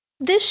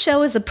This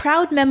show is a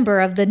proud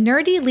member of the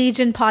Nerdy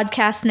Legion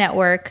Podcast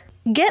Network.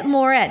 Get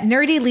more at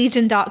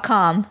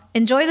nerdylegion.com.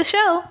 Enjoy the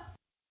show.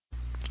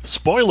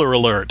 Spoiler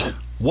alert!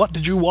 What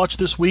Did You Watch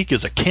This Week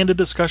is a candid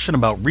discussion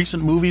about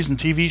recent movies and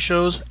TV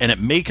shows, and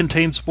it may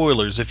contain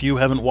spoilers if you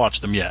haven't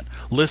watched them yet.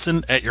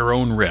 Listen at your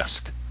own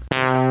risk.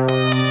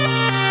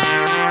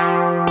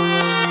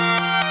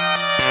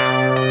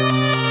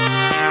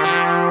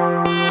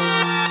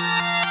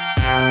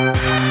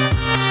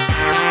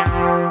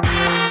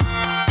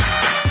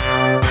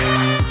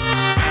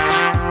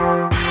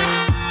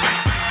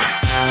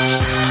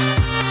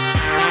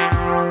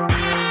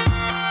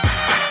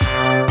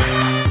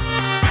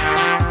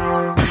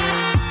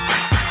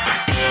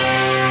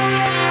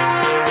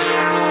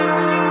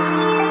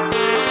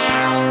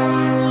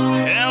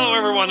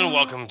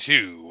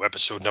 To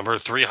episode number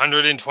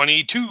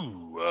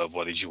 322 of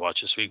What Did You Watch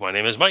This Week? My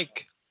name is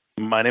Mike.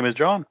 My name is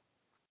John.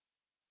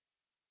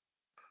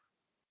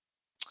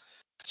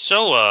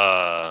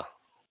 So,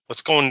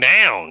 what's going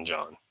down,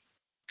 John?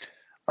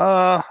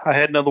 I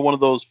had another one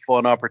of those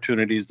fun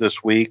opportunities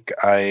this week.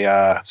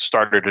 I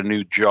started a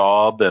new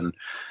job, and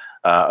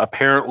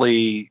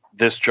apparently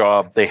this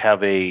job, they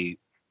have a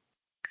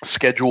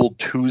scheduled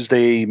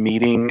Tuesday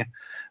meeting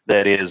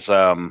that is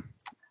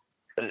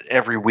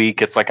every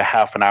week. It's like a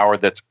half an hour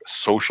that's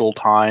social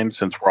time,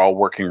 since we're all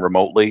working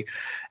remotely,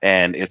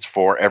 and it's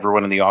for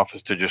everyone in the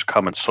office to just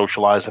come and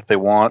socialize if they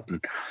want.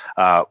 And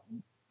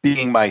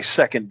being my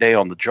second day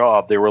on the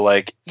job, they were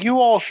like, you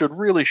all should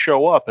really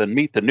show up and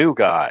meet the new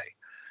guy.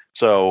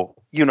 So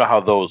you know how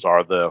those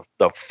are, the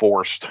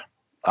forced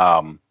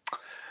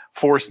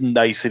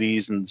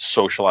niceties and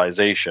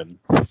socialization.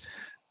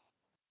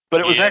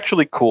 But it was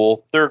actually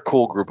cool. They're a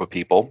cool group of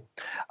people.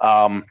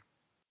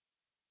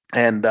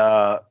 And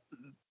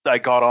I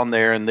got on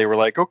there and they were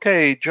like,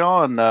 okay,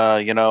 John,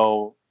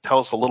 tell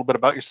us a little bit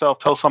about yourself.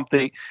 Tell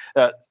something.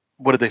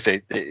 What did they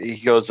say?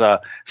 He goes,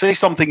 say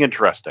something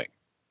interesting.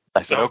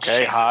 I said,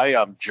 okay, hi,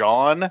 I'm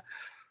John.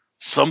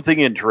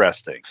 Something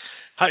interesting.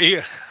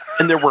 Yeah.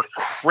 And there were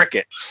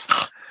crickets.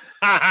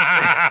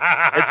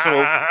 And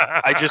so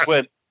I just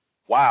went,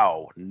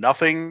 wow,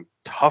 nothing,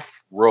 tough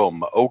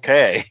room.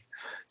 Okay.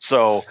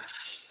 So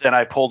then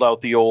I pulled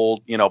out the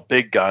old,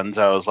 big guns.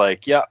 I was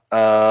like,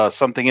 yeah,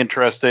 something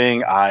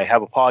interesting. I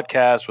have a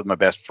podcast with my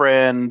best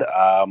friend.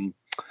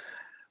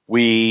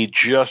 We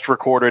just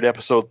recorded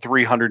episode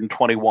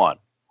 321.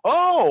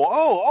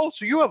 Oh,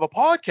 so you have a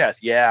podcast.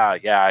 Yeah.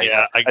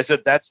 I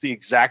said, that's the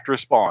exact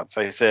response.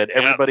 I said,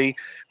 everybody,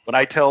 when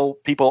I tell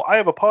people I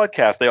have a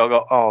podcast, they all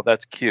go, oh,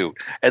 that's cute.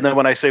 And then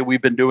when I say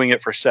we've been doing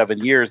it for 7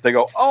 years, they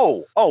go,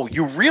 oh,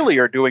 you really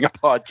are doing a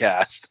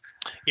podcast.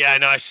 Yeah, I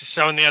know.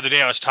 So the other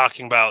day I was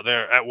talking about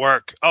there at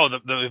work. Oh,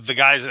 the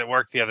guys at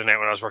work the other night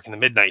when I was working the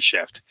midnight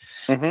shift.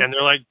 Mm-hmm. And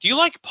they're like, do you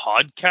like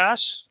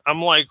podcasts?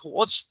 I'm like,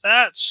 what's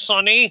that,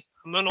 Sonny?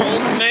 I'm an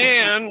old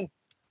man.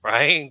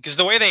 Right? Because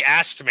the way they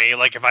asked me,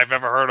 like, if I've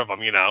ever heard of them,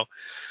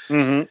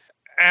 Mm-hmm.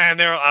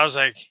 And I was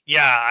like,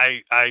 yeah,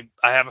 I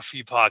have a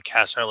few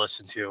podcasts I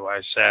listen to.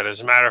 I said,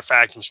 as a matter of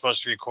fact, I'm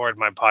supposed to record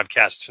my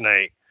podcast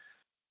tonight.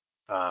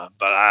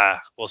 But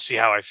we'll see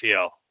how I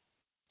feel.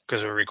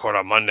 Because we record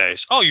on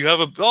Mondays. You have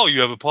a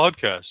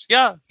podcast.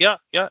 Yeah.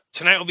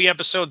 Tonight will be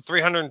episode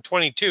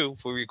 322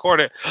 if we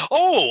record it.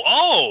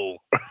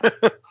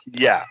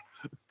 Yeah.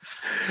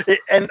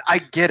 And I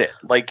get it.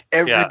 Like,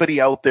 everybody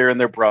out there and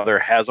their brother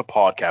has a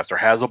podcast or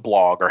has a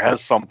blog or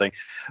has something.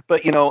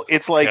 But,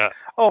 it's like,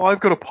 I've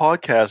got a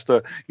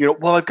podcast.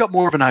 I've got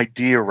more of an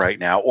idea right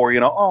now. Or,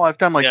 I've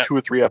done like 2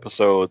 or 3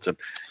 episodes. And,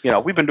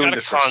 we've been doing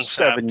this for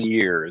 7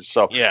 years.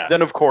 So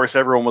then, of course,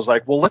 everyone was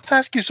like, well, let's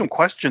ask you some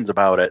questions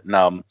about it. And,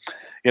 how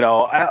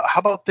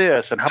about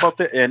this? And how about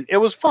that? And it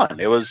was fun.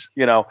 It was,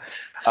 So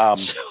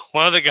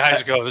one of the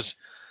guys goes,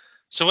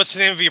 so what's the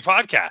name of your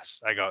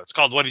podcast? I go, it's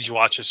called What Did You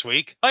Watch This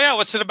Week? Oh, yeah,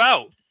 what's it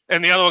about?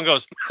 And the other one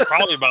goes,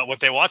 probably about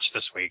what they watched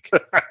this week.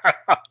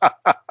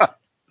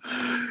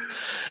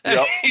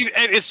 And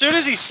as soon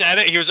as he said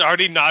it, he was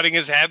already nodding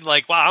his head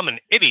like, wow, I'm an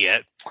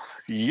idiot.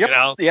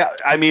 Yep. Yeah,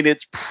 I mean,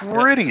 it's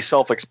pretty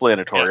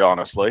self-explanatory,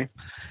 honestly.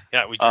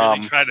 Yeah, we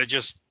really try to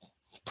just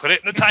put it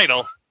in the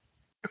title.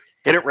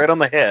 Hit it right on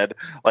the head.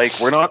 Like,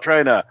 we're not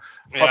trying to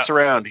futz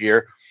around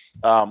here.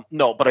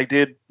 No, but I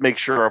did make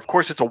sure, of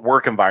course, it's a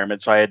work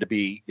environment, so I had to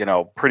be,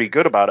 pretty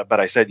good about it. But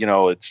I said,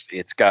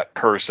 it's got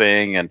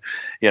cursing and,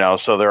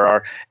 so there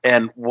are.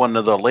 And one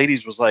of the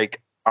ladies was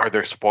like, are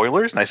there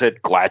spoilers? And I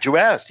said, glad you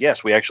asked.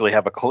 Yes, we actually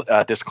have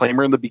a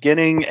disclaimer in the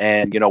beginning.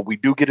 And, we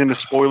do get into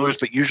spoilers,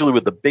 but usually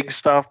with the big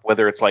stuff,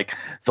 whether it's like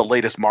the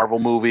latest Marvel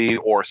movie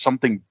or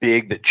something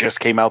big that just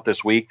came out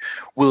this week,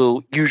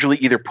 we'll usually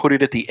either put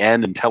it at the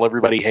end and tell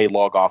everybody, hey,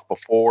 log off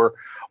before,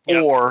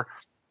 or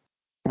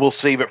we'll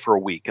save it for a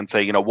week and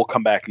say, we'll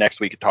come back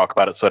next week and talk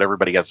about it so that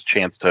everybody has a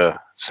chance to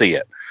see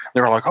it. They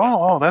were like,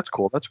 oh, that's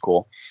cool. That's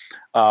cool.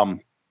 Then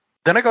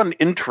I got an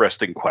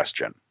interesting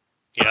question.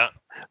 Yeah.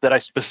 That I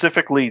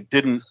specifically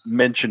didn't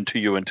mention to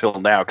you until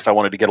now because I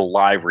wanted to get a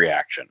live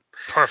reaction.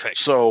 Perfect.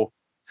 So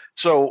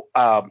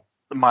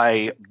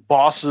my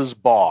boss's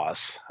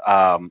boss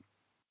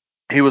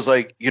he was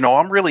like,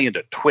 I'm really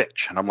into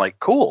Twitch. And I'm like,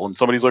 cool. And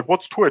somebody's like,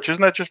 what's Twitch?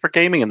 Isn't that just for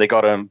gaming? And they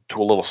got into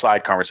a little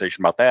side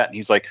conversation about that. And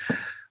he's like,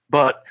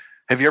 but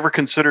have you ever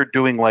considered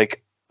doing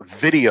like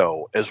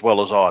video as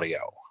well as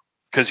audio?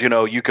 Because,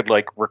 you could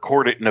like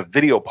record it in a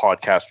video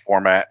podcast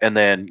format and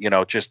then,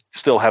 just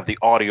still have the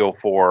audio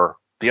for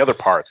the other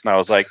parts. And I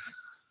was like,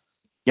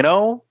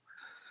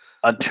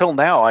 until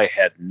now, I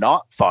had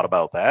not thought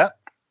about that.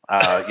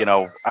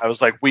 I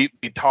was like, we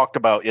talked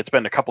about, it's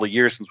been a couple of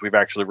years since we've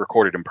actually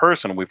recorded in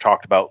person, and we've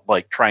talked about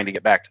like trying to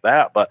get back to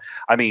that. But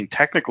I mean,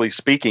 technically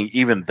speaking,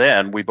 even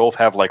then, we both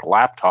have like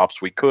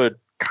laptops. We could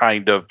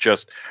kind of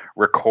just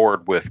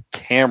record with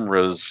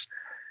cameras.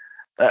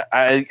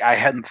 I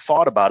hadn't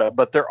thought about it,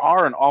 but there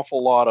are an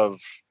awful lot of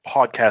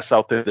podcasts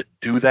out there that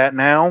do that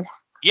now.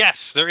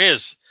 Yes, there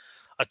is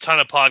a ton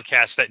of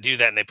podcasts that do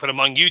that, and they put them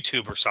on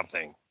YouTube or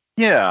something.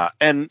 Yeah,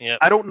 and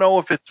I don't know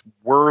if it's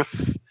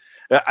worth.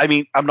 I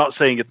mean, I'm not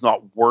saying it's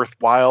not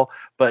worthwhile,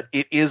 but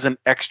it is an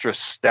extra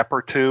step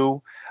or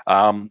two.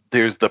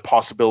 There's the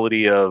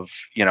possibility of,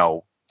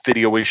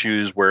 video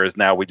issues, whereas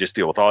now we just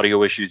deal with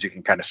audio issues. You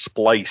can kind of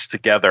splice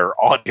together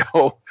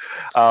audio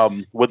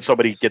when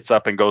somebody gets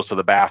up and goes to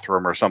the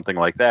bathroom or something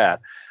like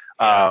that,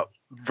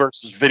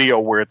 versus video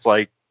where it's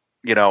like,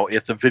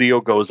 if the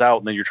video goes out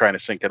and then you're trying to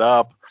sync it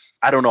up,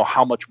 I don't know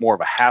how much more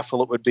of a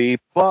hassle it would be,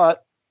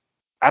 but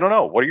I don't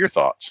know. What are your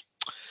thoughts?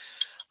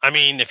 I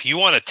mean, if you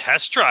want to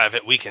test drive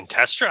it, we can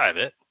test drive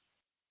it.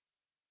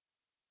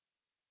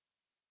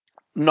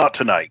 Not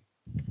tonight.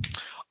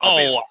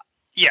 Obviously. Oh,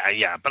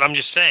 yeah. But I'm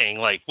just saying,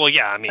 like, well,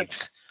 yeah, I mean,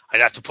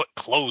 I'd have to put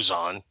clothes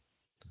on.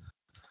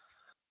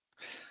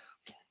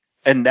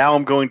 And now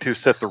I'm going to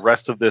set the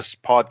rest of this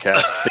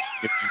podcast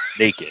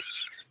naked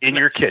in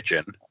your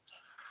kitchen.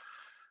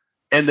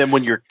 And then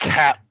when your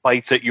cat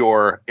bites at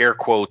your, air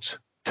quotes,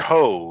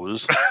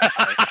 toes,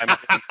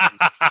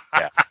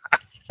 yeah,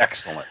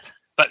 excellent.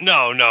 But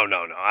no.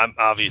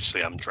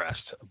 I'm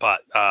dressed.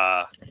 But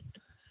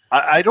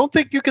I don't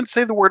think you can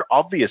say the word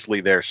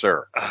obviously there,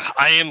 sir.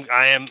 I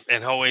am,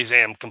 and always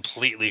am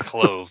completely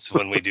clothed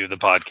when we do the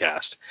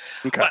podcast.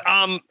 Okay. But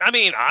I'm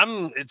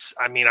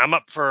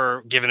up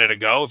for giving it a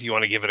go if you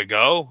want to give it a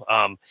go.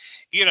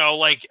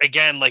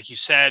 Like you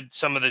said,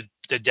 some of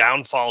the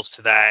downfalls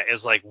to that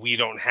is like we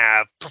don't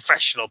have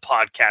professional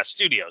podcast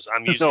studios.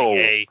 I'm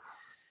using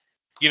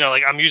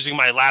I'm using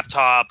my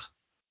laptop.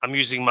 I'm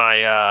using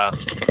my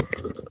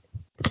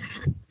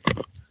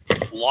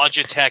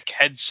Logitech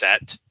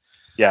headset.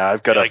 Yeah,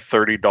 I've got a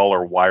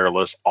 $30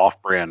 wireless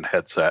off-brand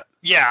headset.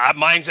 Yeah,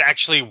 mine's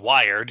actually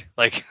wired,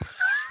 like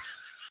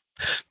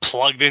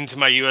plugged into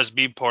my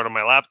USB port on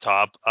my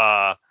laptop.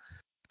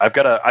 I've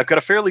got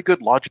a fairly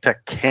good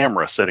Logitech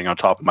camera sitting on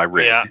top of my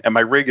rig, and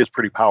my rig is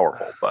pretty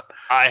powerful. But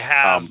I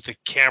have the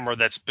camera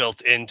that's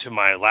built into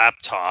my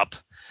laptop.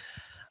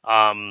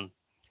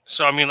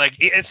 So I mean, like,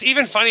 it's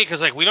even funny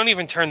because like we don't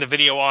even turn the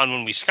video on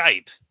when we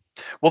Skype.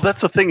 Well,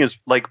 that's the thing is,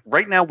 like,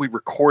 right now we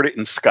record it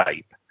in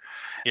Skype.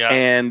 Yeah.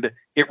 And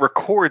it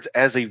records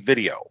as a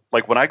video.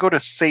 Like when I go to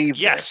save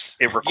this,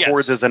 it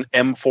records as an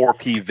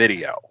M4P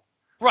video.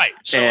 Right.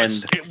 So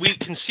we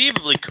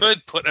conceivably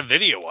could put a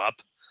video up.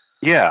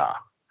 Yeah.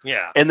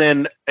 Yeah. And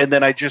then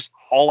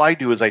all I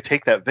do is I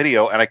take that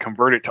video and I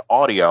convert it to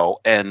audio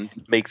and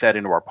make that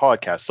into our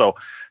podcast. So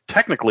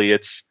technically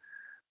it's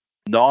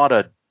not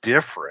a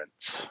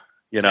difference.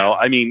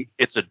 I mean,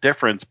 it's a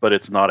difference, but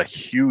it's not a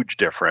huge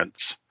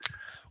difference.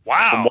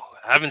 Wow.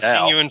 I haven't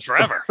seen you in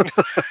forever.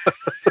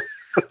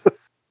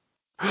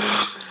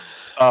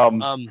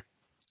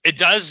 It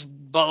does,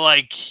 but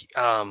like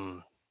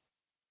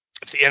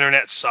if the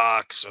internet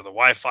sucks or the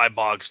Wi-Fi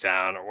bogs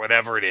down or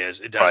whatever it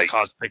is, it does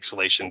cause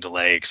pixelation,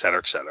 delay, et cetera,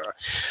 et cetera.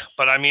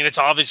 But I mean, it's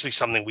obviously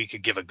something we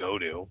could give a go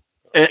to.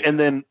 And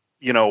then,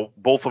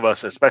 both of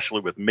us,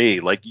 especially with me,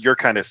 like you're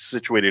kind of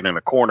situated in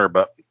a corner,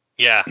 but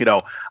yeah,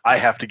 I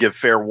have to give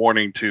fair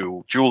warning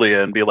to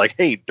Julia and be like,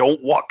 hey,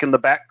 don't walk in the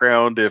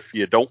background if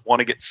you don't want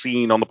to get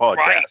seen on the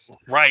podcast.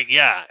 Right.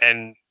 Yeah.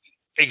 And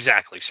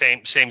exactly.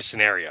 Same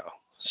scenario.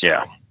 So,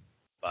 yeah.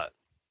 But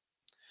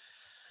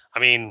I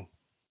mean,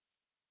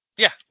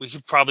 yeah, we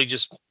could probably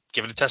just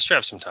give it a test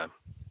drive sometime.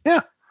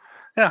 Yeah.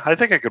 Yeah. I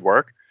think it could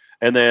work.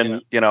 And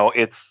then,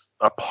 it's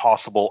a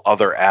possible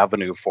other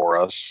avenue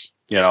for us.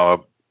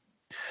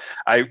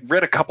 I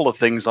read a couple of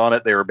things on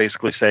it. They were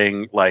basically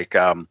saying like,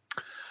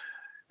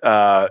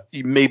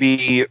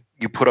 maybe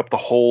you put up the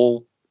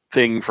whole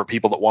thing for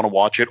people that want to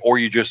watch it, or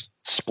you just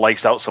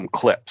splice out some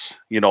clips,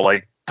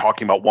 like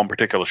talking about one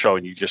particular show,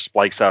 and you just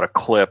splice out a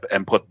clip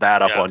and put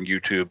that up on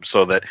YouTube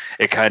so that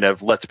it kind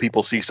of lets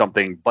people see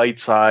something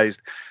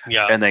bite-sized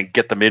and then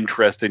get them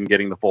interested in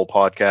getting the full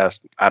podcast.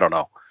 I don't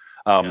know.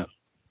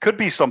 Could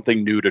be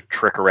something new to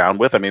trick around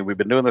with. I mean, we've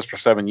been doing this for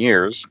 7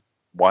 years.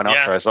 Why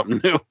not try something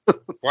new?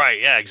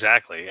 Right. Yeah,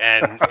 exactly.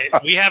 And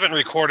we haven't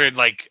recorded,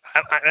 like,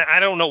 I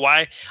don't know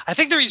why. I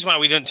think the reason why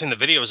we didn't turn the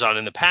videos on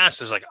in the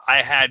past is like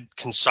I had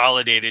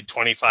consolidated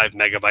 25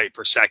 megabyte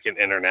per second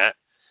internet.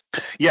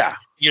 Yeah.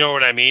 You know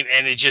what I mean?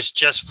 And it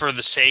just for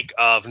the sake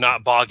of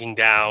not bogging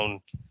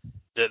down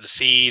the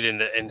feed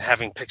and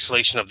having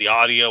pixelation of the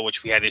audio,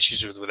 which we had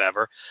issues with,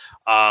 whatever.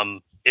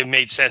 It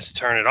made sense to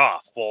turn it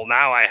off. Well,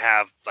 now I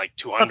have like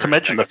 200. Not to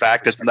mention the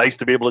fact it's nice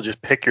to be able to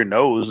just pick your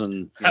nose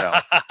and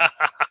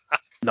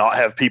not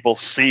have people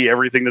see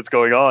everything that's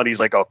going on. He's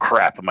like, oh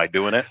crap, am I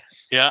doing it?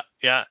 Yeah.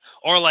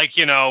 Or like,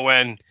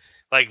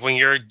 when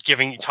you're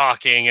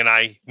talking and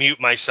I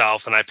mute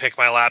myself and I pick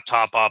my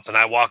laptop up and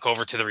I walk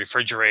over to the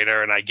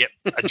refrigerator and I get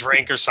a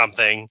drink or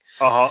something,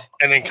 and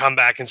then come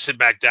back and sit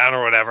back down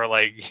or whatever.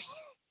 Like,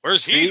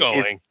 where's he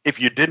going? If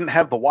you didn't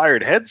have the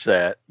wired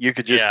headset, you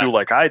could just do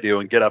like I do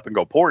and get up and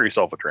go pour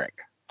yourself a drink.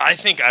 I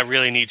think I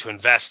really need to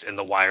invest in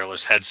the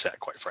wireless headset,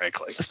 quite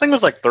frankly. This thing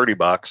was like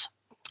 $30.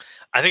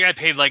 I think I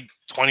paid like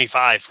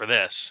 $25 for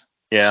this.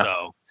 Yeah.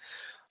 So,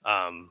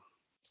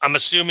 I'm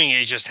assuming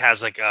it just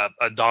has like a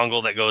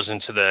dongle that goes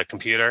into the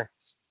computer.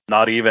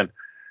 Not even.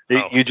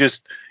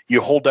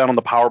 You hold down on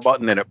the power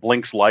button and it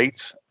blinks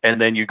lights,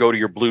 and then you go to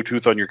your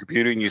Bluetooth on your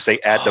computer and you say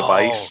add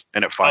device,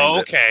 and it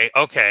finds it.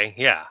 Okay.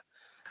 Yeah.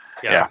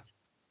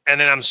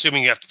 And then I'm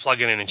assuming you have to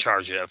plug it in and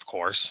charge it, of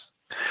course.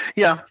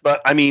 Yeah,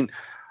 but I mean,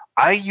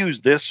 I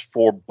use this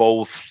for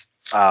both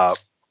our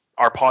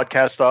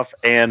podcast stuff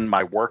and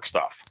my work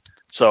stuff.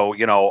 So,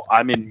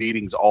 I'm in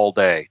meetings all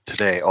day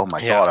today. Oh my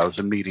God, I was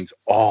in meetings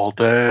all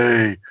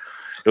day.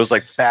 It was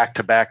like back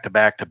to back to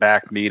back to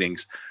back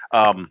meetings.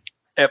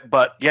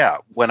 But yeah,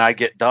 when I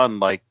get done,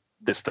 like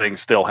this thing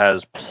still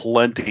has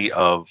plenty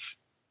of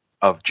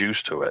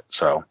juice to it.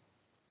 So,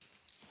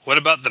 what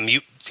about the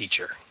mute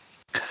feature?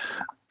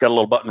 Got a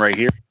little button right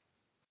here.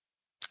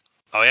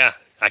 Oh yeah,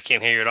 I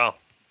can't hear you at all.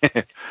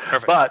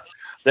 Perfect. But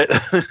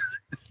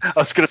I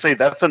was going to say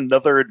that's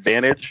another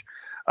advantage.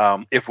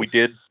 If we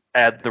did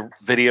add the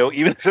video,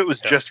 even if it was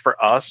just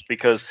for us,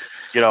 because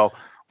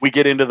we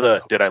get into the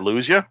did I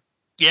lose you?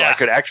 Yeah, so I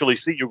could actually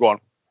see you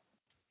going.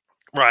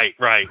 Right.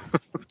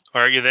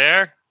 Are you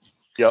there?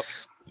 Yep.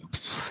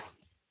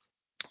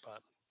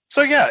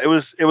 So yeah, it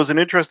was an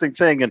interesting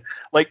thing, and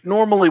like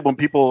normally when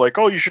people are like,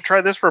 oh, you should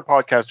try this for a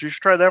podcast, you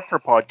should try that for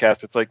a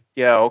podcast, it's like,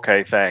 yeah,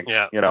 okay, thanks.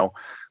 Yeah.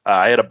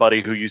 I had a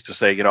buddy who used to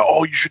say,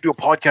 oh, you should do a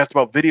podcast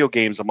about video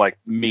games. I'm like,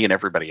 me and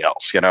everybody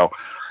else,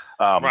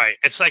 Right.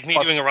 It's like me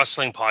doing a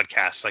wrestling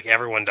podcast. Like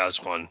everyone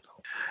does one.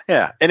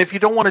 Yeah. And if you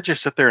don't want to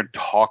just sit there and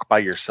talk by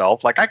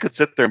yourself, like I could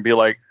sit there and be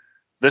like,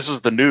 this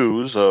is the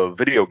news of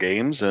video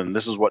games and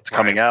this is what's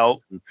coming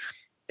out. And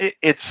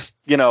it's,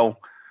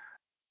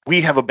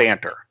 we have a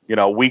banter,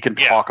 we can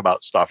talk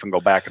about stuff and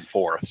go back and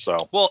forth. So,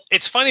 well,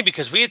 it's funny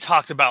because we had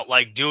talked about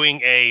like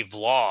doing a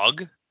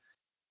vlog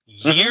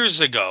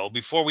years ago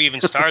before we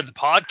even started the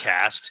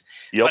podcast.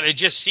 Yep. But it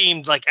just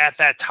seemed like at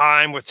that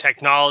time with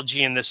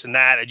technology and this and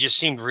that, it just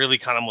seemed really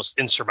kind of almost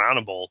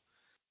insurmountable.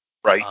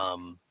 Right.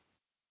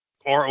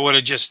 Or it would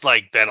have just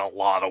like been a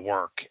lot of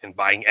work and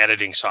buying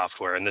editing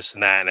software and this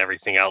and that and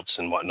everything else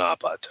and whatnot.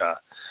 But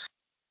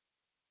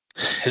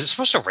is it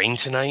supposed to rain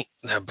tonight?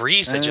 The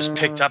breeze that just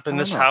picked up in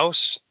this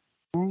house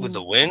with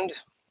the wind,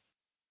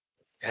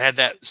 it had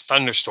that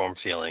thunderstorm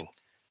feeling.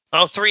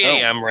 3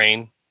 a.m.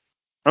 rain.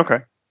 Okay.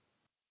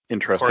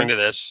 Interesting. According to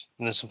this,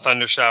 and then some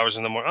thunder showers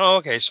in the morning. Oh,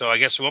 okay. So I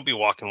guess we won't be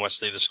walking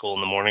Wesley to school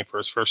in the morning for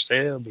his first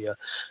day. It'll be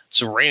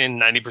some rain,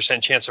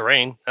 90% chance of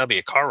rain. That'll be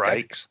a car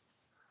ride. Yikes.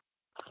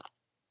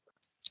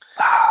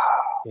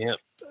 Yep.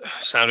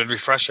 Sounded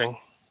refreshing.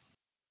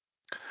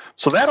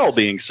 So that all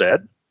being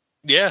said,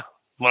 yeah.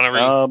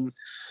 Want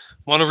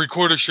to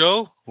record a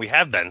show? We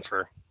have been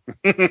for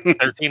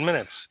 13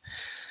 minutes.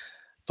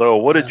 So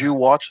what did you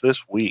watch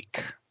this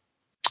week?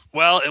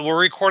 Well, we're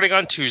recording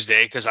on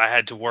Tuesday because I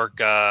had to work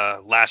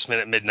last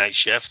minute midnight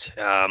shift.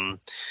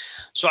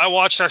 So I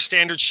watched our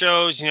standard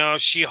shows,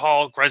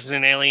 She-Hulk,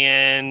 Resident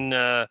Alien,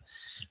 The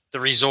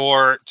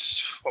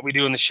Resort, What We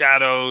Do in the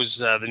Shadows,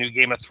 the new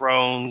Game of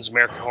Thrones,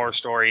 American Horror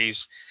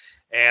Stories.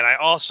 And I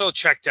also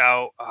checked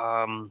out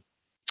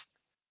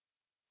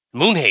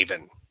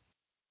Moonhaven.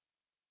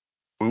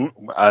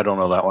 I don't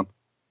know that one.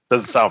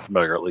 Doesn't sound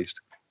familiar, at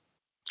least.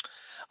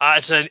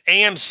 It's an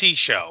AMC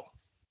show.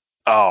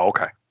 Oh,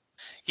 okay.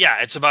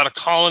 Yeah, it's about a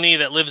colony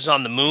that lives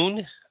on the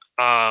moon.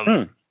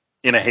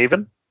 In a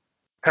haven?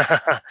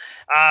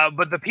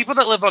 But the people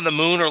that live on the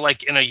moon are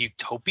like in a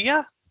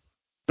utopia.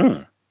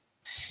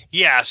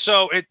 Yeah,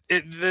 so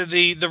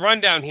the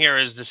rundown here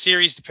is the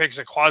series depicts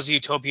a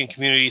quasi-utopian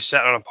community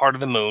set on a part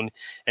of the moon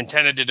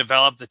intended to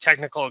develop the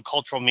technical and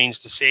cultural means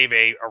to save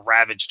a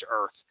ravaged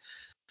Earth.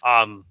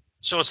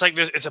 So it's like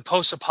it's a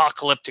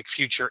post-apocalyptic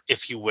future,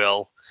 if you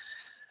will,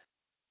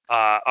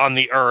 on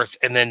the Earth,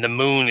 and then the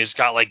moon has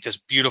got like this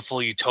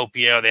beautiful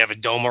utopia. They have a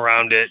dome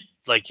around it,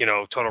 like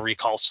Total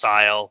Recall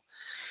style,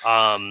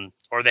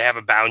 or they have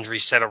a boundary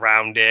set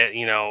around it,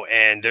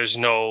 and there's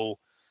no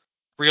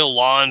real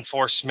law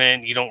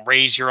enforcement. You don't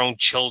raise your own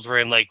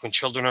children. Like when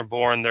children are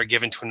born, they're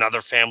given to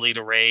another family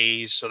to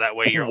raise, so that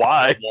way you're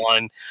Why?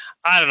 one.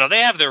 I don't know.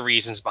 They have their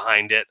reasons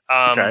behind it.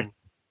 Okay.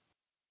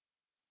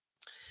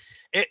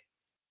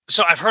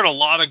 So I've heard a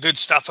lot of good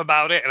stuff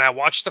about it, and I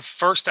watched the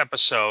first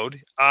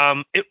episode.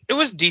 It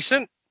was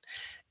decent.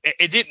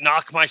 It didn't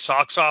knock my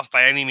socks off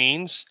by any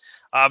means.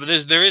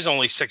 But there is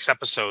only 6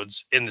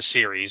 episodes in the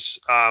series.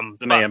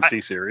 It's an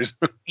AMC series.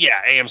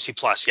 Yeah, AMC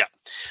Plus, yeah.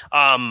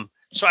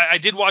 So I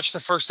did watch the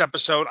first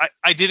episode.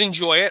 I did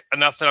enjoy it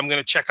enough that I'm going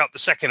to check out the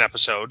second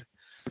episode.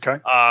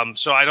 Okay.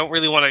 So I don't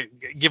really want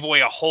to give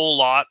away a whole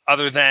lot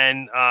other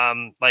than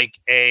like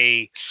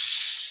a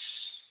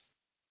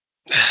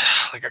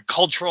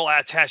cultural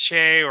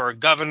attaché or a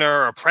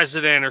governor or a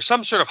president or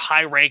some sort of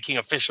high-ranking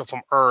official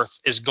from Earth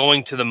is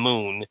going to the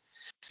moon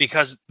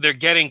because they're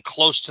getting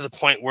close to the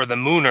point where the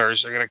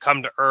mooners are going to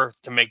come to Earth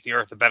to make the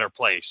Earth a better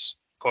place,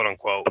 quote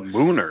unquote. The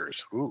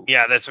mooners. Ooh.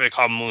 Yeah, that's what they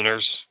call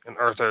mooners and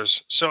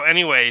Earthers. So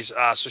anyways,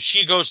 so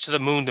she goes to the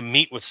moon to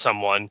meet with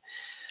someone,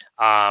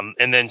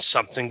 and then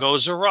something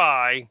goes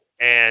awry,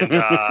 and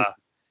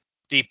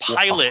the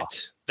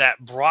pilot that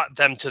brought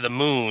them to the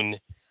moon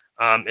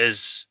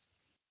is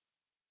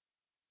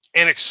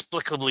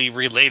inexplicably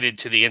related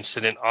to the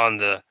incident on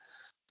the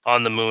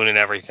moon and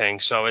everything.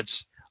 So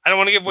I don't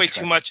want to give away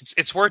too much.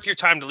 It's worth your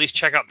time to at least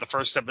check out the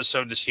first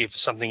episode to see if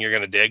it's something you're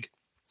going to dig.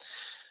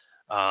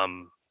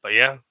 But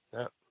yeah.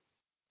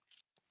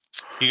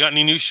 You got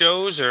any new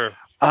shows or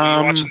are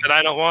you watching that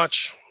I don't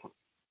watch?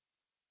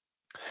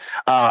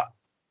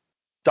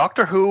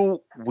 Doctor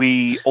Who,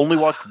 we only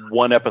watched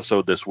one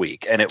episode this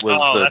week, and it was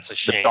that's a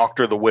shame. The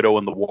Doctor, the Widow,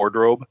 and the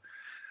Wardrobe.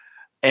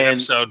 And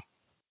episode.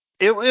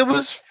 It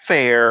was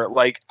fair.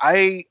 Like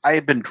I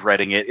had been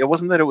dreading it. It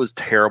wasn't that it was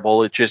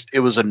terrible. It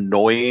was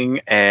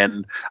annoying,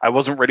 and I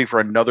wasn't ready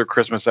for another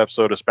Christmas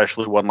episode,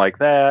 especially one like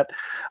that.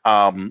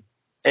 And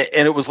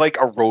it was like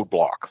a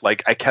roadblock.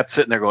 Like I kept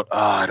sitting there going,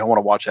 I don't want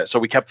to watch that. So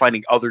we kept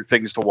finding other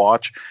things to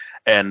watch,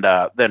 and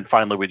then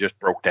finally we just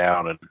broke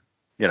down, and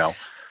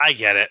I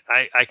get it.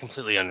 I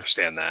completely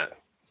understand that.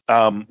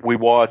 We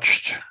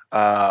watched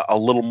a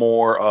little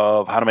more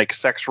of How to Make a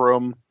Sex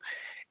Room.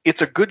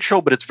 It's a good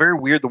show, but it's very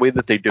weird the way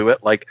that they do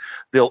it. Like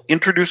they'll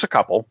introduce a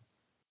couple,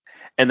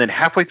 and then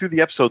halfway through the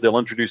episode, they'll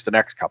introduce the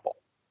next couple.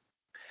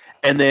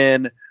 And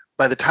then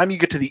by the time you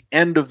get to the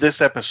end of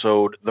this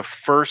episode, the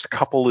first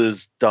couple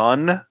is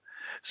done.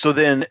 So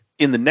then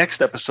in the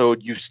next episode,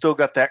 you've still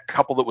got that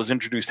couple that was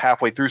introduced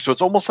halfway through. So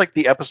it's almost like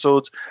the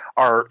episodes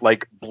are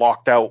like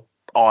blocked out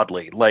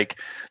oddly. Like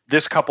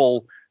this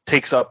couple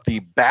takes up the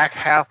back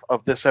half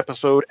of this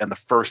episode and the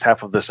first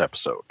half of this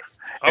episode.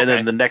 Okay. And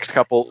then the next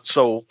couple.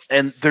 So,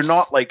 and they're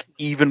not like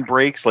even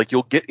breaks. Like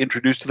you'll get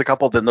introduced to the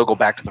couple, then they'll go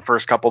back to the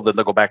first couple, then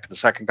they'll go back to the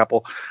second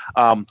couple.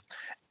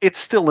 It's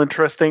still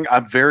interesting.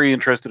 I'm very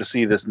interested to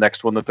see this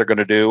next one that they're going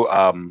to do.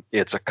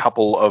 It's a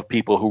couple of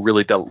people who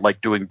really don't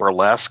like doing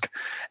burlesque,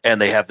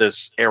 and they have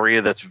this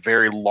area that's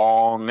very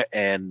long,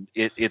 and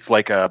it's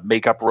like a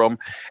makeup room,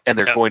 and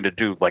they're going to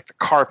do like the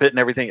carpet and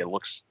everything. It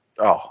looks,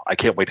 I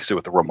can't wait to see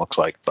what the room looks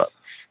like. But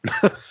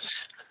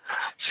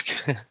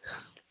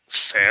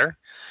fair.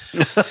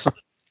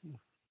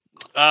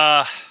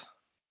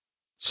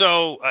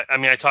 So, I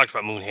mean, I talked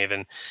about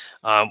Moonhaven.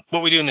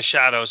 What We Do in the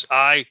Shadows,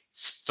 I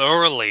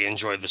thoroughly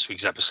enjoyed this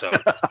week's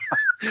episode.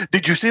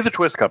 Did you see the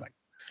twist coming?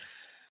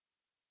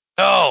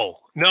 No,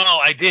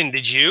 I didn't.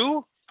 Did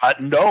you?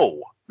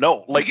 No.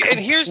 Like, and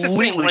here's the thing,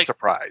 completely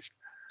surprised.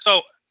 So,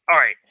 all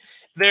right,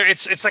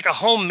 it's like a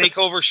home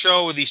makeover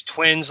show with these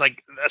twins,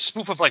 like a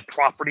spoof of like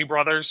Property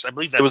Brothers. I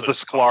believe that's what the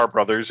Sklar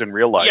brothers in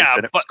real life,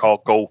 and it was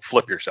called Go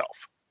Flip Yourself.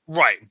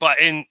 Right,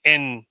 but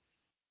in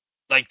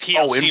like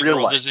TLC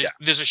world,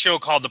 there's a show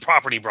called The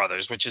Property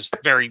Brothers, which is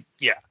very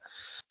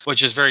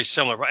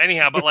similar. But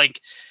anyhow,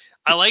 like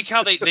I like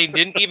how they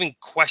didn't even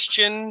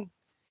question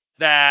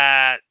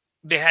that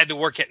they had to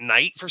work at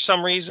night for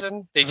some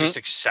reason. They just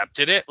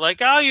accepted it, like,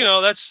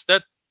 that's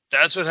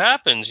what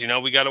happens.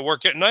 We got to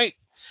work at night.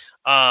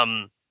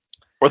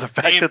 Or the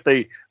fact that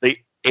they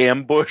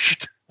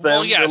ambushed them.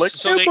 Well, yes, like,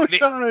 so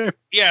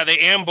they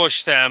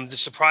ambushed them to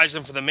surprise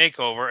them for the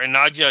makeover, and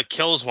Nadia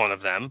kills one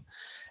of them.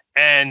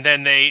 And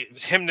then they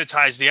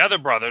hypnotize the other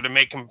brother to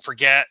make him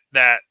forget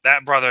that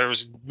brother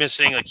was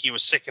missing, like he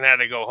was sick and had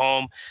to go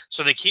home.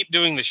 So they keep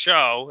doing the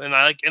show, and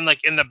in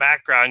the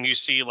background you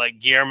see like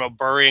Guillermo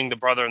burying the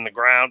brother in the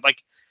ground.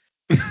 Like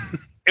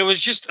it was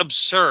just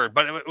absurd,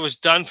 but it was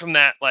done from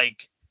that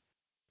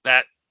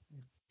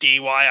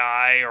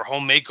DIY or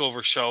home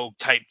makeover show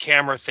type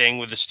camera thing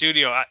with the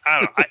studio. I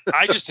don't know.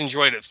 I just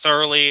enjoyed it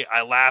thoroughly.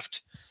 I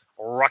laughed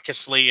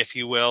raucously, if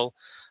you will.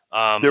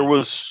 There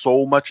was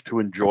so much to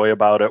enjoy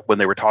about it when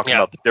they were talking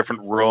about the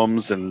different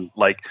rooms, and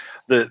like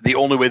the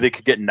only way they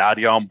could get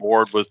Nadia on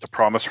board was to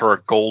promise her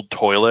a gold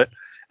toilet.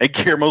 And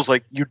Guillermo's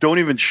like, "You don't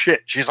even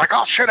shit." She's like,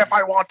 "I'll shit if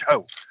I want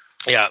to."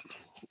 Yeah.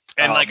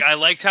 And I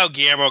liked how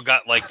Guillermo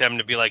got like them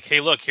to be like,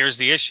 "Hey, look, here's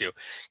the issue.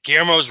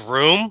 Guillermo's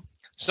room,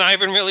 it's not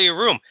even really a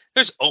room.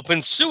 There's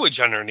open sewage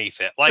underneath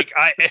it. Like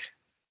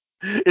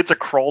it's a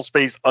crawl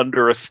space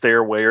under a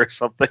stairway or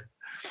something."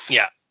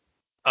 Yeah.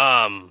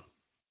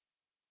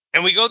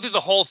 And we go through the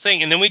whole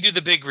thing, and then we do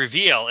the big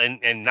reveal,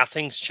 and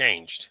nothing's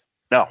changed.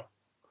 No.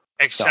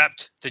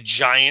 Except the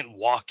giant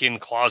walk-in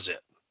closet.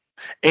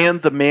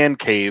 And the man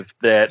cave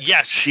that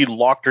she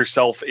locked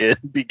herself in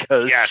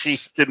because she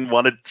didn't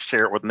want to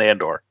share it with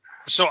Nandor.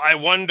 So I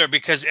wonder,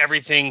 because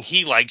everything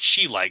he likes,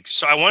 she likes.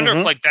 So I wonder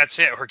if, like, that's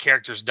it. Her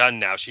character's done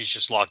now. She's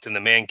just locked in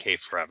the man cave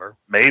forever.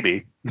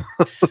 Maybe.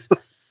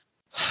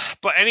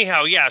 But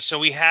anyhow, yeah. So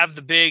we have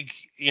the big,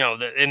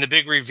 in the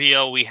big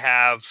reveal, we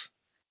have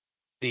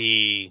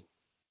the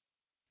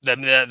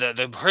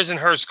his and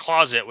hers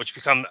closet, which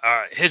become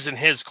his and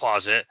his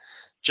closet,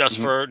 just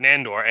for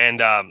Nandor, and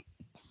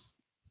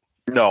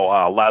no,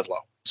 Laszlo.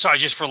 Sorry,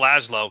 just for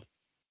Laszlo,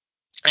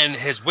 and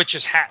his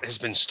witch's hat has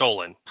been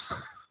stolen.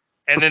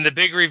 And then the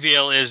big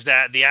reveal is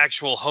that the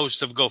actual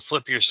host of Go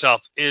Flip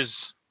Yourself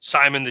is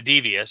Simon the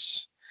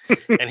Devious,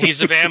 and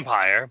he's a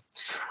vampire,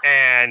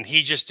 and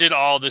he just did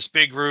all this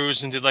big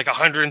ruse and did like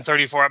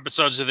 134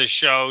 episodes of this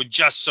show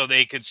just so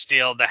they could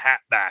steal the hat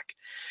back.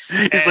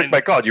 He's like,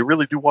 my God, you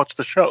really do watch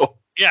the show.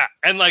 Yeah,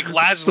 and like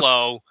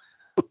Laszlo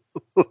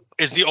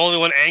is the only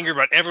one angry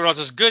about it. Everyone else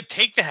is good.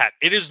 Take the hat.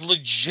 It is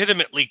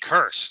legitimately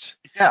cursed.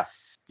 Yeah.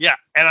 Yeah,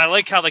 and I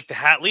like how like the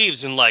hat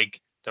leaves and like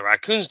the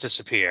raccoons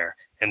disappear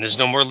and there's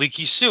no more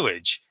leaky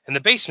sewage and the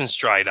basement's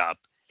dried up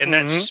and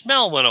that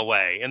smell went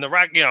away and the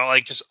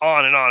like just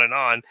on and on and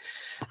on.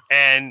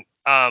 And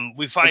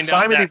we find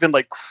out Simon even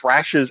like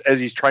crashes as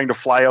he's trying to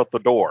fly out the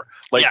door.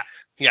 Like,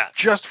 yeah.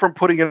 Just from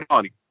putting it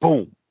on,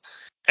 boom.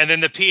 And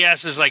then the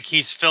PS is like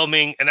he's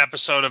filming an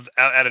episode of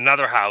at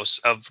another house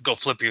of Go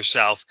Flip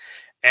Yourself,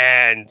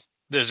 and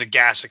there's a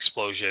gas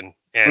explosion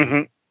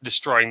and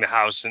destroying the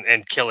house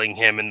and killing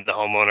him and the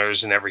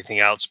homeowners and everything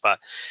else. But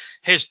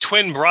his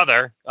twin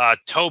brother,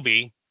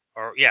 Toby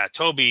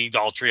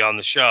Daltrey on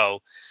the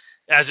show,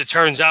 as it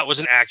turns out, was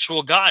an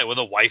actual guy with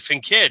a wife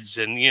and kids.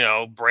 And,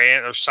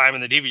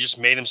 Simon the Devious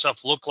just made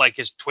himself look like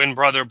his twin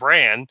brother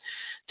Bran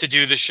to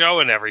do the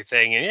show and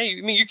everything.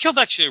 And you killed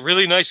actually a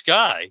really nice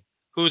guy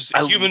who's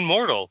a human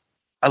mortal.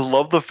 I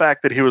love the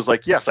fact that he was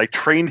like, yes, I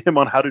trained him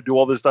on how to do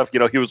all this stuff.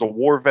 He was a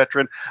war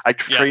veteran. I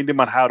trained him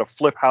on how to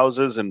flip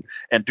houses and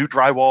do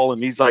drywall.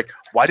 And he's like,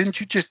 why didn't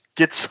you just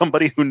get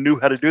somebody who knew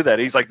how to do that?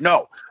 And he's like,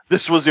 no,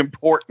 this was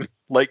important.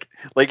 Like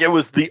it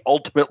was the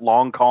ultimate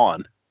long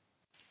con.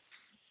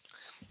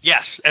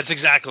 Yes, that's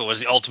exactly what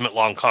was the ultimate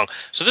long con.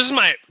 So this is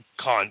my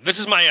con. This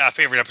is my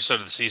favorite episode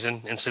of the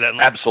season,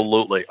 incidentally.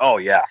 Absolutely. Oh,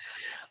 yeah.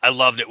 I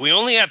loved it. We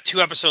only have 2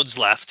 episodes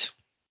left.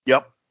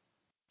 Yep.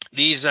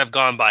 These have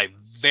gone by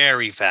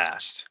very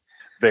fast.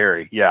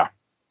 Very, yeah.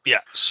 Yeah,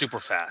 super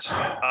fast.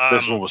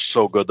 This one was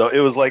so good, though. It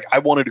was like I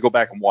wanted to go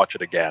back and watch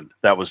it again.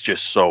 That was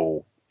just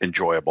so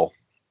enjoyable.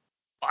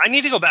 I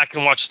need to go back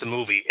and watch the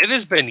movie. It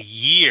has been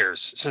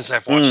years since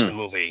I've watched the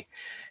movie.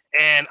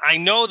 And I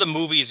know the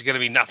movie is going to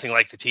be nothing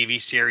like the TV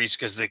series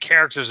because the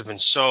characters have been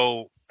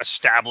so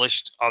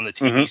established on the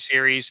TV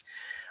series.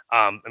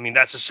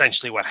 That's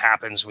essentially what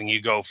happens when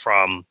you go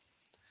from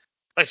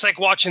 – it's like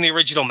watching the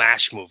original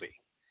MASH movie.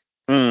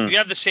 You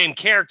have the same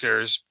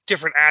characters,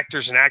 different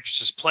actors and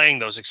actresses playing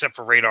those, except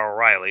for Radar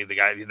O'Reilly,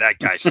 that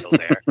guy's still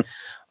there.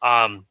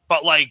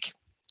 But like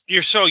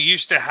you're so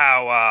used to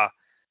how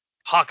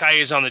Hawkeye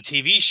is on the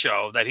TV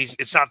show that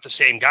it's not the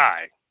same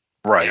guy,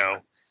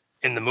 right?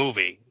 In the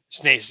movie,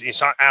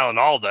 it's not Alan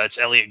Alda, it's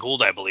Elliot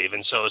Gould, I believe,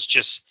 and so it's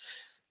just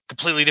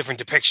completely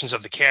different depictions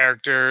of the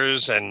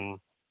characters and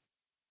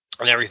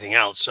everything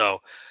else.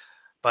 So,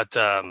 but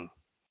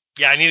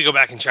I need to go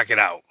back and check it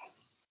out.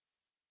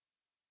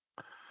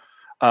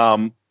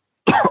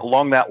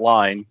 Along that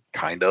line,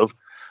 kind of,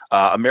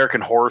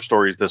 American Horror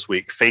Stories this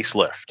week,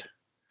 Facelift.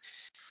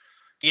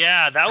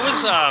 Yeah, that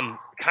was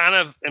kind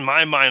of, in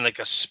my mind, like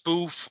a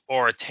spoof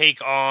or a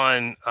take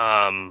on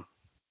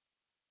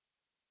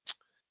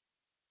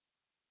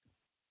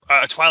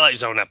a Twilight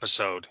Zone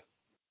episode.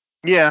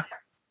 Yeah.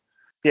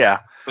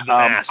 With the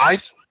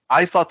masks.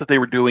 I thought that they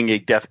were doing a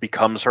Death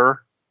Becomes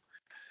Her.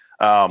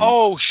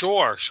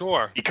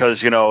 Sure.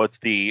 Because, it's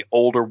the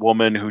older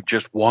woman who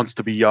just wants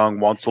to be young,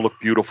 wants to look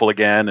beautiful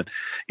again. And,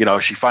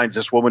 she finds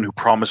this woman who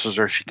promises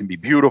her she can be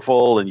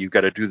beautiful and you've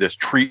got to do this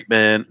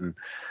treatment.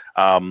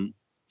 And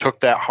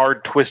took that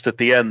hard twist at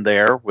the end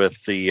there with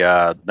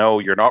the, no,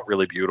 you're not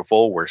really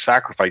beautiful. We're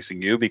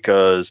sacrificing you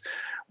because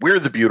we're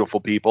the beautiful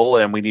people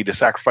and we need to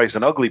sacrifice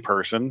an ugly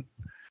person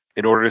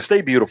in order to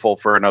stay beautiful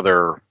for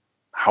another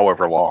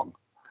however long.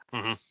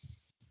 Mm-hmm.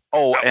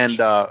 Oh,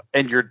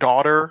 and your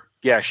daughter.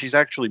 Yeah, she's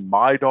actually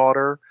my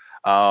daughter,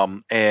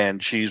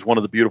 and she's one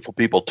of the beautiful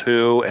people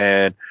too,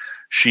 and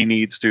she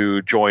needs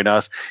to join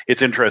us.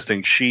 It's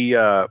interesting.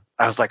 I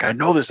was like, I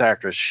know this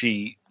actress.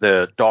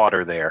 The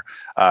daughter there,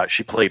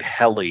 she played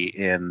Helly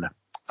in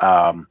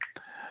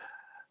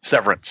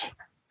Severance,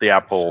 the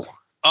Apple.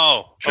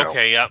 Oh, show.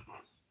 Okay, yep.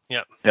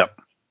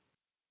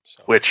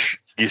 So. Which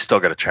you still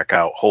got to check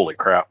out. Holy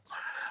crap!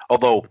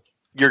 Although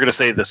you're going to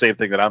say the same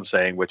thing that I'm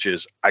saying, which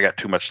is I got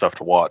too much stuff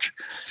to watch.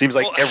 Seems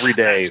like every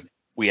day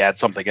we add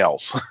something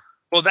else.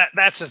 Well,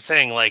 that's the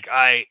thing. Like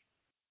I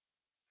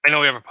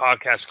know we have a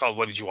podcast called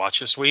 "What Did You Watch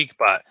This Week,"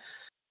 but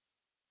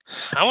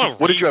I want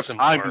to. What did you have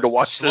time to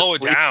watch? Slow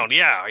it down.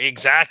 Yeah,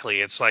 exactly.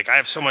 It's like I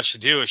have so much to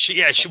do. We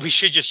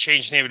should just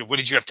change the name to "What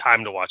Did You Have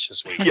Time to Watch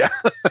This Week?" Yeah.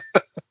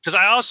 Because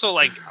I also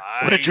like.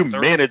 What did you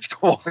manage to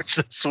watch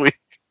this week?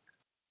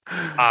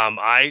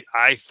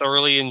 I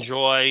thoroughly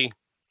enjoy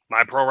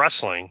My Pro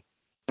Wrestling.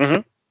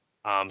 Mhm.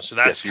 So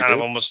that's Yes, you kind of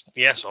did. almost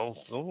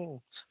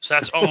so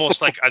that's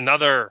almost like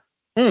another.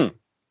 Hmm.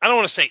 I don't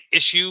want to say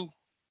issue,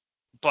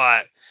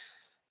 but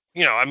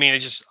I mean,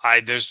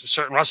 there's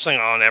certain wrestling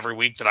on every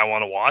week that I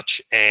want to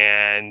watch,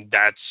 and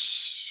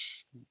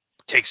that's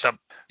takes up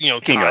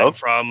Speaking time of,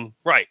 from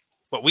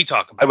what we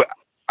talk about.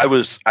 I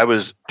was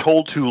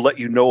told to let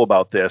you know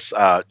about this.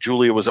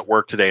 Julia was at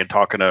work today and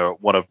talking to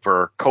one of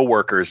her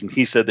coworkers, and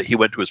he said that he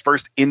went to his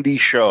first indie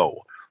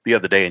show the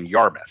other day in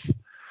Yarmouth.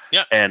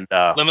 Yeah, and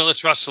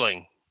Limitless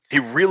Wrestling. he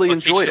really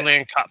enjoyed it.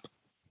 Land Cup.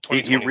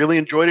 He really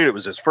enjoyed it. It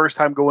was his first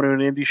time going to an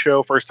indie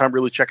show, first time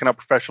really checking out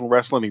professional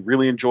wrestling. He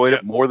really enjoyed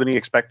it more than he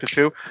expected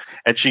to.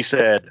 And she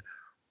said,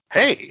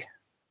 "Hey,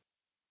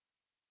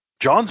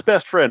 John's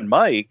best friend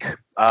Mike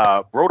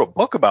wrote a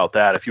book about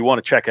that if you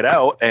want to check it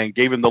out," and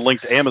gave him the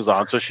link to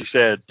Amazon. So she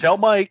said, "Tell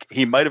Mike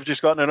he might have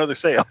just gotten another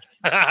sale."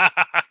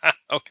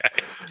 Okay.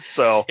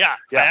 So yeah,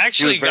 I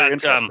actually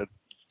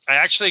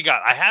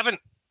got. I haven't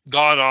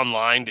gone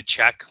online to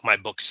check my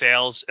book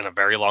sales in a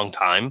very long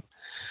time,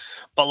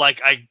 but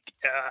like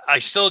I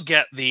still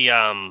get the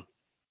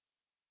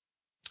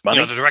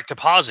money? the direct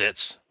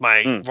deposits,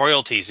 my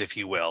royalties, if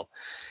you will,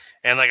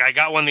 and like I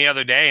got one the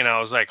other day, and I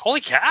was like,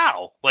 holy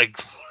cow! Like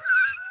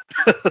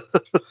I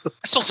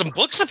sold some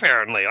books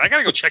apparently. I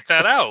gotta go check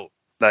that out.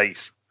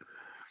 Nice.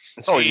 And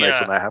It's always nice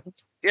when that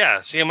happens.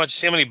 Yeah, see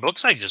how many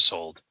books I just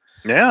sold.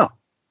 Yeah.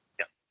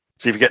 Yeah.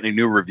 See if you get any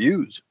new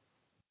reviews.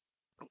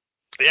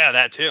 Yeah,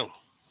 that too.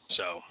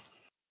 So,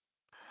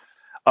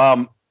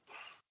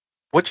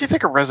 what do you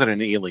think of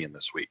Resident Alien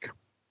this week?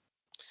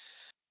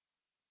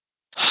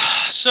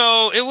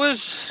 So it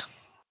was.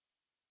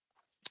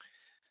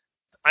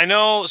 I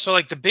know. So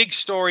like the big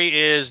story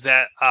is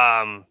that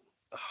all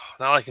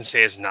I can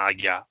say is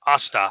Nagia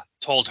Asta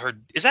told her.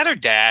 Is that her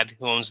dad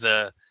who owns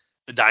the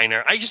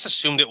diner? I just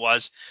assumed it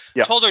was.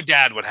 Yeah. Told her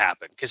dad what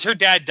happened because her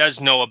dad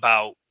does know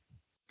about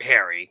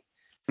Harry.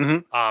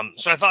 Mm-hmm.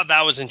 So I thought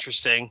that was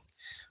interesting.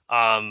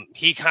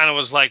 He kind of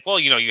was like, well,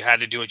 you had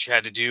to do what you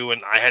had to do,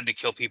 and I had to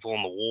kill people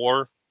in the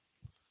war.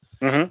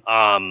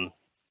 Mm-hmm.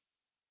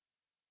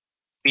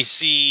 We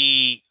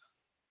see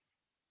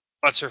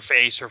what's her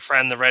face, her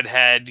friend, the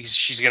redhead.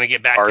 She's gonna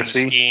get back into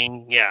Darcy?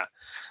 skiing. Yeah,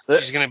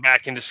 she's gonna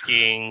back into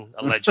skiing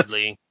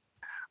allegedly.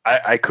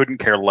 I couldn't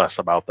care less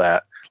about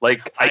that.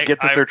 Like, I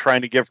get that they're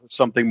trying to give her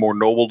something more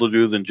noble to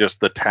do than just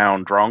the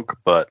town drunk,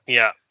 but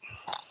yeah,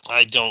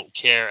 I don't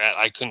care.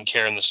 I couldn't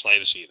care in the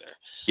slightest either.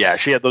 Yeah,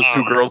 she had those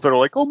two girls that are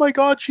like, "Oh my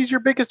God, she's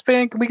your biggest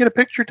fan. Can we get a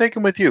picture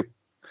taken with you?"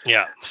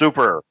 Yeah,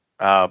 super.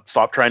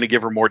 Stop trying to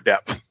give her more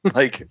depth.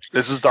 Like,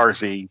 this is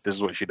Darcy. This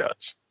is what she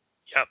does.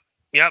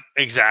 Yep,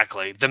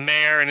 exactly. The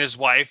mayor and his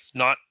wife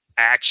not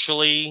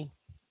actually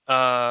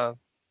pregnant,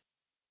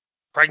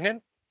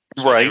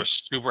 so right? They were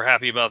super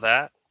happy about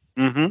that.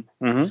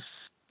 Mm-hmm. Mm-hmm.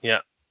 Yeah.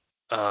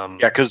 Yeah,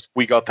 because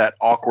we got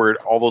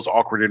all those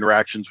awkward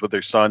interactions with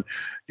their son.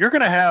 You're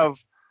gonna have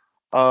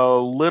a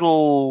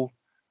little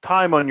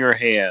time on your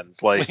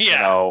hands, like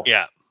Yeah.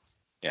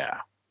 Yeah.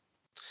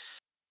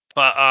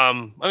 But I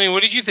mean,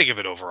 what did you think of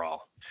it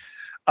overall?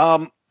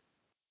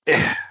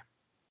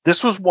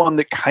 This was one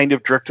that kind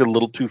of drifted a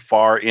little too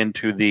far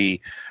into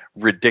the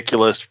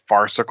ridiculous,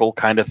 farcical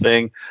kind of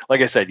thing.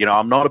 Like I said,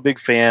 I'm not a big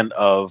fan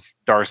of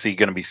Darcy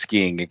going to be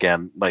skiing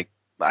again. Like,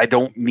 I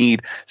don't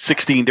need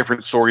 16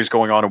 different stories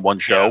going on in one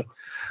show.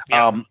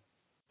 Yeah.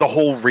 The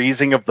whole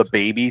raising of the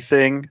baby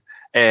thing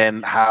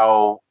and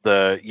how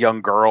the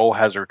young girl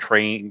has her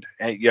trained,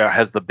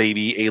 has the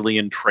baby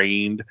alien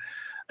trained,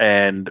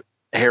 and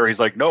Harry's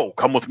like, "No,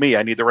 come with me.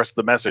 I need the rest of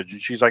the message."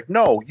 And she's like,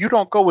 "No, you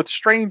don't go with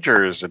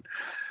strangers." And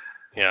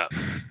yeah.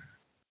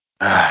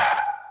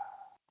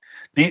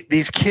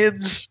 These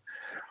kids,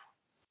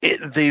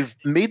 they've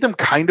made them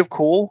kind of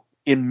cool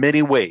in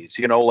many ways.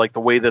 Like the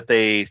way that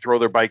they throw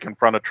their bike in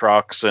front of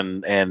trucks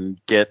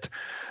and get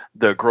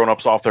the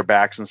grown-ups off their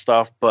backs and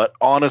stuff. But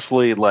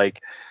honestly,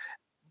 like,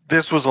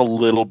 this was a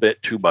little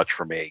bit too much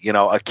for me.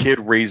 A kid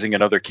raising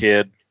another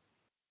kid.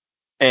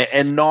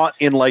 And not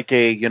in like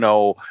a,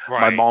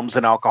 my mom's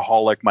an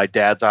alcoholic, my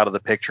dad's out of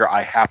the picture,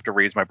 I have to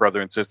raise my brother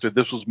and sister.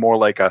 This was more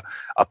like a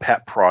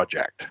pet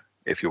project,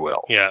 if you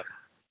will. Yeah.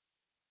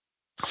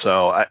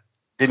 So I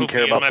didn't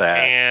care about that.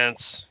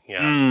 Pants.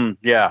 Yeah.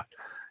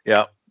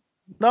 Yeah.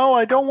 No,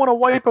 I don't want to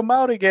wipe them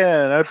out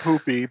again.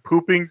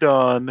 Pooping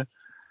done.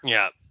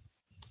 Yeah.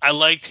 I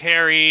liked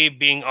Harry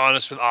being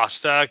honest with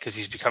Asta because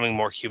he's becoming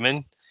more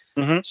human.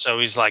 Mm-hmm. So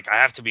he's like,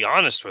 I have to be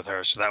honest with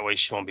her so that way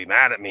she won't be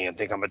mad at me and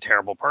think I'm a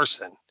terrible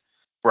person.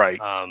 Right.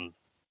 Yeah,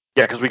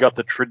 because we got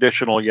the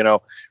traditional,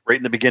 right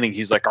in the beginning,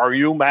 he's like, "Are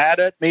you mad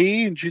at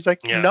me?" And she's like,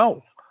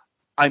 "No,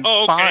 I'm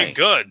fine." Okay,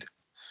 good.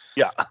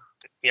 Yeah.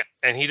 Yeah,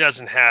 and he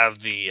doesn't have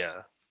the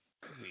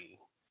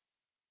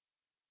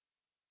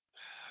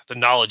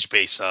knowledge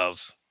base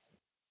of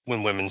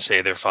when women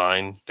say they're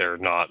fine, they're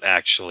not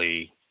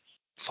actually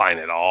fine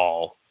at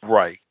all.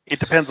 Right.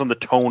 It depends on the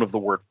tone of the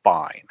word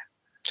fine.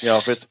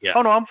 If it's,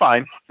 "Oh no, I'm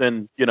fine,"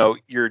 then,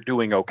 you're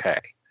doing okay.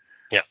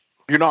 Yeah.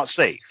 You're not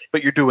safe,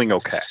 but you're doing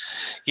okay.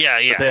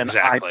 Yeah, But then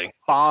exactly. I'm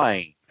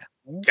fine.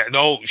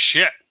 No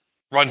shit.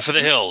 Run for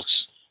the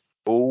hills.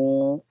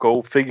 Oh,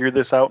 go figure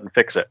this out and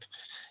fix it.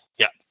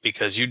 Yeah,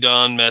 because you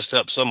done messed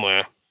up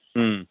somewhere.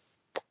 Mm.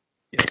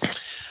 Yes.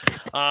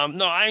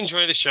 No, I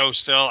enjoy the show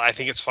still. I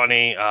think it's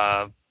funny.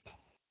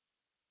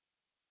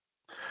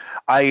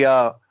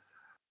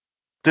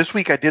 This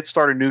week I did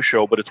start a new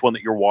show, but it's one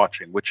that you're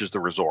watching, which is The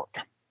Resort.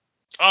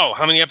 Oh,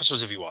 how many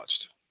episodes have you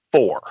watched?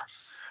 4.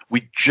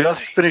 We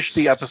just finished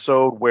the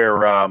episode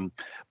where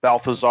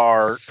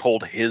Balthazar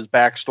told his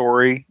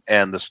backstory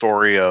and the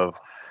story of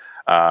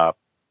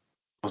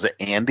was it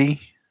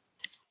Andy?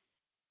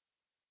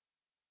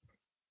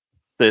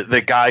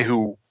 The guy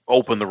who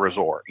opened the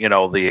resort,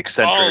 the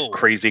eccentric,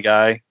 crazy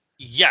guy.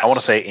 Yes. I want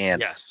to say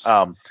Andy. Yes.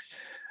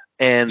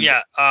 And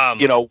yeah,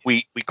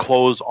 we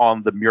close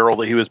on the mural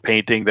that he was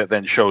painting that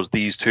then shows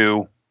these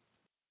two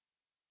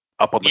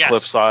up on the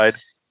cliffside.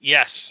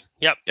 Yes.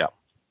 Yep. Yeah.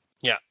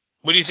 Yeah.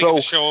 What do you think of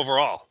the show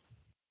overall?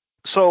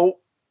 So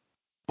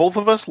both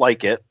of us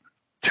like it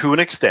to an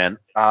extent.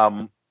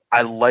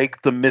 I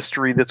like the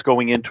mystery that's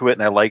going into it,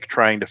 and I like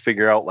trying to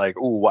figure out, like,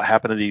 what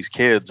happened to these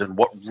kids and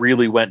what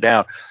really went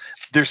down.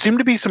 There seem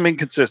to be some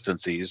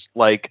inconsistencies.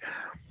 Like,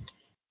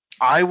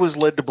 I was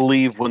led to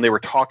believe when they were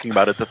talking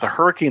about it that the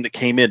hurricane that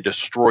came in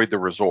destroyed the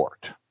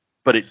resort.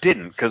 But it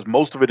didn't, because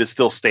most of it is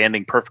still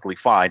standing perfectly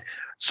fine.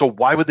 So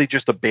why would they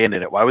just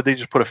abandon it? Why would they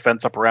just put a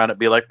fence up around it and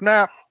be like,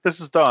 nah, this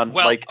is done?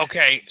 Well,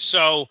 okay,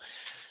 so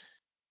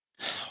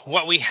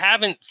what we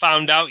haven't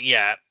found out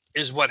yet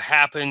is what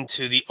happened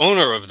to the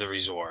owner of the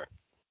resort.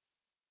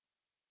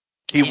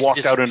 He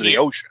walked out into the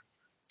ocean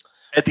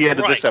at the end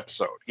of this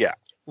episode. Yeah.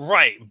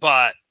 Right,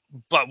 but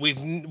we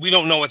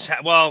don't know what's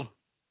happening. Well,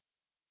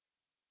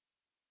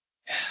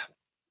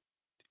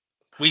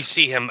 we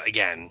see him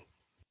again.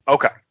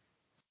 Okay.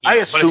 Yeah, I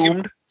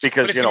assumed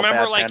because if you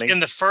remember, like in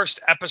the first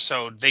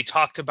episode, they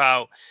talked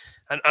about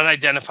an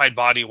unidentified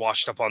body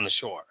washed up on the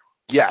shore.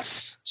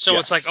 Yes. So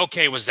it's like,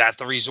 okay, was that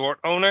the resort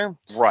owner?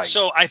 Right.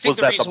 So I think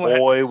was that the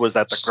boy? Was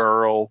that the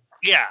girl?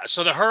 Yeah.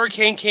 So the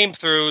hurricane came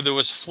through. There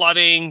was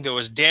flooding. There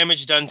was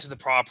damage done to the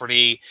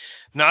property.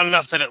 Not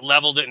enough that it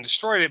leveled it and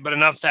destroyed it, but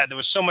enough that there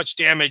was so much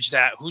damage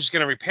that who's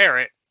going to repair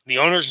it? The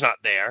owner's not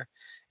there.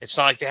 It's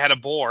not like they had a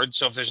board.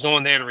 So if there's no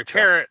one there to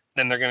repair it,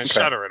 then they're going to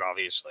shutter it,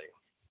 obviously.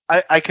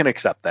 I can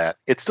accept that.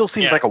 It still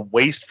seems like a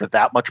waste for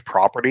that much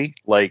property.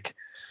 Like,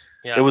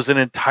 it was an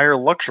entire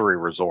luxury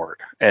resort,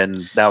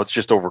 and now it's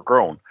just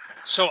overgrown.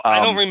 So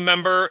I don't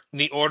remember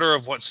the order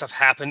of what stuff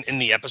happened in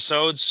the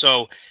episode.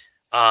 So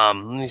let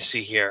me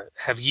see here.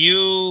 Have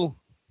you?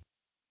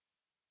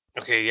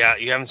 Okay, yeah,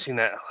 you haven't seen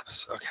that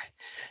episode. Okay.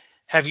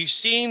 Have you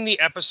seen the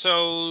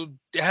episode?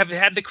 Have they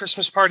had the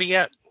Christmas party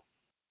yet?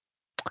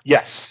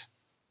 Yes.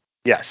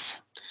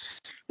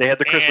 They had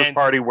the Christmas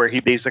party where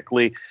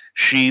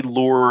she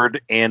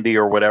lured Andy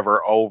or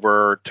whatever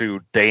over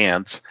to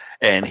dance,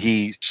 and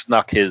he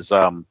snuck his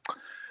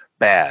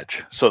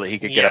badge so that he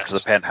could get up to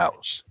the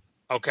penthouse.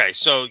 Okay,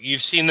 so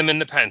you've seen them in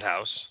the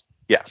penthouse.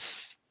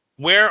 Yes.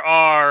 Where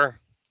are,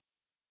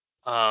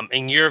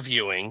 in your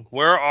viewing,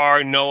 where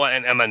are Noah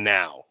and Emma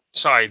now?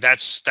 Sorry,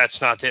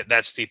 that's not it.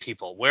 That's the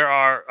people. Where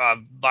are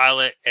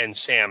Violet and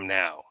Sam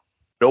now?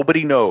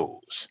 Nobody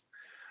knows.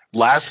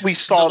 Last we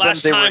saw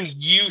them,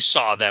 you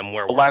saw them,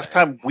 where were the last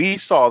time we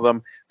saw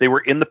them, they were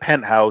in the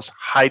penthouse,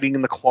 hiding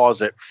in the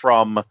closet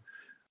from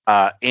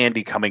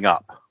Andy coming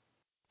up.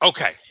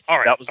 Okay, all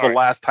right. That was the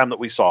last time that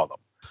we saw them.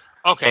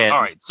 Okay,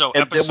 all right. So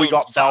and then we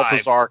got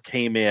Balthazar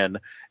came in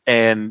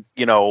and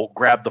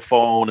grabbed the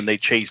phone, and they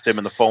chased him,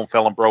 and the phone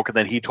fell and broke, and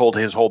then he told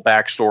his whole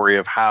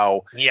backstory of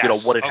how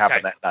what had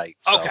happened that night.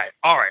 So. Okay,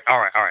 all right.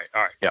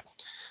 Yeah.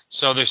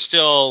 So there's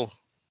still.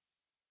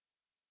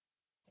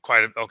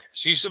 Okay.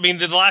 So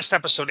the last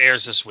episode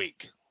airs this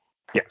week.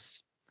 Yes.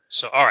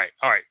 So all right.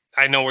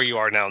 I know where you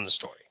are now in the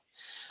story.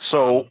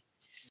 So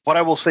what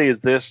I will say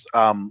is this: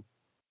 Kristen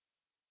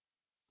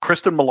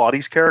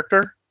Milioti's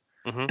character,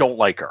 don't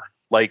like her.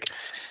 Like,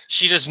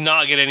 she does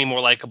not get any more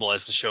likable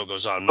as the show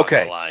goes on. I'm not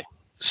gonna lie.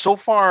 So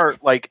far,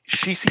 like,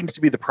 she seems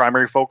to be the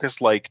primary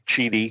focus. Like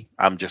Chidi,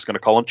 I'm just gonna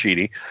call him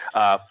Chidi.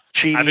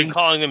 Chidi. I've been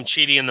calling him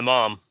Chidi and the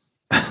mom.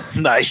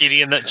 Nice.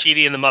 Chidi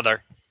and the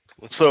mother.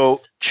 So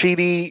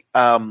Chidi,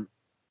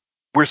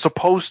 we're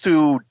supposed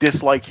to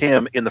dislike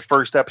him in the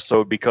first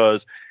episode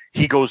because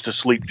he goes to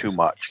sleep too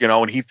much,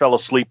 and he fell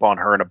asleep on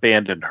her and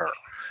abandoned her.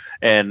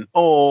 And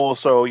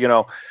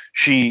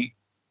she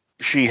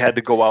had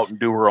to go out and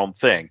do her own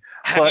thing.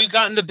 Have you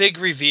gotten the big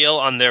reveal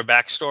on their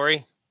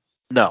backstory?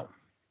 No.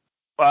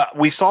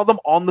 We saw them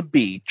on the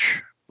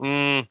beach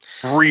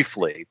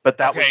briefly, but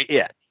that was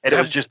it. And it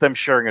was just them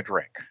sharing a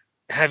drink.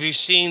 Have you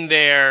seen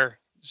their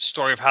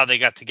story of how they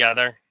got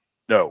together?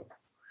 No.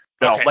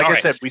 Okay, like I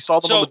said, we saw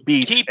them on the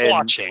beach. Keep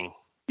watching.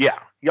 Yeah.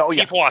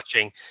 Keep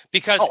watching,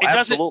 because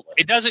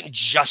it doesn't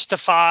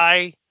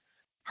justify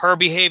her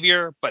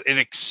behavior, but it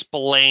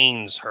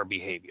explains her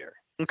behavior.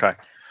 Okay.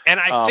 And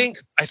I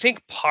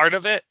think part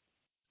of it,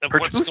 her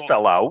tooth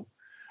fell out,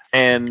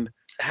 and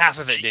half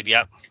of it did.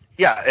 Yep.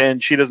 Yeah,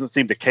 and she doesn't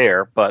seem to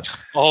care, but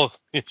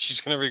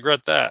she's gonna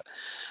regret that.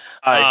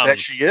 I bet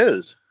she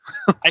is.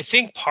 I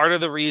think part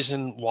of the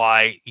reason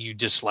why you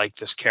dislike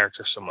this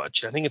character so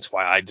much, and I think it's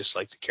why I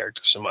dislike the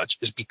character so much,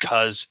 is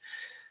because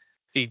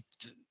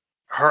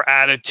her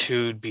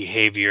attitude,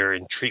 behavior,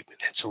 and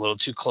treatment hits a little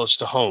too close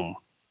to home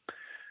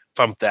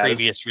from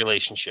previous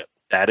relationship.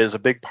 That is a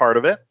big part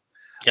of it.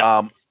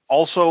 Yeah.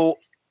 Also,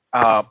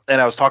 and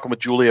I was talking with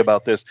Julia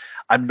about this,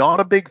 I'm not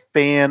a big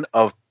fan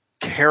of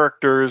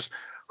characters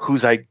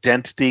whose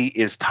identity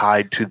is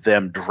tied to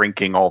them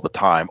drinking all the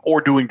time or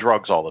doing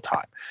drugs all the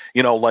time.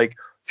 You know, like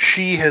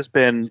she has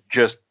been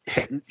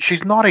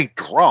she's not a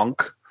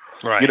drunk,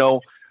 right? You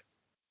know,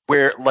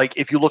 where like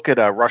if you look at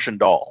a Russian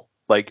Doll,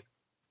 like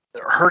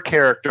her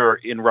character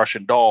in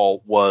Russian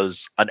Doll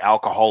was an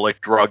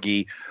alcoholic,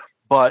 druggie,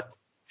 but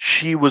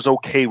she was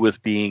okay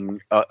with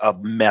being a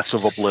mess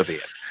of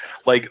oblivion.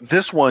 Like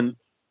this one,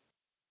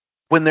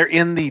 when they're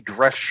in the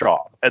dress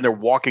shop and they're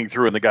walking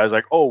through and the guy's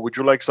like, oh, would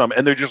you like some?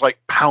 And they're just like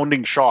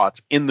pounding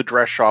shots in the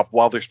dress shop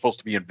while they're supposed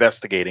to be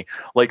investigating.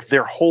 Like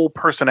their whole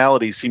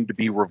personalities seem to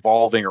be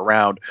revolving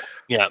around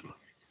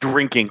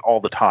drinking all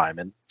the time.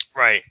 And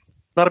right.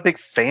 Not a big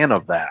fan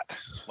of that.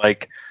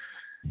 Like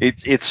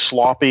it's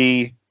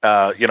sloppy.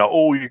 You know,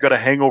 oh, you got a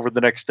hangover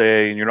the next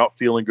day and you're not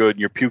feeling good and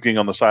you're puking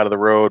on the side of the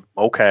road.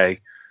 Okay.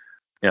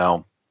 You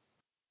know,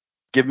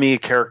 give me a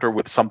character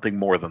with something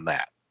more than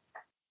that.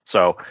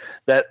 So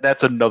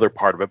that's another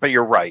part of it. But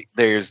you're right.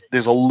 There's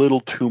a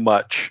little too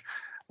much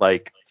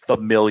like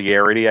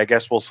familiarity, I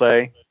guess we'll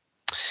say.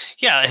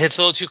 Yeah, it hits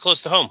a little too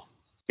close to home.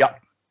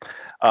 Yep.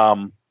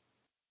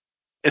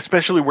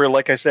 Especially where,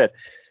 like I said,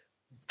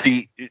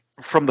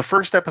 from the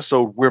first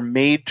episode, we're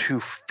made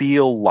to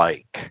feel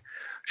like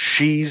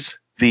she's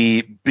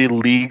the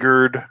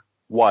beleaguered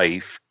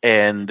wife,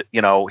 and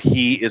you know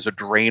he is a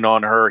drain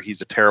on her.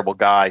 He's a terrible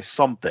guy.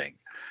 Something.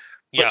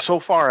 But so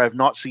far, I've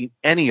not seen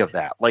any of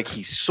that. Like,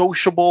 he's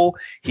sociable.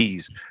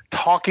 He's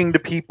talking to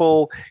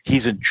people.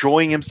 He's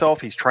enjoying himself.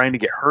 He's trying to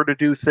get her to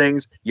do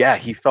things. Yeah,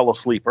 he fell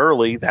asleep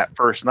early that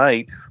first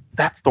night.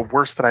 That's the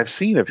worst that I've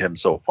seen of him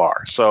so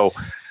far. So,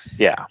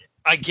 yeah.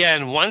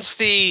 Again,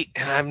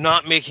 and I'm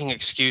not making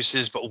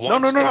excuses, but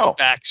once the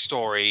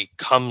backstory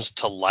comes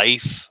to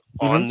life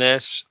on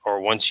this,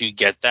 or once you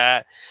get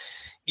that,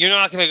 you're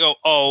not going to go,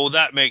 oh,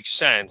 that makes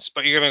sense.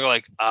 But you're going to go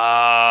like,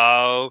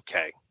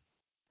 okay.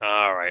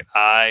 All right,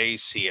 I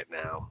see it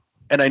now.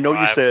 And I know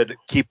you said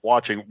keep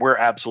watching. We're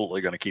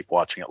absolutely going to keep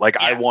watching it. Like,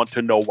 I want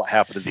to know what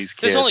happened to these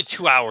kids. There's only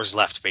 2 hours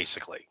left,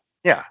 basically.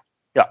 Yeah.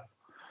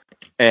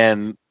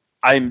 And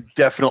I'm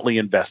definitely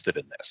invested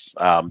in this.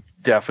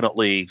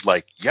 Definitely,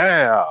 like,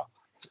 yeah.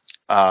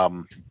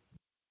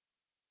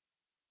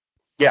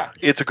 Yeah,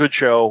 it's a good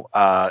show.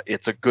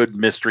 It's a good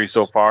mystery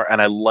so far,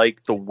 and I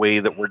like the way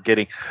that we're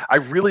getting. I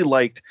really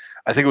liked,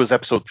 I think it was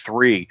episode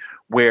 3,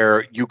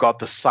 where you got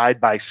the side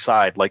by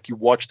side, like you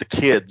watch the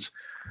kids,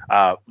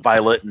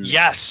 Violet and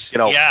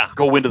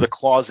go into the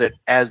closet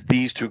as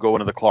these two go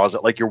into the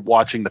closet, like you're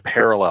watching the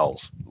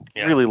parallels.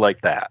 Yeah. Really like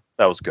that.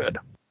 That was good.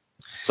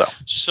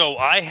 So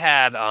I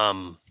had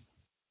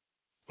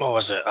what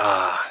was it?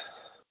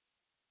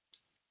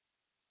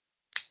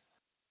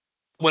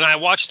 When I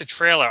watched the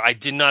trailer, I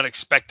did not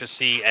expect to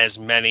see as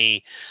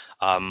many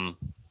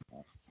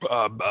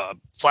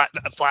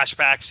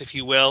flashbacks, if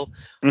you will,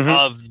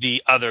 of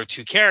the other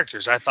two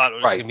characters. I thought it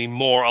was going to be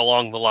more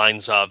along the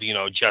lines of, you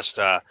know, just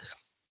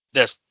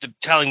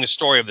telling the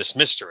story of this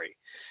mystery.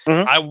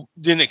 I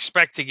didn't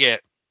expect to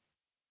get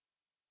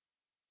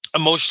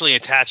emotionally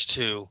attached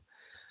to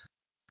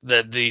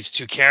these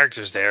two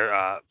characters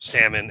there,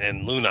 Sam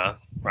and Luna,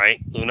 right?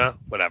 Luna,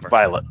 whatever.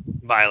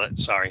 Violet,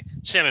 sorry.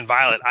 Sam and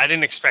Violet. I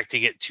didn't expect to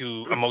get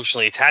too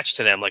emotionally attached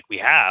to them like we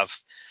have,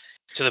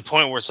 to the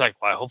point where it's like,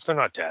 well, I hope they're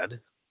not dead.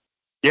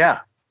 Yeah,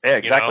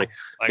 exactly.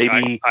 You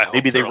know? Like,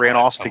 maybe they ran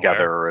off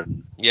together.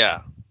 And,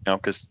 yeah. You know,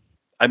 because,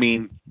 I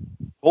mean,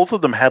 both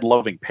of them had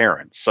loving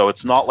parents, so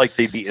it's not like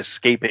they'd be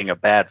escaping a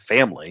bad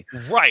family.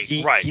 Right,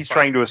 He's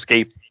trying to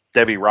escape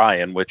Debbie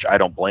Ryan, which I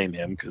don't blame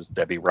him, because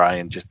Debbie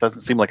Ryan just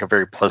doesn't seem like a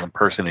very pleasant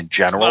person in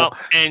general. Well,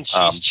 and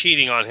she's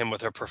cheating on him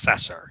with her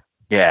professor.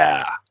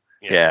 Yeah.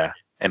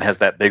 And has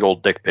that big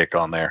old dick pic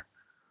on there.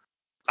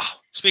 Oh,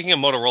 speaking of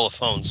Motorola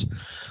phones,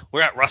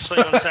 we're at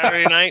wrestling on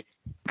Saturday night.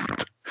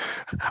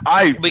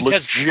 I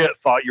legit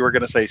thought you were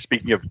going to say,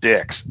 speaking of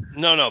dicks.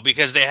 No,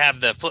 because they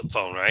have the flip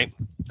phone, right?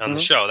 On the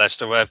show. That's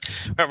the web.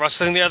 We're at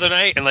wrestling the other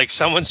night, and like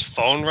someone's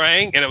phone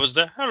rang, and it was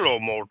the hello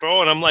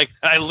Moto, and I'm like,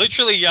 I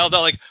literally yelled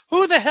out, like,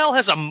 who the hell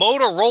has a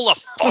Motorola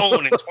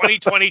phone in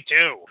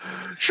 2022?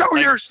 Show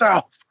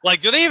yourself. Like,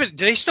 do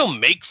they still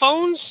make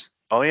phones?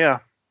 Oh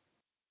yeah.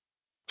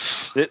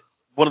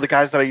 One of the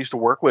guys that I used to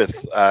work with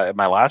at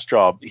my last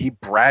job, he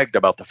bragged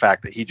about the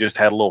fact that he just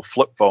had a little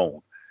flip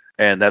phone,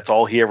 and that's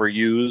all he ever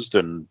used,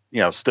 and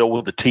you know, still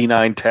with the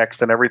T9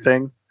 text and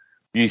everything.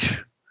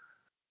 Yeesh.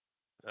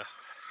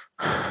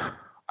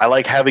 I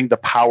like having the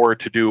power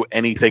to do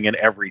anything and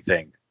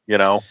everything, you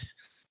know?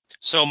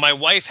 So my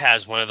wife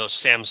has one of those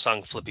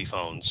Samsung flippy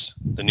phones,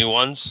 the new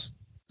ones.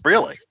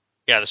 Really?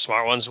 Yeah, the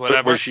smart ones,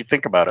 whatever. What does she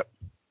think about it?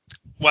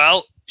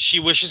 Well, she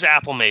wishes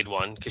Apple made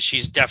one because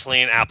she's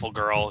definitely an Apple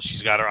girl.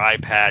 She's got her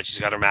iPad. She's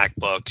got her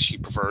MacBook. She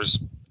prefers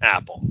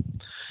Apple.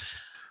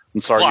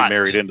 I'm sorry you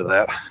married into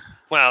that.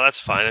 Well, that's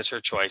fine. It's her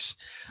choice.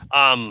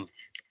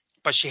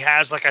 But she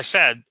has, like I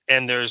said,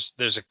 and there's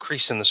a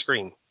crease in the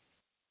screen.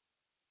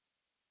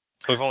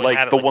 We've only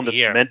had it the like one a that's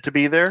year. meant to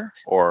be there,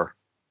 or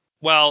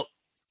Well,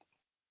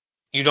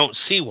 you don't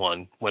see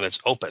one when it's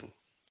open,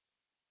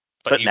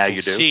 but you now can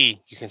you do.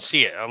 You can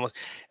see it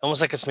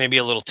almost like it's maybe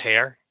a little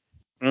tear.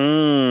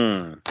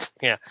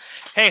 Yeah.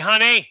 Hey,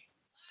 honey,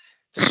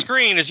 the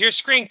screen, is your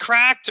screen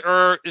cracked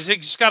or is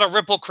it just got a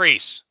ripple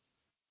crease?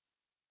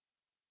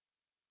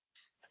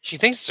 She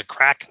thinks it's a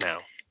crack now.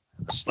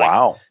 It's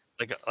Wow.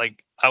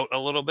 Like out a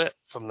little bit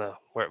from the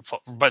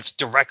but it's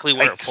directly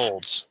where it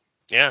folds.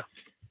 Yeah.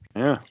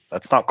 Yeah,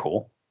 that's not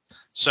cool.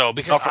 So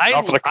because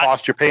not for the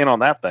cost you're paying on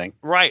that thing.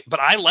 Right, but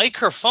I like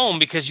her phone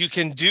because you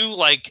can do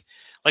like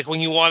when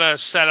you want to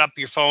set up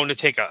your phone to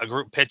take a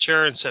group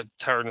picture and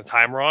turn the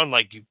timer on,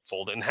 like you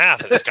fold it in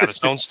half and it's got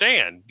its own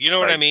stand. You know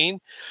what I mean?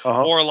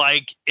 Uh-huh. Or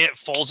like it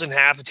folds in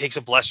half, it takes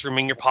up less room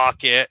in your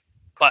pocket,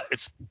 but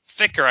it's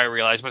thicker, I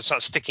realize, but it's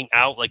not sticking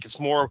out. Like it's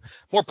more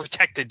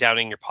protected down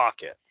in your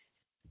pocket.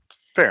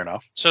 Fair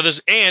enough. So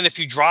and if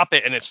you drop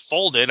it and it's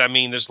folded, I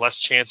mean, there's less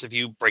chance of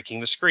you breaking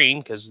the screen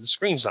because the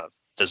screen's not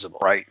visible.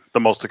 Right. The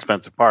most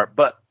expensive part.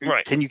 But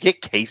can you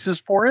get cases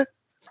for it?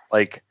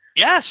 Like,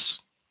 yes.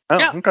 Oh,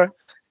 yeah. Okay.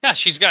 Yeah,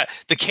 she's got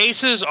the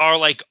cases are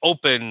like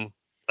open,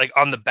 like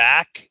on the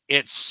back,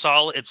 it's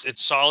solid,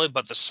 it's solid,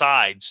 but the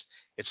sides,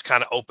 it's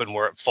kind of open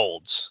where it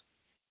folds.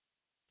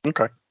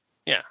 Okay.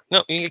 Yeah.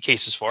 No, you can get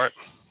cases for it.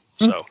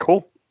 So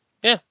cool.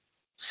 Yeah.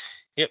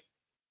 Yep.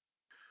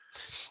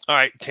 All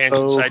right,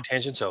 side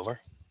tangent's over.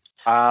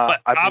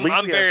 But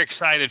I'm very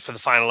excited for the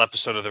final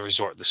episode of The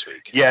Resort this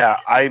week. Yeah,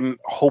 I'm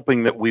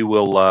hoping that we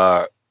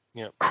will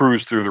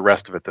cruise through the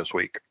rest of it this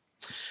week.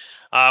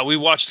 We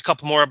watched a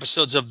couple more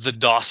episodes of The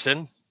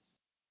Dawson.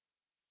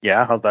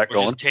 Yeah, how's that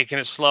going? We're just taking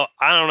it slow.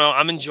 I don't know.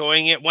 I'm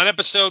enjoying it. One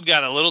episode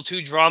got a little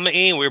too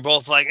drama-y. We were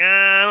both like,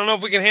 I don't know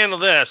if we can handle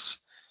this.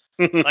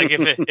 Like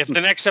if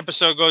the next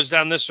episode goes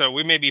down this road,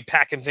 we may be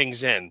packing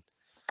things in.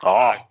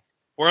 Oh.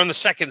 We're on the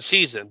second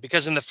season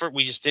because in the first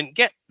we just didn't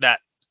get that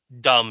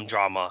dumb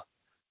drama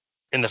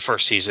in the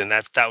first season.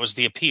 That was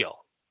the appeal.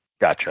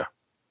 Gotcha.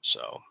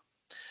 So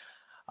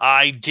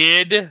I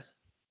did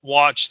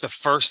watch the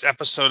first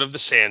episode of The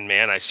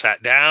Sandman. I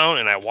sat down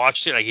and I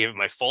watched it. I gave it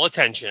my full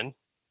attention.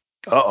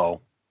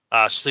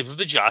 Sleep of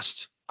the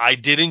Just. I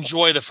did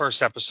enjoy the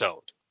first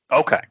episode.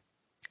 Okay.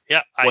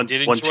 Yeah, I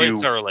did enjoy it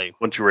thoroughly.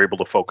 Once you were able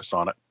to focus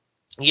on it.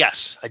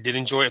 Yes, I did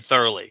enjoy it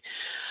thoroughly.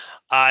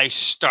 I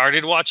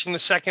started watching the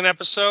second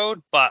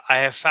episode, but I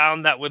have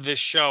found that with this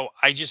show,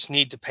 I just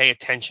need to pay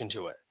attention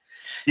to it.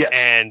 Yes.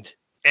 And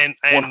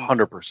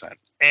 100%.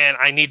 And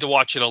I need to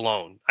watch it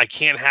alone. I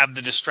can't have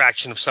the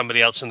distraction of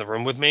somebody else in the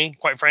room with me,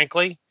 quite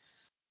frankly.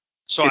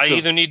 So I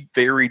either need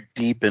very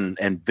deep and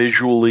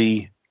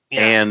visually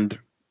and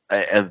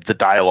the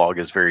dialogue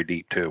is very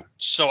deep too.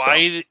 So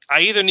I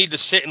either need to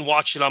sit and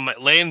watch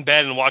it lay in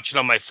bed and watch it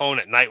on my phone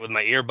at night with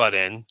my earbud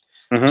in.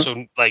 Mm-hmm.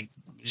 So like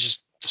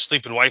just the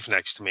sleeping wife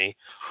next to me,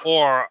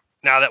 or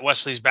now that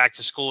Wesley's back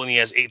to school and he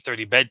has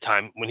 8:30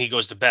 bedtime, when he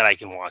goes to bed, I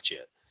can watch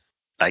it.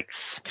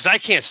 Nice. Because I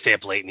can't stay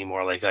up late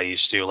anymore like I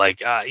used to.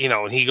 Like,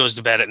 when he goes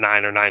to bed at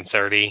 9 or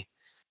 9:30,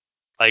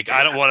 like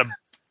I don't want to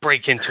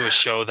break into a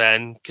show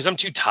then because I'm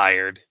too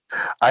tired.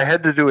 I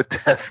had to do a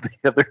test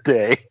the other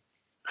day.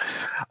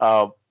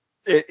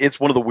 It's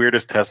one of the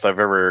weirdest tests I've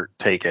ever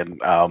taken.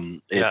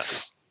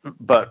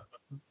 But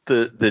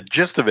the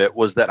gist of it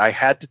was that I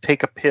had to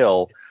take a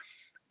pill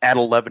at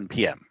 11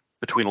 p.m.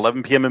 between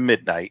 11 p.m. and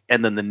midnight,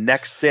 and then the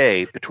next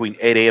day between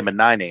 8 a.m. and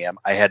 9 a.m.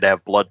 I had to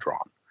have blood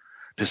drawn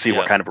to see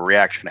what kind of a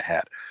reaction it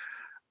had.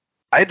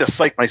 I had to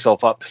psych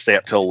myself up to stay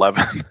up till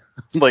 11.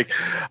 like,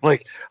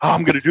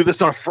 I'm going to do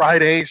this on a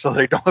Friday so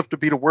that I don't have to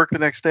be to work the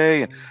next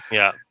day. And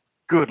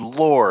good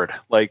Lord.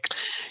 Like,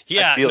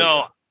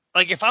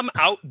 like if I'm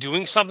out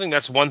doing something,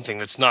 that's one thing.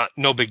 That's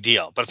no big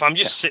deal. But if I'm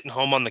just sitting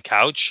home on the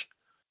couch,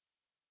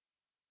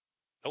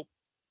 nope.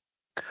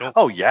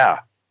 Oh, yeah.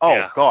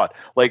 Oh, God.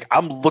 Like,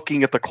 I'm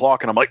looking at the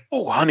clock, and I'm like,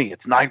 oh, honey,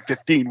 it's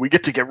 9:15. We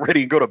get to get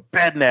ready and go to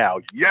bed now.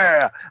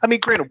 Yeah. I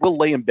mean, granted, we'll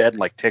lay in bed and,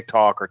 like,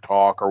 TikTok or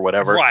talk or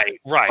whatever. Right.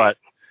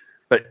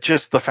 But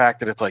just the fact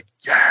that it's like,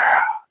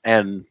 yeah.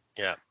 And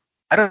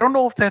I don't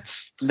know if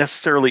that's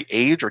necessarily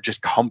age or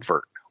just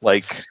comfort.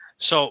 Like,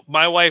 so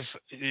my wife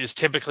is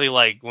typically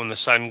like, when the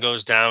sun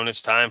goes down,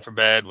 it's time for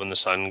bed. When the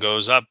sun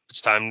goes up, it's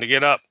time to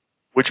get up.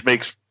 Which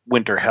makes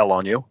winter hell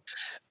on you.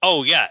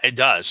 Oh, yeah, it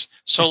does.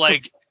 So,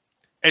 like,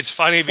 it's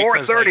funny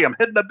because 4:30, I'm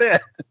hitting the bed.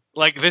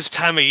 Like this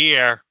time of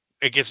year,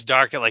 it gets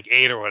dark at like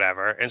 8 or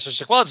whatever. And so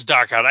she's like, well, it's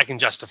dark out. I can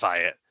justify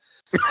it.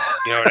 You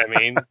know what I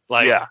mean?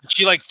 Like,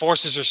 she like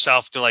forces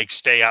herself to like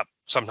stay up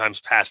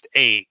sometimes past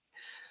 8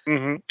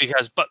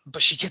 because, but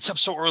she gets up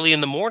so early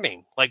in the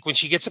morning. Like when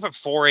she gets up at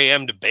 4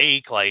 a.m. to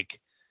bake, like,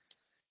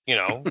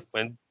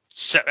 when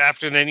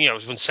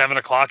 7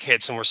 o'clock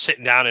hits and we're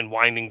sitting down and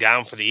winding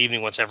down for the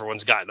evening once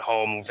everyone's gotten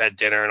home, we've had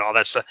dinner and all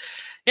that stuff.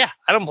 Yeah,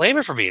 I don't blame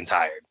her for being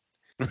tired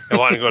and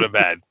wanting to go to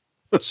bed.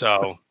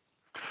 So.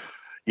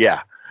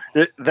 Yeah,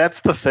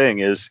 that's the thing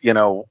is,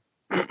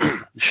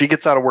 she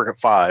gets out of work at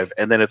 5,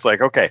 and then it's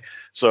like, okay,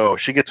 so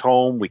she gets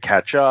home, we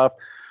catch up,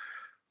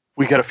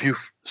 we got a few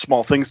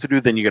small things to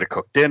do, then you got to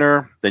cook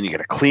dinner, then you got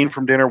to clean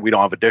from dinner. We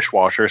don't have a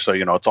dishwasher, so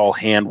it's all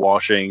hand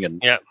washing,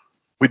 and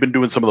we've been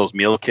doing some of those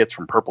meal kits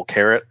from Purple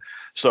Carrot.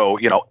 So,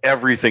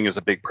 everything is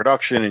a big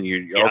production, and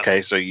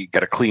okay, so you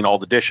got to clean all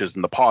the dishes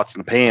and the pots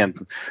and the pans,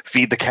 and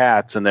feed the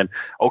cats, and then,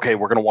 okay,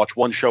 we're going to watch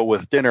one show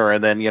with dinner,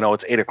 and then,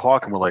 it's 8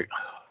 o'clock, and we're like,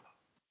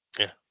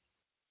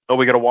 oh,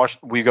 we got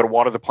to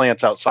water the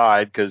plants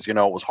outside because, it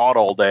was hot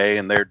all day,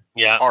 and they're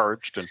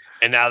parched.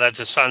 And now that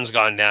the sun's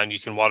gone down, you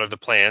can water the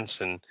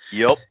plants, and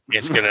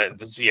it's going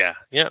to,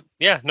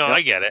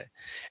 I get it.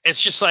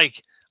 It's just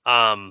like,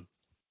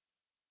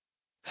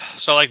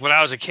 so like when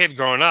I was a kid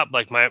growing up,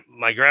 like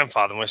my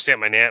grandfather, when I stayed at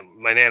my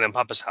nan and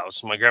papa's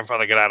house, my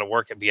grandfather got out of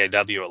work at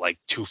BIW at like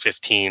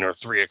 2:15 or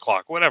 3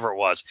 o'clock, whatever it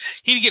was.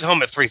 He'd get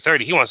home at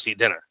 3:30. He wants to eat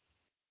dinner.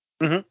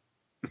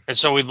 Mm-hmm. And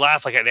so we'd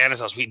laugh, like at Nana's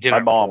house, we eat dinner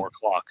at 4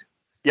 o'clock.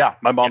 Yeah,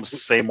 my mom's the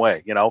same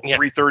way.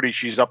 3:30,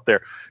 she's up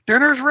there.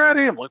 Dinner's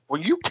ready. I'm like, were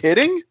you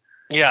kidding?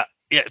 Yeah,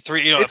 it's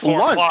at 4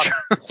 lunch. o'clock.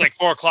 It's like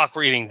 4 o'clock.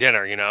 We're eating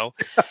dinner,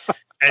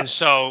 And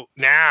so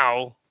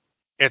now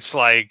it's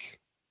like,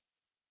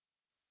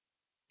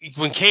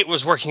 when Kate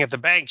was working at the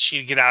bank,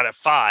 she'd get out at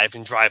 5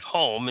 and drive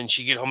home, and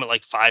she'd get home at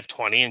like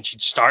 5:20, and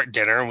she'd start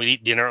dinner, and we'd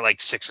eat dinner at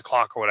like 6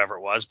 o'clock or whatever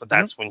it was. But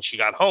that's when she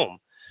got home.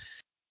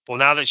 Well,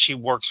 now that she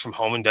works from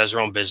home and does her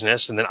own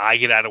business, and then I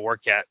get out of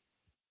work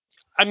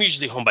I'm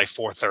usually home by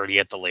 4:30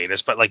 at the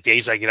latest, but like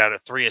days I get out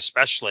at 3,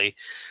 especially.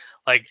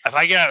 Like if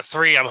I get out at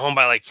 3, I'm home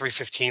by like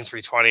 3:15,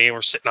 3:20, and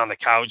we're sitting on the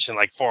couch, and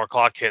like 4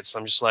 o'clock hits.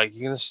 I'm just like,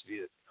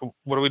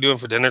 what are we doing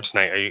for dinner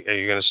tonight? Are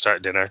you going to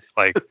start dinner?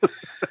 Like.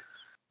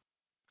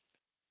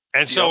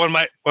 And so when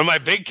my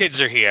big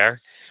kids are here,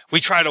 we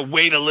try to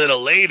wait a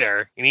little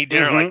later and eat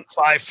dinner like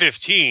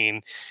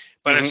 5:15.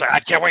 But it's like,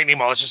 I can't wait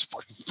anymore. Let's just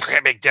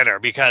fucking make dinner,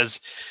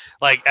 because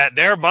like at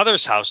their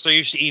mother's house, they're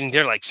used to eating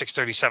dinner like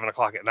 6:30, 7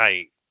 o'clock at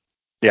night.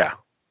 Yeah.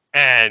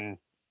 And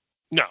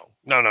no.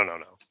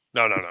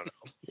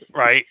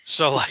 Right?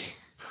 So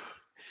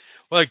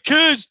like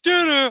kids,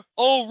 dinner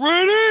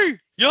already?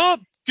 Yup.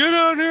 Get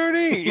out here and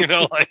eat.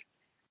 Like.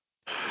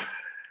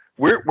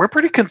 We're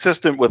pretty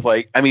consistent with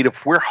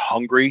if we're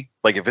hungry,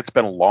 like if it's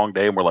been a long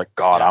day and we're like,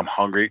 God, I'm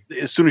hungry.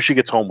 As soon as she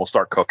gets home, we'll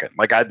start cooking.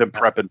 Like I've been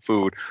prepping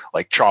food,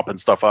 like chopping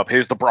stuff up.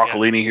 Here's the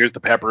broccolini, here's the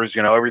peppers,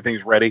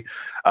 everything's ready.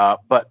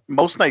 But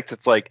most nights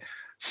it's like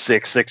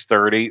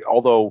 6:30.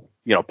 Although,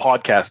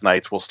 podcast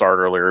nights will start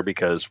earlier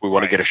because we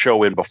want to get a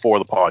show in before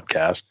the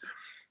podcast.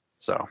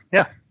 So,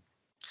 yeah.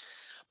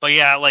 But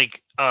yeah,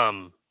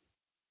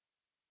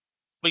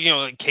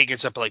 But Kate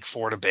gets up at like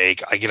 4 to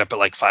bake. I get up at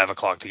like 5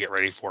 o'clock to get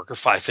ready for work, or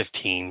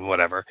 5:15,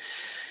 whatever.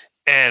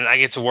 And I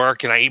get to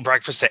work and I eat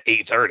breakfast at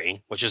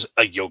 8:30, which is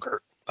a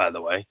yogurt, by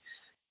the way.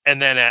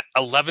 And then at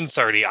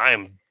 11:30, I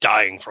am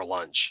dying for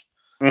lunch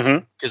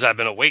because I've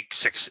been awake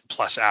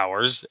 6+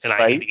 hours and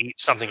I need to eat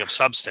something of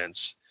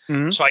substance.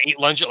 So I eat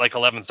lunch at like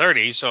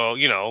 11:30. So,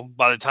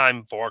 by the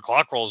time 4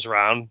 o'clock rolls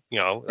around,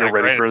 you're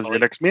ready for your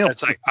next meal.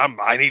 It's like,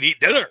 I need to eat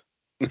dinner.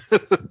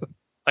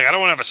 Like, I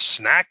don't want to have a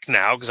snack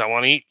now because I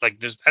want to eat like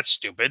this. That's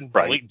stupid.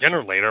 Right. I'll eat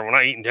dinner later. We're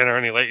not eating dinner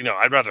any later.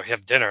 I'd rather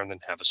have dinner and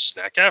then have a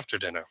snack after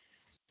dinner.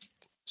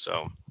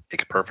 So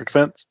makes perfect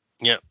sense.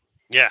 Yeah.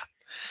 Yeah.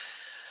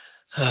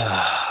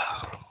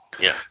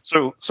 Yeah.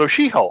 So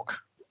She-Hulk.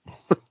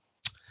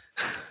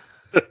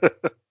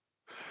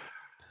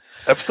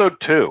 Episode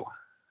 2.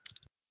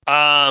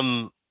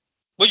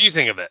 What'd you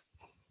think of it?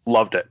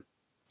 Loved it.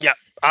 Yeah.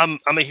 I'm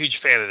a huge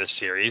fan of this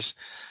series.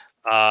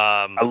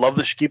 I love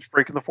that she keeps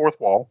breaking the fourth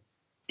wall.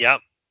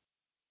 Yep.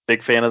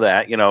 Big fan of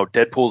that.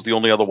 Deadpool's the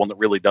only other one that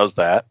really does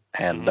that.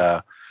 And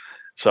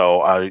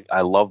so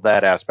I love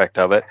that aspect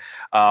of it.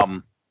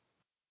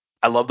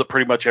 I love that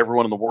pretty much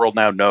everyone in the world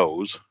now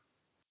knows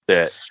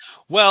that.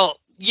 Well,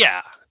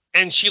 yeah.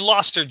 And she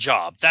lost her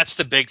job. That's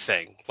the big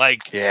thing.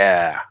 Like,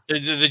 yeah.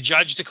 The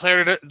judge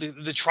declared it,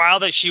 the trial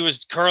that she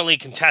was currently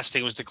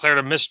contesting was declared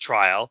a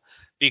mistrial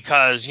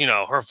because,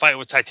 her fight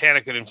with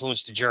Titanic had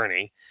influenced the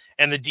journey.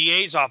 And the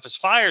DA's office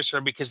fires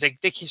her because they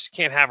just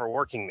can't have her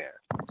working there.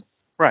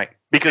 Right.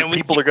 Because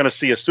people are going to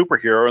see a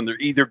superhero and they're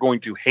either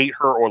going to hate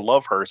her or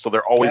love her. So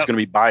they're always going to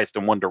be biased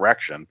in one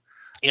direction.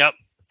 Yep.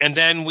 And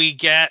then we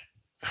get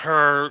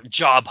her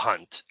job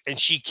hunt and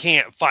she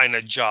can't find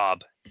a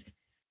job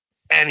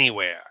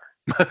anywhere.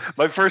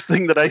 My first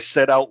thing that I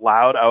said out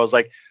loud, I was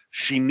like,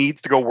 she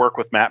needs to go work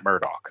with Matt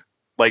Murdock.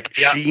 Like,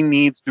 she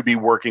needs to be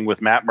working with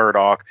Matt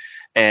Murdock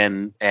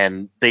and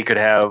they could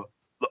have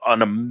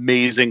an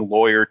amazing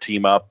lawyer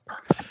team up.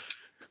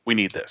 We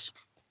need this.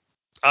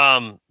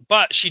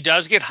 But she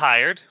does get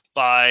hired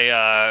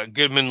by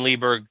Goodman,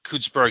 Lieber,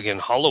 Kutzberg, and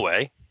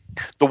Holloway.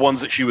 The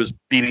ones that she was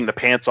beating the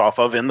pants off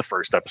of in the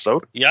first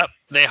episode. Yep.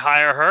 They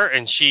hire her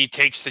and she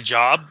takes the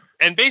job.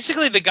 And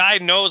basically the guy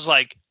knows,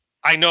 like,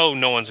 I know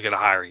no one's going to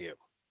hire you.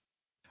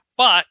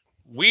 But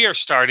we are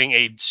starting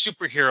a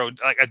superhero,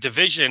 like a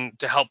division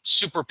to help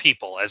super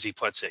people, as he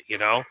puts it,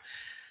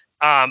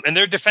 and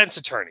they're defense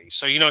attorneys.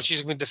 So,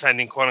 she's been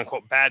defending quote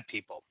unquote bad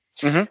people.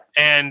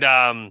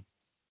 Mm-hmm.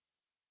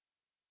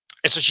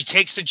 And so she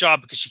takes the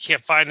job because she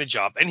can't find a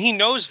job. And he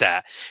knows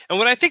that. And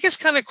what I think is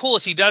kind of cool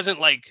is he doesn't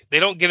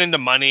they don't get into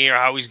money or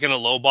how he's going to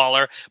lowball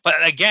her. But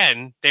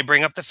again, they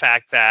bring up the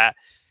fact that,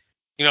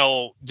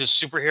 does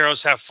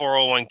superheroes have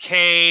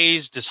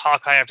 401ks? Does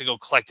Hawkeye have to go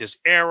collect his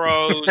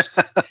arrows?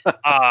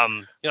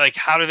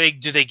 How do they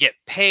get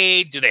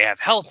paid? Do they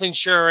have health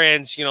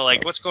insurance?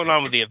 What's going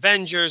on with the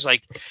Avengers? And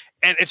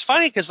it's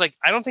funny because I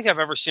don't think I've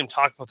ever seen him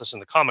talk about this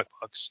in the comic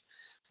books.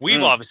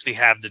 We've obviously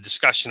had the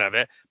discussion of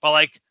it,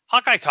 but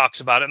Hawkeye talks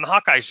about it in the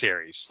Hawkeye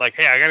series.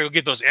 Hey, I got to go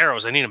get those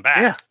arrows. I need them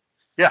back.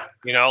 Yeah.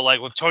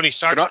 With Tony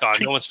Stark's gone,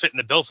 no one's fitting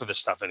the bill for this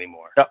stuff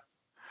anymore. Yep.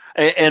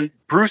 And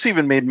Bruce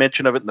even made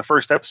mention of it in the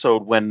first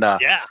episode when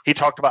he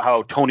talked about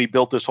how Tony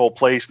built this whole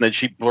place and then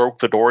she broke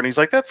the door. And he's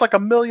like, that's like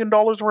 $1 million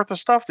worth of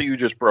stuff that you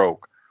just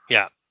broke.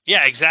 Yeah.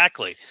 Yeah,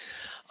 exactly.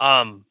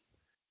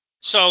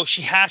 So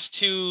she has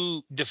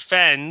to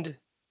defend.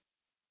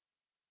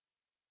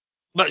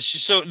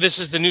 So this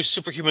is the new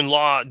Superhuman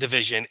Law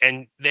Division,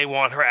 and they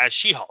want her as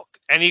She-Hulk.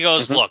 And he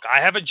goes, look,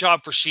 I have a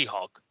job for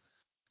She-Hulk,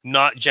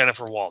 not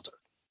Jennifer Walter.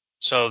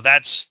 So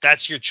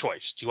that's your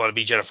choice. Do you want to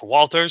be Jennifer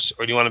Walters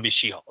or do you want to be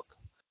She-Hulk?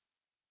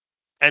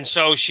 And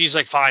so she's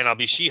like, fine, I'll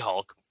be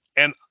She-Hulk.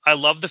 And I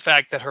love the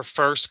fact that her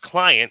first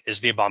client is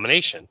the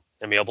Abomination,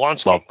 Emil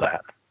Blonsky. Love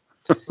that.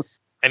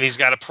 And he's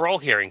got a parole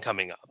hearing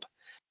coming up.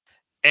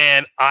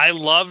 And I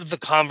loved the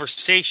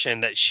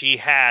conversation that she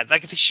had.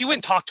 She went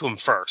and talked to him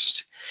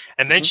first,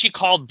 and then she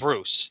called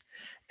Bruce.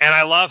 And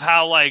I love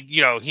how,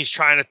 he's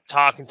trying to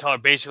talk and tell her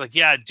basically,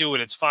 yeah, do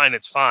it. It's fine.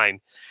 It's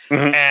fine.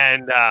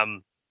 Mm-hmm.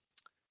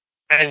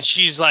 And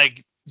she's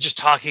just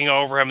talking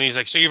over him. And he's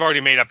like, so you've already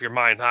made up your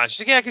mind, huh?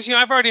 She's like, yeah, because,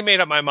 I've already made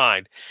up my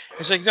mind.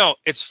 He's like, no,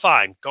 it's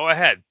fine. Go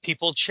ahead.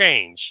 People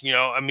change.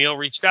 Emil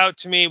reached out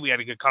to me. We had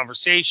a good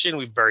conversation.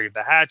 We buried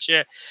the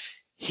hatchet.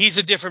 He's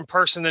a different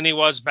person than he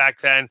was back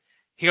then.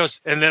 He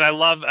goes, and then I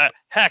love,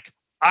 heck,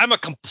 I'm a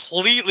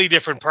completely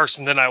different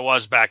person than I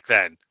was back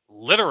then.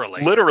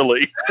 Literally. So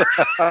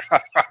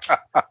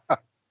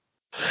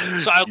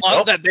I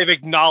love that they've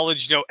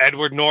acknowledged,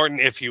 Edward Norton,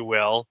 if you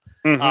will,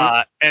 and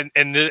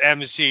the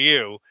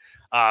MCU.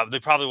 They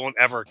probably won't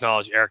ever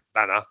acknowledge Eric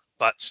Bana,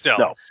 but still.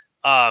 No.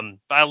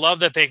 But I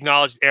love that they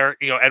acknowledged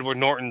Edward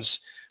Norton's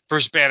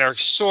Bruce Banner,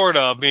 sort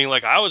of being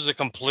like, I was a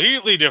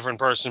completely different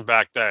person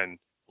back then.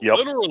 Yep.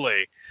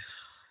 Literally.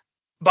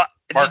 But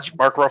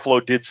Mark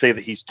Ruffalo did say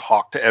that he's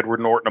talked to Edward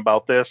Norton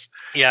about this.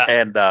 Yeah.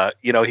 And,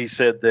 he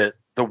said that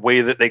the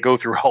way that they go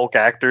through Hulk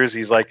actors,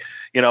 he's like,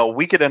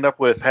 we could end up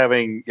with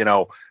having,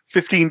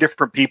 15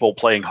 different people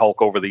playing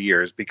Hulk over the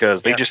years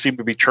because they just seem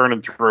to be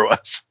churning through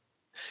us.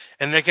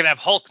 And they could have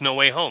Hulk No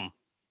Way Home.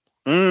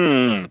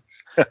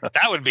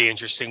 That would be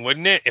interesting,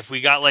 wouldn't it? If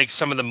we got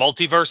some of the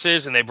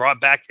multiverses and they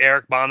brought back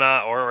Eric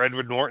Bana or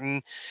Edward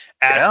Norton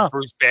as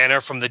Bruce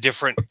Banner from the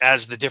different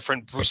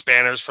Bruce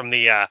Banners from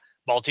the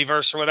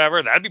multiverse or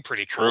whatever, that'd be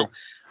pretty cool. True.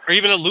 Or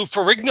even a Lou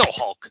Ferrigno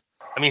Hulk.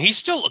 I mean, he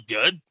still looked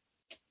good.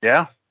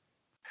 Yeah.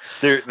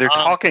 They're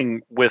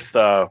talking with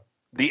the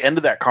end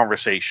of that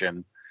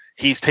conversation.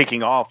 He's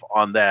taking off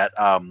on that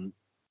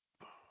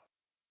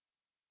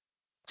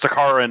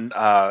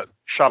Sakaran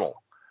shuttle.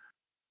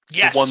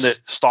 Yes. The one that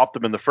stopped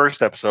them in the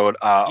first episode.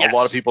 A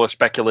lot of people are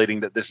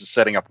speculating that this is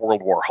setting up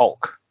World War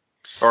Hulk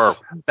or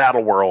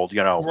Battle World,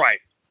 Right.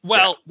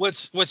 Well,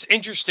 what's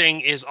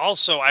interesting is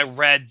also I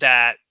read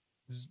that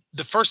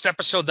the first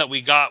episode that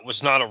we got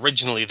was not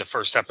originally the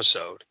first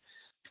episode.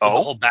 The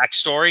whole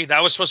backstory.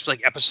 That was supposed to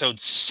be episode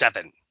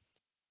 7.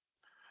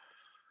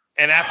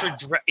 And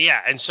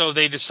and so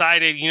they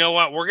decided, you know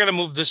what, we're going to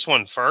move this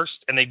one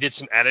first. And they did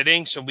some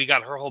editing. So we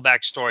got her whole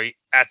backstory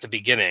at the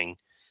beginning.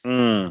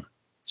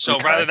 So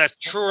whether that's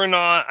true or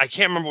not, I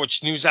can't remember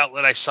which news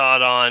outlet I saw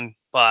it on,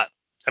 but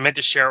I meant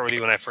to share it with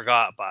you when I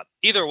forgot. But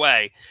either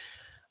way,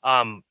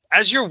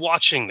 as you're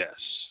watching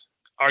this,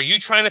 are you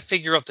trying to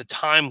figure out the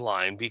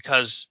timeline?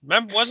 Because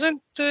remember,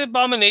 wasn't the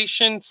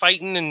Abomination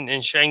fighting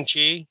in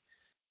Shang-Chi?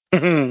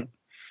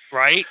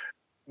 Right?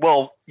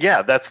 Well,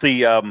 yeah, that's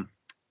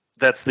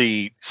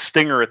the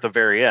stinger at the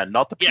very end,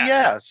 not the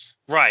PS.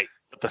 Right.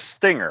 But the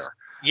stinger.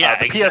 Yeah,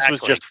 the exactly.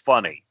 PS was just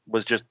funny.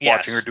 Was just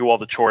watching her do all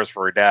the chores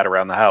for her dad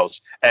around the house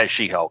as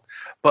She-Hulk.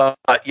 But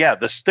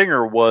the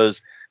stinger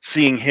was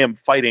seeing him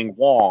fighting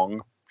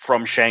Wong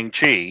from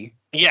Shang-Chi.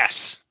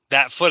 Yes,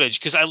 that footage.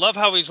 Because I love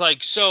how he's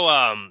like,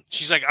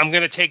 she's like, I'm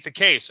going to take the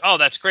case. Oh,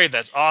 that's great.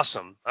 That's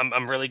awesome.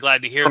 I'm really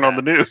glad to hear Turn that. on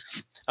the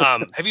news.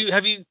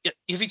 Have you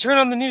turned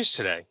on the news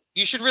today?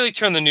 You should really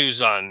turn the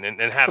news on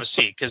and have a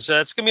seat because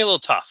it's going to be a little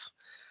tough.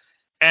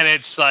 And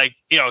it's like,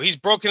 he's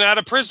broken out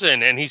of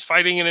prison and he's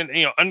fighting in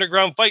an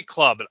underground fight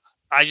club. And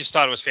I just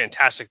thought it was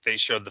fantastic they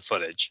showed the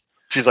footage.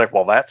 She's like,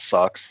 well, that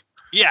sucks.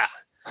 Yeah.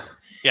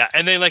 Yeah,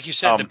 and then like you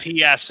said, the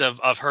PS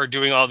of her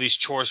doing all these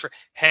chores for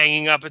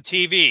hanging up a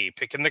TV,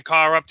 picking the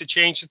car up to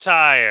change the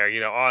tire,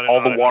 on and all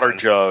on the and water on.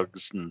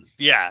 jugs. And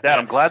Yeah. Dad,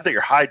 I'm glad that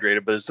you're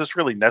hydrated, but is this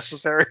really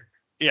necessary?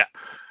 Yeah.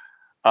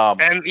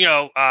 And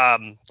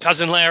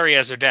Cousin Larry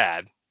as her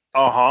dad.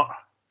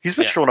 He's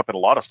been showing up in a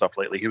lot of stuff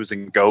lately. He was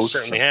in Ghosts.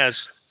 Certainly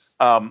has.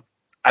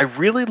 I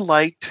really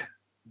liked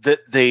that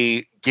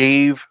they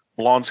gave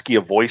Blonsky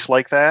a voice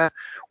like that,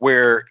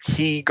 where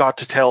he got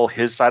to tell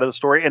his side of the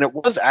story, and it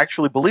was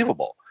actually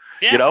believable.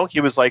 Yeah. He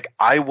was like,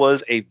 I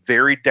was a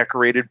very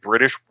decorated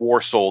British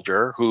war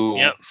soldier who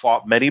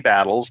fought many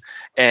battles,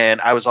 and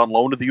I was on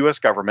loan to the U.S.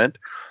 government.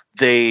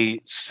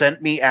 They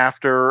sent me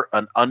after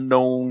an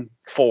unknown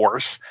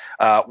force,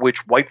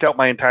 which wiped out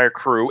my entire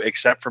crew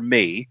except for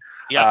me.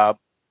 Yep.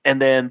 And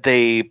then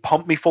they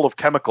pumped me full of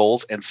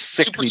chemicals and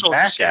sicked me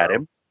back at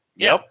him.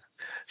 Yep.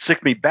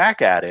 Sicked me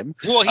back at him.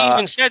 Well, he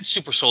even said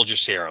super soldier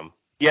serum.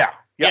 Yeah.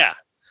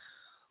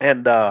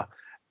 And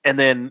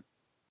then,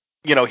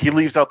 he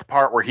leaves out the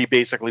part where he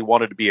basically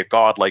wanted to be a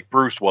god like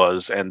Bruce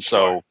was. And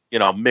so,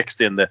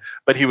 mixed in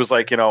but he was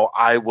like,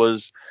 I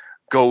was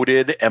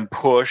goaded and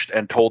pushed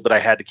and told that I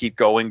had to keep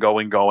going.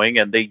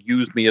 And they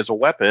used me as a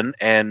weapon.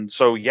 And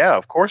so, yeah,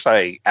 of course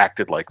I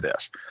acted like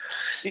this.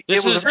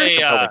 This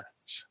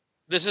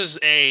is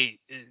a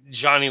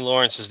Johnny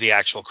Lawrence is the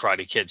actual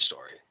Karate Kid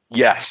story.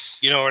 Yes.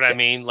 You know what I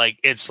mean? Like,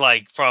 it's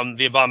like from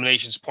the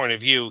Abomination's point of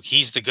view,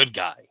 he's the good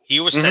guy.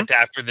 He was sent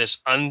after this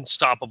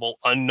unstoppable,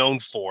 unknown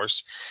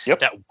force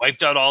that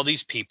wiped out all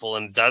these people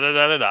and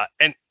da-da-da-da-da.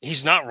 And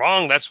he's not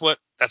wrong. That's what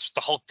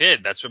the Hulk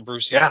did. That's what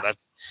Bruce did.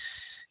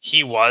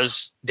 He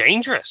was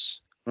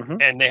dangerous.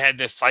 And they had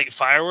to fight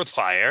fire with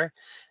fire.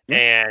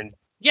 And,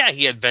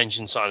 he had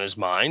vengeance on his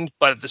mind.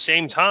 But at the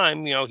same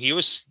time, he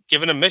was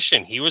given a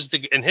mission.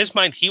 In his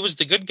mind, he was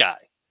the good guy.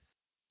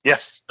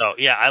 Yes. So,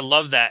 I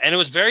love that. And it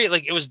was very,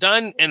 it was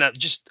done in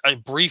just a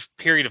brief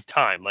period of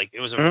time. Like,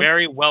 it was a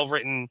very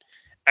well-written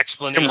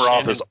explanation. Tim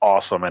Roth is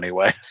awesome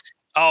anyway.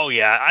 Oh,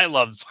 yeah. I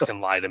love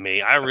fucking Lie to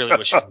Me. I really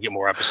wish we could get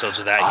more episodes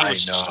of that. He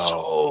was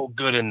so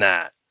good in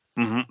that.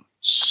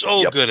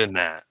 So good in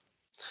that.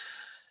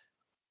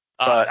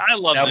 But I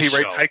love now this he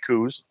writes show.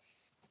 haikus.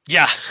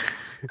 Yeah.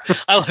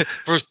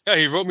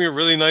 He wrote me a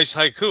really nice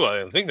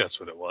haiku. I think that's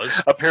what it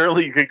was.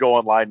 Apparently, you can go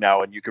online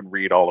now and you can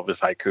read all of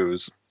his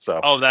haikus. So,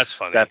 that's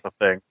funny. That's a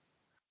thing.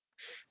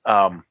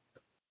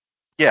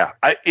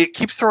 It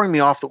keeps throwing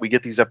me off that we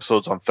get these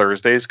episodes on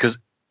Thursdays because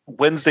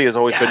Wednesday has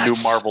always been New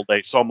Marvel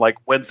Day. So I'm like,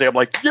 Wednesday,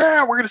 we're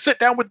going to sit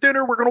down with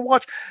dinner. We're going to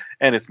watch.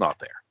 And it's not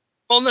there.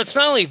 Well, it's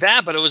not only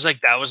that, but it was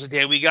like that was the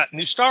day we got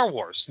new Star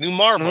Wars, new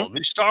Marvel,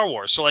 new Star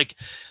Wars. So,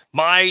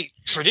 my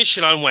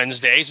tradition on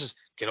Wednesdays is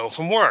get home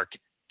from work,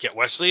 get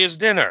Wesley his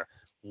dinner,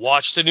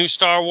 watch the new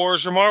Star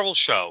Wars or Marvel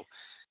show.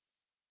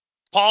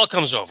 Paul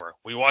comes over.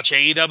 We watch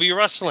AEW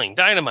Wrestling,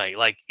 Dynamite.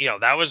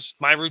 That was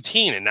my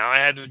routine, and now I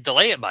had to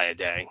delay it by a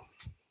day.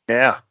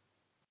 Yeah.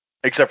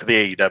 Except for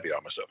the AEW,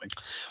 I'm assuming.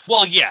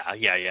 Well, yeah.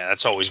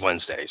 That's always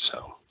Wednesday,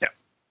 so.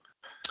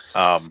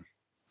 Yeah.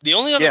 The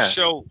only other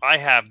show I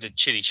have to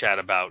chitty chat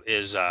about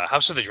is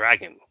House of the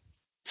Dragon.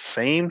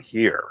 Same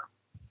here.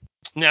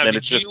 Now, and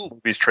it's just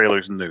movies,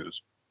 trailers, and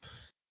news.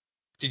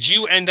 Did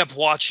you end up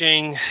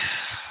watching?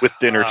 With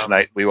dinner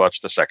tonight, we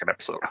watched the second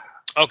episode.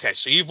 Okay,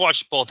 so you've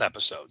watched both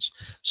episodes.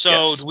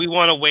 So do we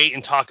want to wait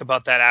and talk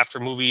about that after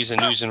movies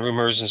and news and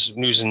rumors and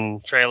news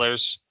and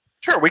trailers?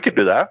 Sure, we could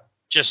do that.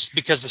 Just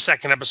because the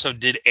second episode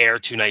did air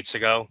 2 nights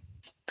ago?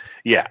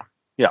 Yeah.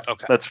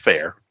 Okay. That's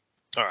fair.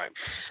 All right.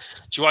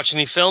 Did you watch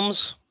any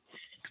films?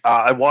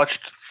 I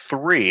watched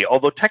 3,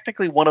 although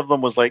technically one of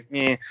them was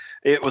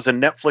it was a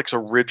Netflix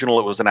original.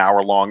 It was an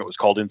hour long. It was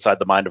called Inside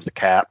the Mind of the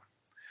Cat.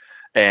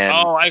 And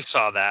I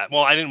saw that.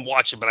 Well, I didn't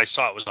watch it, but I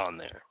saw it was on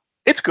there.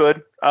 It's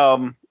good.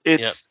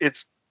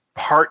 It's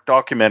part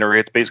documentary.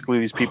 It's basically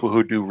these people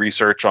who do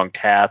research on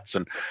cats,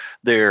 and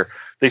they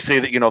say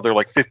that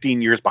they're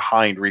 15 years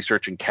behind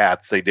researching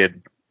cats they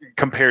did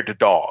compared to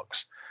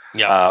dogs.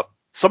 Yeah.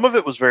 Some of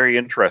it was very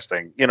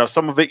interesting.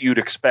 Some of it you'd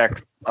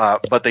expect,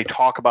 but they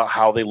talk about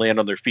how they land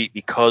on their feet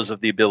because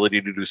of the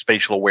ability to do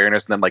spatial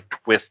awareness and then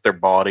twist their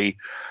body.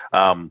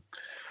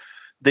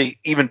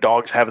 Even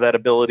dogs have that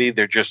ability.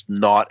 They're just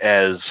not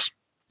as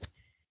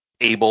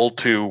able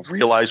to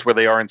realize where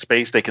they are in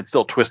space. They can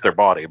still twist their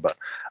body, but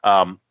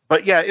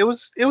yeah, it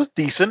was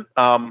decent.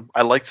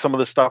 I liked some of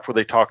the stuff where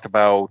they talked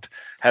about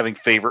having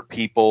favorite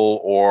people,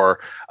 or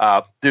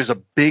there's a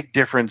big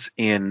difference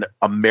in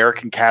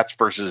American cats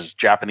versus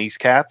Japanese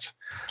cats.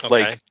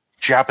 Okay.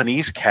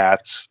 Japanese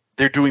cats,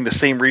 they're doing the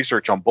same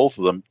research on both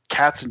of them.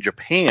 Cats in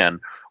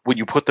Japan, when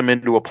you put them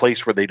into a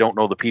place where they don't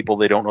know the people,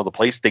 they don't know the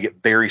place, they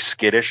get very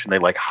skittish and they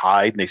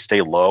hide and they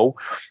stay low.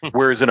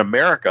 Whereas in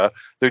America,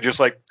 they're just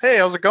hey,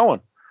 how's it going?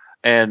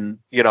 And,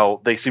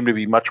 they seem to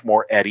be much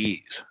more at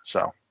ease.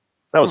 So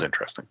that was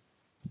interesting.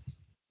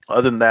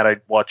 Other than that, I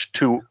watched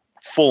 2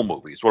 full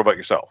movies. What about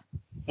yourself?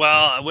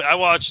 Well, I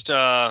watched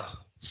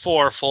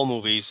 4 full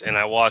movies, and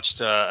I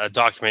watched a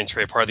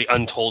documentary, part of the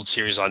Untold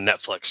series on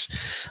Netflix.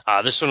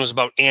 This one was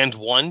about And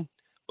One,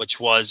 which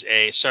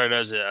started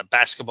as a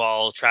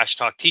basketball trash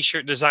talk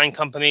T-shirt design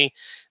company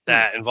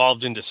that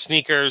involved into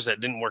sneakers that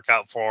didn't work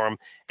out for them,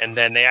 and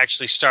then they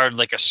actually started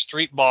like a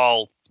street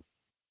ball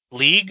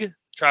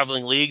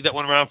traveling league that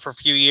went around for a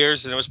few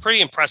years, and it was pretty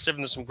impressive.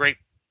 And there's some great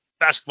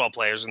basketball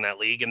players in that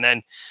league, and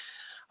then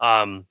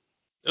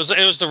it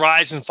was the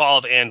rise and fall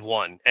of And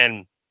One,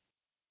 and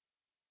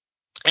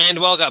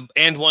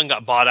One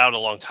got bought out a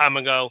long time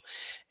ago,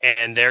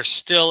 and they're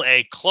still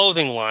a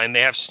clothing line.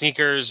 They have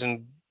sneakers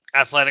and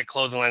athletic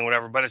clothing line,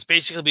 whatever, but it's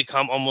basically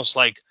become almost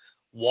like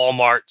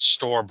Walmart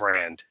store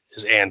brand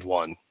is And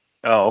One.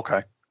 Oh,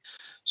 okay.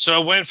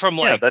 So it went from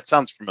that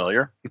sounds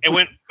familiar.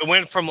 it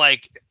went from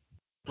like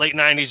late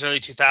 90s, early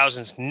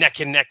 2000s,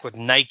 neck and neck with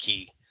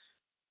Nike,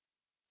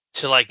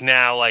 to like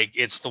now, like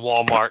it's the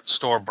Walmart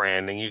store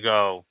brand, and you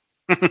go,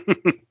 they're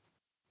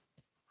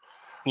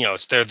the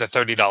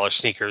 $30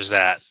 sneakers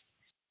that,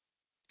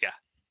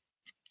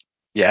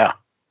 yeah.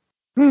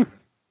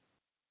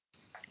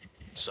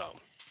 So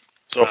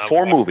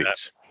 4 movies.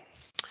 That.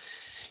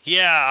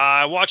 Yeah,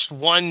 I watched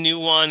one new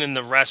one, and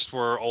the rest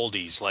were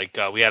oldies. Like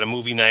we had a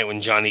movie night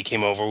when Johnny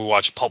came over. We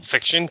watched Pulp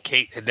Fiction.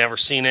 Kate had never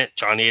seen it.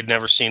 Johnny had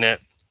never seen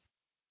it.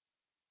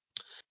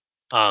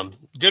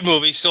 Good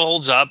movie, still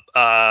holds up.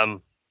 A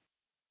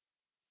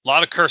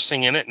lot of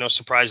cursing in it, no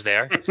surprise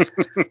there.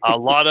 A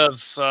lot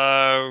of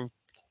I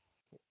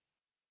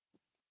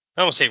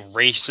don't want to say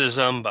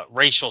racism, but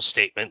racial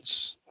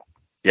statements.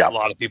 Yeah, a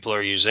lot of people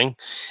are using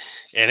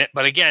in it.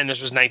 But again,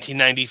 this was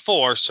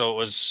 1994, so it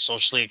was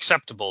socially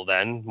acceptable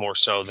then, more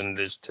so than it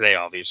is today,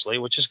 obviously,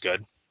 which is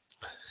good.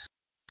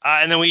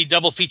 And then we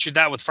double featured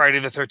that with Friday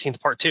the 13th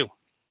Part 2.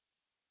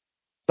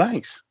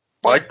 Nice.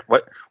 What?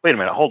 Wait a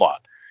minute. Hold on.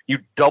 You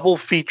double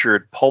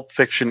featured Pulp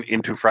Fiction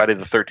into Friday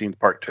the 13th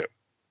Part 2.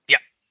 Yeah.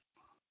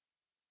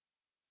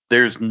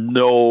 There's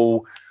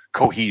no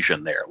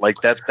cohesion there. Like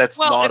that's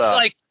not it's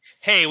like,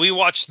 hey, we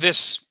watched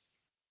this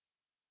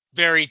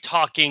very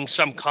talking,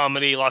 some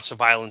comedy, lots of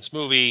violence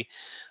movie,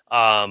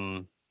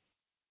 very,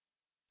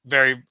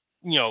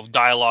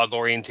 dialogue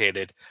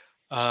orientated.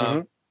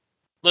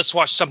 Let's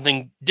watch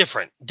something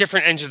different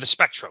ends of the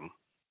spectrum.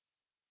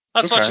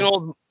 Let's watch an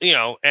old,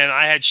 and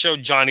I had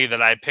showed Johnny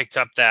that I picked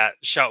up that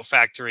Shout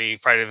Factory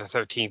Friday the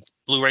 13th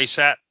Blu-ray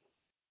set.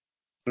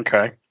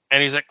 Okay.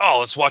 And he's like, oh,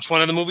 let's watch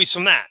one of the movies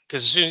from that.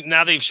 Because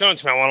now that you've shown it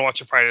to me, I want to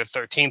watch a Friday the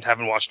 13th.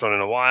 Haven't watched one in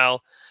a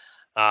while.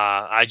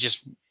 I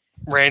just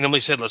randomly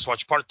said, let's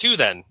watch Part 2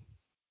 then.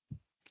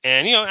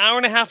 And, an hour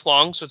and a half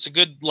long, so it's a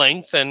good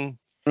length. And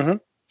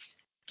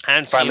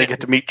finally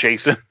get to meet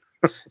Jason.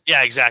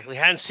 Yeah, exactly.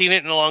 Hadn't seen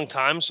it in a long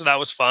time, so that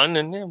was fun.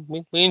 And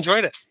we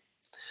enjoyed it.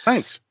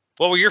 Thanks.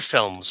 What were your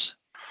films?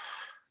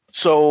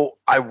 So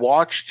I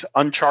watched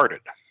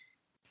Uncharted.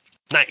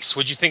 Nice.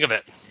 What'd you think of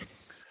it?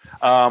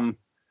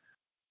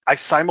 I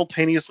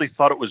simultaneously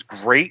thought it was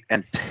great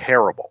and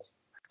terrible.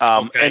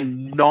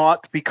 And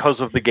not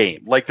because of the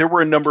game. Like there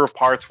were a number of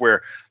parts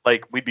where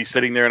like we'd be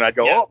sitting there and I'd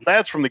go, oh,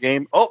 that's from the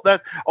game.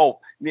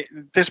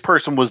 This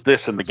person was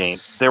this in the game.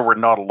 There were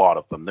not a lot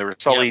of them. There were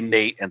Sully,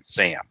 Nate, and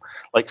Sam.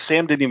 Like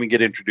Sam didn't even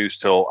get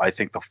introduced till I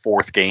think the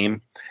 4th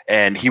game,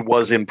 and he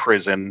was in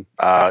prison.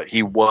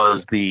 He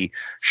was the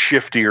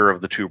shiftier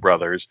of the 2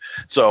 brothers.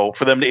 So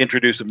for them to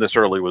introduce him this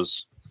early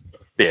was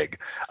big.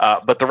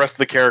 But the rest of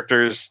the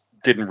characters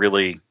didn't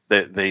really.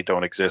 They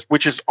don't exist,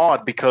 which is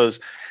odd because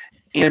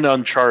in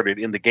Uncharted,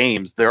 in the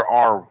games, there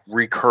are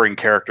recurring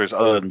characters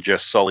other than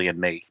just Sully and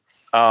Nate.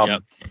 I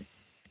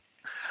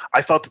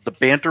thought that the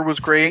banter was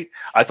great.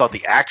 I thought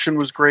the action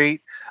was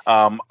great.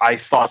 I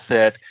thought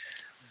that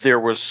there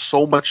was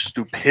so much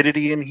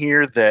stupidity in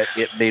here that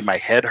it made my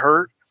head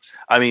hurt.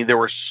 I mean, there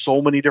were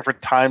so many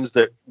different times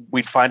that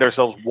we'd find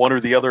ourselves, one or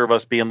the other of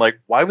us, being like,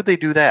 why would they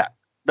do that?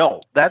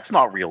 No, that's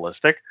not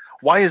realistic.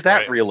 Why is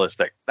that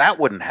realistic? That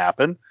wouldn't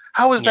happen.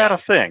 How is that a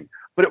thing?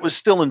 But it was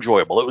still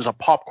enjoyable. It was a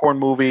popcorn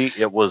movie.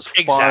 It was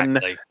fun.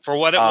 Exactly. For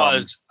what it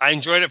was, I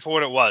enjoyed it for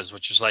what it was,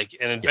 which was like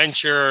an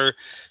adventure,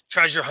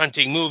 treasure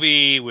hunting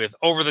movie with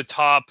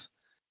over-the-top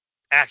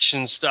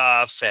action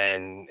stuff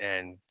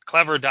and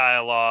clever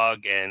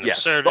dialogue and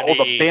absurdity.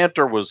 The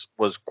banter was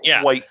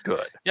quite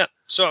good. Yeah.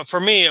 So for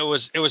me, it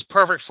was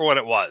perfect for what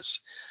it was.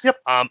 Yep.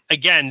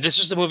 Again, this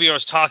is the movie I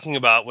was talking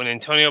about when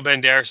Antonio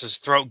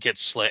Banderas' throat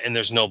gets slit and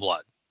there's no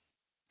blood.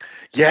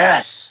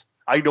 Yes,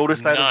 I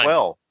noticed that as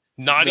well.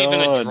 Not even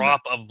a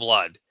drop of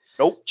blood.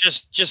 Nope.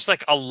 Just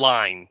like a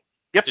line.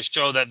 Yep. To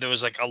show that there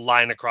was like a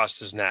line across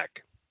his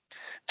neck.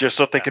 Just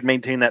so they could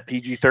maintain that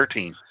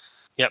PG-13.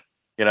 Yep.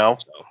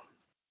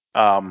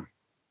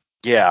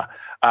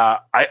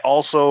 I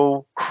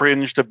also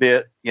cringed a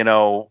bit,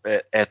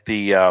 at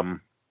the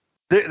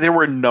there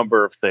were a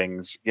number of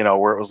things,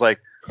 where it was like,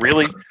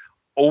 really?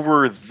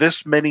 Over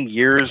this many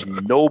years,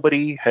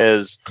 nobody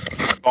has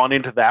gone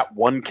into that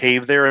one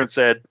cave there and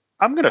said,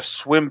 I'm going to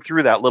swim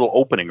through that little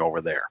opening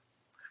over there.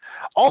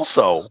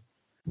 Also,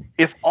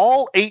 if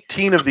all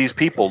 18 of these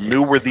people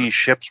knew where these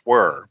ships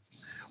were,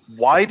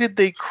 why did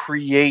they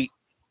create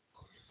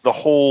the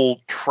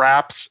whole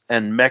traps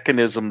and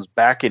mechanisms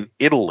back in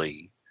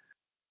Italy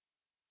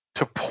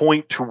to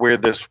point to where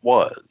this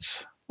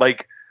was?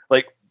 Like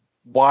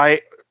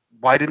why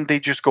didn't they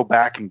just go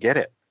back and get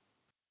it?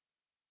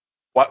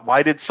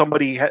 Why did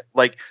somebody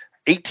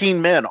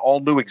 18 men all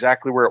knew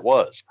exactly where it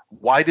was?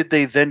 Why did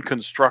they then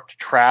construct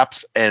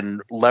traps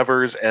and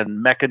levers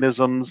and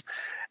mechanisms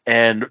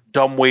and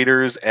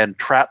dumbwaiters and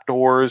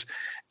trapdoors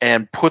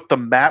and put the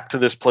map to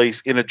this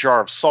place in a jar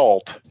of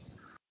salt?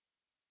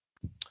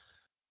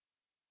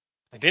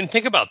 I didn't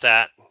think about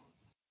that.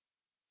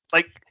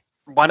 Like,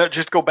 why not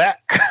just go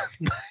back?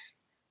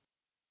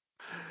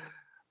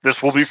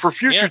 This will be for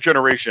future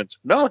generations.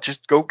 No,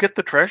 just go get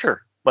the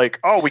treasure. Like,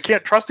 oh, we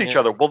can't trust each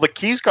other. Well, the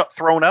keys got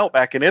thrown out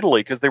back in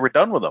Italy because they were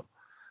done with them.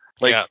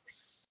 Yeah.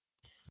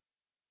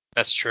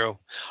 That's true.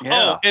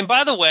 Yeah. Oh, and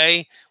by the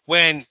way,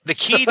 when the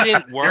key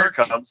didn't work,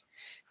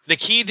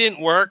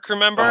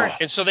 remember? Oh.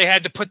 And so they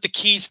had to put the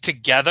keys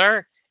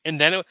together, and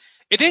then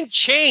it didn't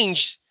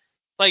change,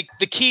 like,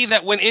 the key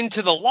that went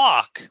into the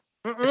lock.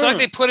 It's like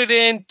they put it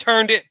in,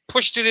 turned it,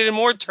 pushed it in, and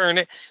more turned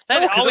it.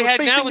 All we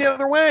had now was the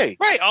other way.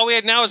 Right. All we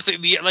had now is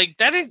the like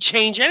that didn't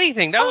change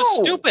anything. That was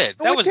stupid.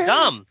 That was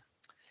dumb.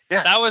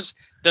 Yeah. That was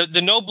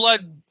the no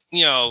blood,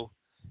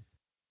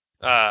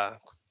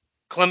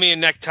 Colombian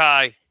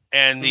necktie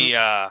and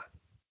the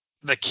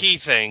key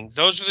thing.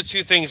 Those are the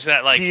two things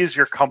that, like, key is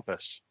your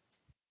compass.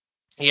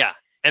 Yeah.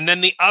 And then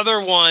the other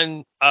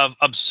one of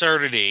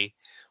absurdity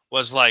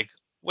was like,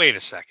 wait a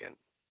second.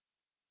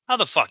 How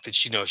the fuck did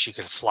she know she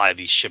could fly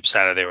these ships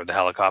out of there with the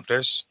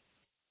helicopters?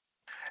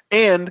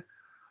 And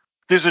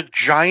there's a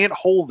giant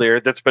hole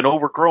there that's been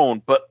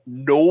overgrown, but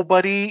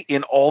nobody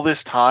in all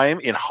this time,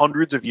 in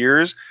hundreds of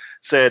years,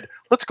 said,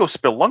 let's go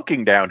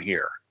spelunking down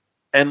here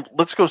and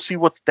let's go see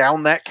what's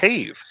down that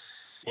cave.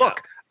 Yeah.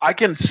 Look, I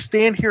can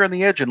stand here on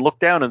the edge and look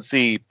down and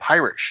see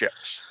pirate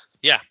ships.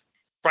 Yeah,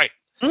 right.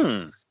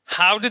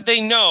 How did they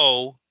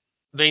know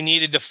they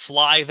needed to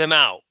fly them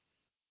out?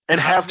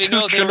 And have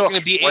two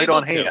Chinooks right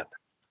on hand.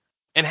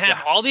 And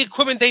have all the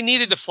equipment they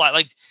needed to fly.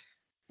 Like,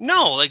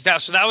 no, like that.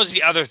 So that was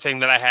the other thing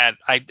that I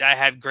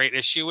had great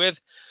issue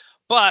with.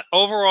 But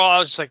overall, I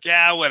was just like,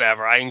 yeah,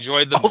 whatever. I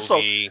enjoyed the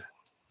movie.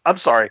 I'm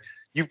sorry.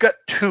 You've got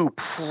two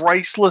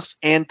priceless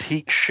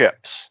antique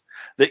ships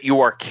that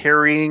you are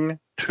carrying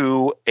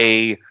to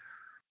a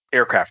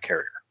aircraft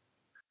carrier.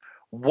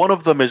 One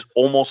of them is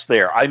almost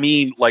there. I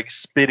mean, like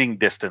spitting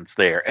distance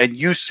there. And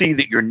you see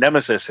that your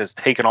nemesis has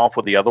taken off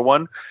with the other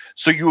one.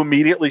 So you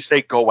immediately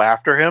say, go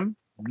after him.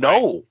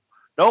 No.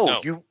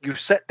 You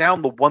set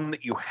down the one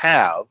that you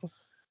have.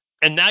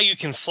 And now you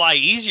can fly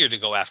easier to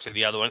go after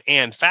the other one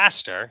and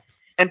faster.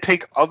 And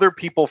take other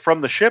people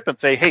from the ship and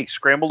say, hey,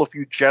 scramble a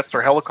few jets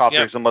or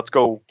helicopters and let's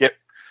go get...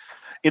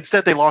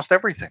 Instead, they lost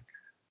everything.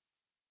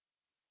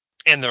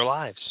 And their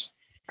lives.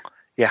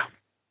 Yeah.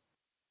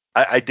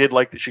 I did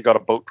like that she got a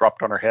boat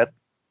dropped on her head.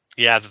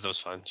 Yeah, that was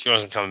fun. She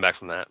wasn't coming back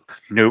from that.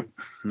 Nope.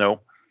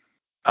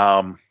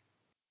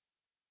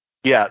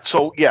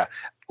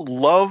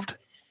 Loved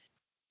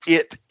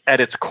it at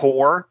its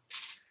core,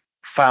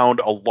 found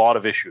a lot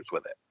of issues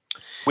with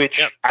it,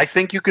 which I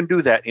think you can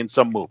do that in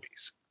some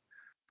movies.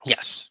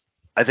 Yes.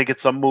 I think in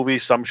some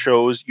movies, some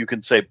shows, you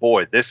can say,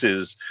 boy, this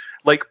is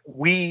like,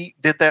 we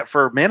did that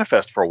for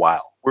Manifest for a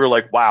while. We were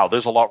like, wow,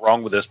 there's a lot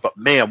wrong with this, but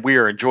man, we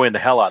are enjoying the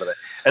hell out of it.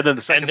 And then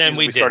the second season,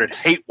 we started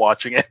hate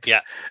watching it.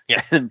 Yeah.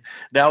 And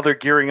now they're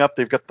gearing up.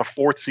 They've got the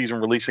fourth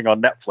season releasing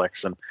on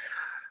Netflix. And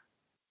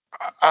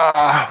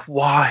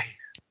why?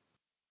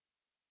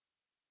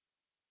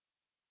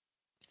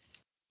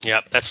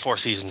 Yeah, that's 4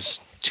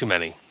 seasons. Too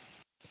many.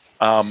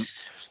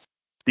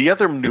 The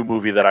other new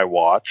movie that I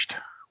watched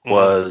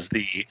was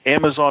the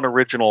Amazon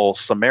original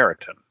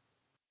Samaritan.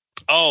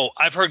 Oh,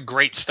 I've heard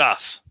great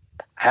stuff.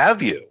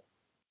 Have you?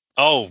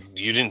 Oh,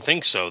 you didn't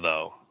think so,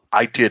 though.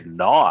 I did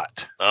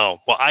not. Oh,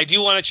 well, I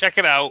do want to check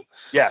it out.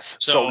 Yes.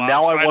 So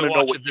now I want to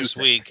know what this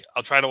week.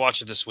 I'll try to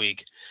watch it this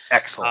week.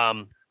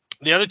 Excellent.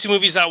 The other two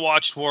movies I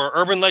watched were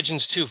Urban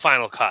Legends 2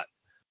 Final Cut.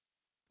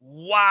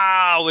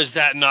 Wow, is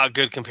that not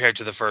good compared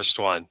to the first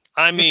one?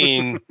 I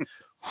mean,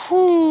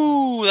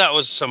 that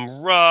was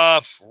some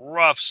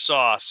rough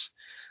sauce.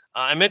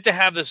 I meant to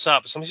have this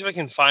up. So let me see if I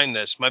can find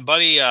this. My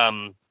buddy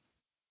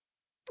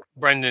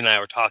Brendan and I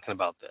were talking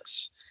about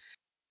this.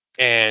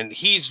 And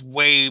he's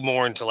way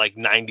more into like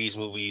 90s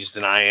movies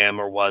than I am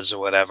or was or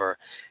whatever.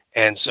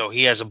 And so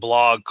he has a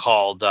blog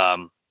called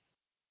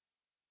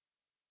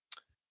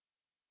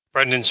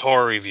Brendan's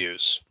Horror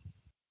Reviews.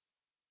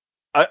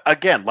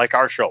 Again, like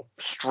our show,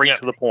 straight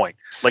to the point.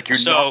 Like you're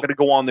not going to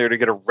go on there to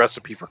get a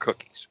recipe for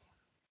cookies.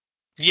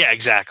 Yeah,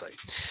 exactly.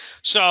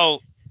 So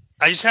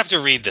I just have to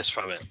read this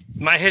from it.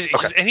 And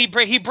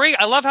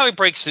I love how he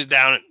breaks it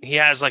down. He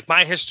has like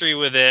my history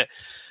with it.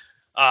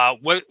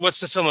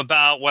 What's the film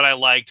about? What I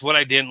liked, what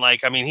I didn't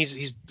like. I mean,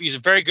 he's a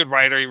very good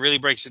writer. He really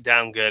breaks it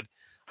down good.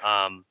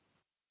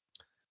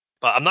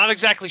 But I'm not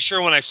exactly sure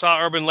when I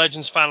saw Urban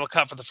Legends Final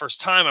Cut for the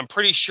first time. I'm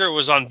pretty sure it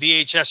was on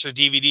VHS or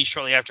DVD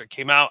shortly after it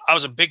came out. I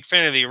was a big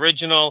fan of the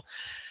original,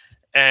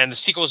 and the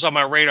sequel was on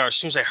my radar as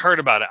soon as I heard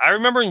about it. I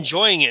remember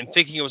enjoying it and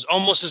thinking it was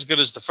almost as good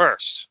as the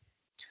first.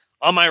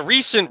 On my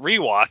recent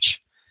rewatch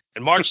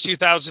in March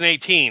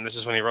 2018, this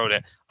is when he wrote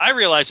it, I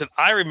realized that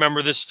I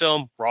remember this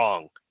film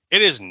wrong.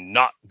 It is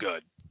not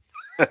good.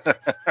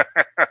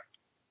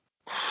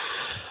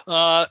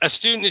 A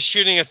student is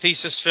shooting a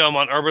thesis film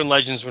on urban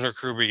legends when her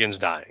crew begins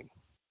dying.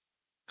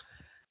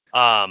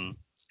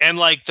 And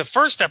like the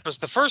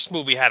first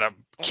movie had a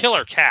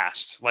killer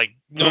cast, like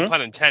no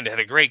pun intended, had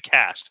a great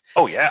cast.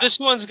 Oh yeah. This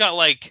one's got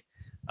like,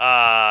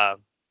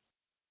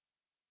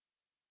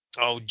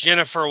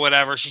 Jennifer,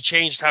 whatever. She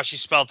changed how she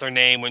spelled her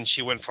name when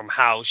she went from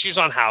House. She was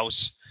on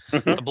House,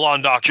 the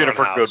blonde doctor.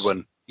 Jennifer on House.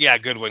 Goodwin. Yeah,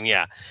 Goodwin.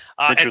 Yeah.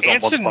 And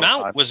Anson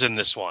Mount was in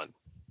this one.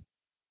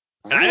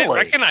 And I didn't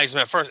recognize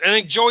him at first. I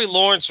think Joey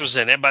Lawrence was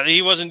in it, but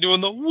he wasn't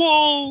doing the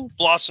whoa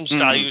Blossom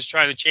style. He was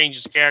trying to change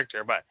his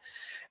character. But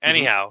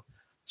anyhow,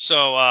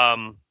 so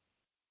what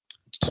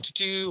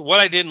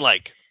I didn't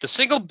like, the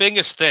single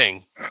biggest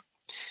thing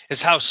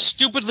is how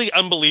stupidly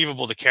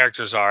unbelievable the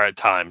characters are at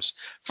times.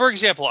 For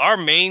example,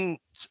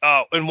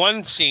 in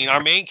one scene, our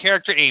main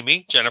character,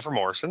 Amy, Jennifer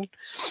Morrison,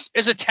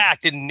 is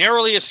attacked and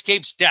narrowly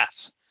escapes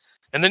death.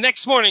 And the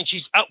next morning,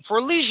 she's out for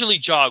a leisurely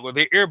jog with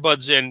her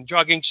earbuds in,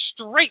 jogging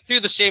straight through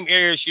the same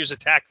area she was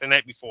attacked the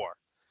night before.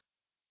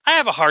 I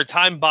have a hard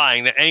time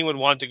buying that anyone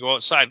wanted to go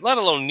outside, let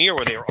alone near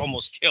where they were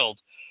almost killed,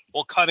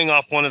 while cutting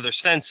off one of their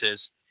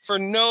senses for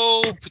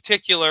no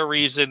particular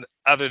reason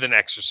other than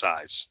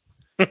exercise.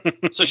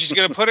 So she's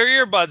going to put her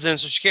earbuds in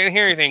so she can't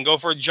hear anything, go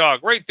for a jog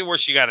right through where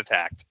she got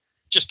attacked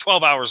just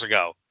 12 hours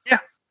ago. Yeah.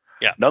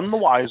 None the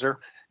wiser.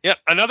 Yep.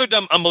 Another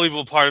dumb,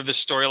 unbelievable part of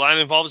this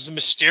storyline involves the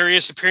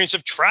mysterious appearance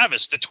of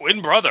Travis, the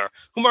twin brother,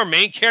 whom our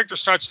main character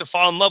starts to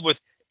fall in love with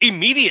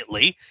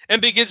immediately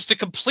and begins to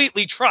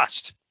completely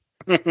trust.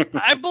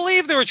 I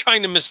believe they were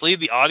trying to mislead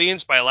the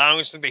audience by allowing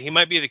us to think that he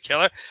might be the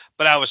killer,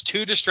 but I was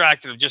too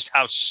distracted of just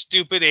how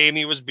stupid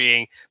Amy was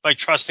being by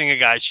trusting a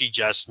guy she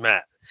just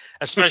met,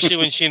 especially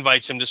when she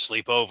invites him to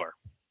sleep over.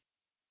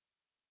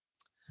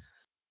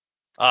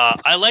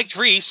 I liked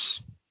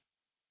Reese,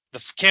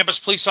 the campus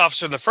police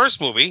officer in the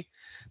first movie,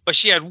 but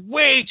she had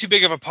way too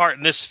big of a part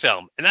in this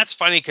film. And that's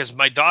funny because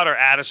my daughter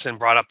Addison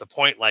brought up the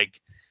point,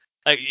 like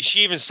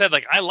she even said,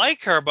 like, I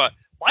like her, but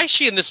why is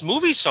she in this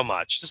movie so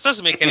much? This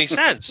doesn't make any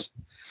sense.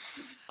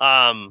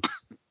 To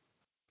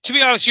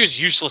be honest, she was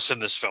useless in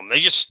this film. They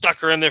just stuck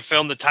her in their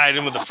film to tie it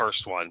in with the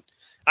first one.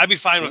 I'd be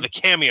fine with a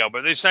cameo,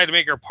 but they decided to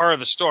make her part of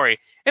the story,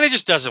 and it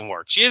just doesn't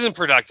work. She isn't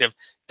productive,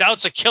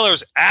 doubts a killer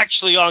is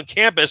actually on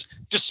campus,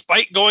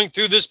 despite going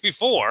through this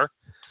before,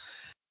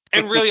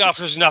 and really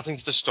offers nothing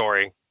to the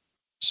story.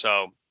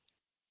 So,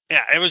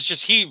 yeah, it was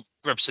just, he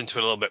rips into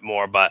it a little bit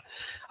more, but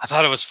I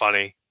thought it was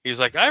funny. He's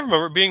like, I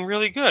remember it being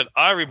really good.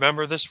 I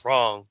remember this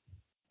wrong.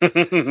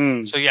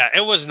 So, yeah,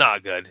 it was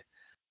not good.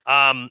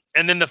 And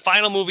then the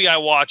final movie I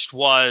watched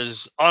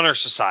was Honor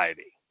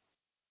Society,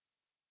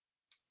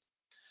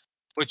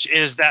 which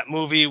is that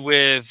movie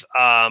with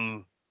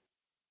the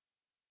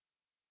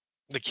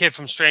kid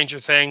from Stranger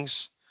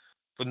Things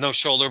with no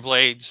shoulder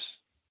blades,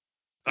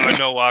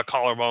 no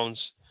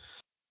collarbones.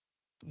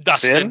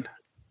 Dustin. Finn?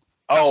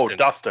 Oh,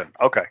 Dustin.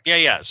 Okay.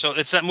 Yeah. So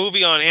it's that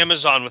movie on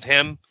Amazon with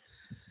him.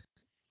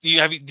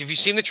 Have you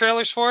seen the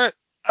trailers for it?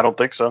 I don't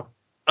think so.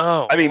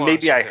 Oh, I mean,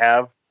 maybe I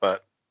have,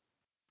 but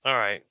all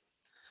right.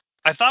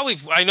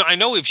 I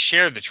know we've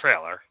shared the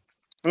trailer.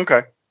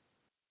 Okay.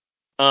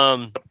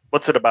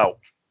 What's it about?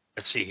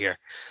 Let's see here.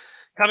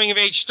 Coming of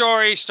age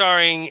story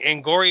starring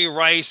Angourie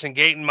Rice and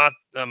Gaten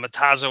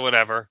Mataza,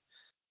 whatever.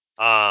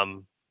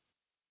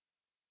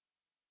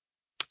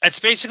 It's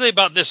basically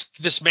about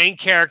this main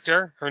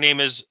character. Her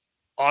name is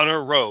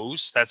Honor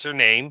Rose. That's her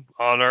name,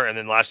 Honor, and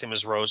then last name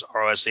is Rose,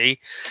 R-O-S-E.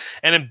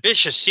 An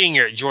ambitious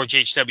senior at George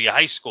H.W.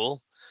 High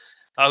School,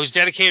 who's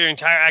dedicated her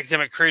entire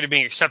academic career to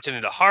being accepted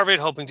into Harvard,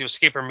 hoping to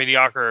escape her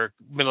mediocre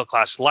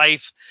middle-class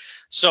life.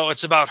 So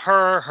it's about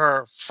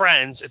her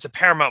friends. It's a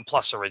Paramount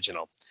Plus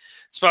original.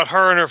 It's about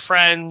her and her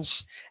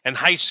friends and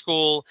high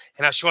school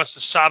and how she wants to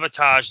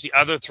sabotage the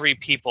other three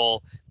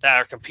people that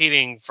are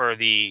competing for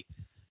the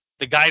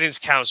guidance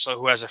counselor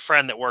who has a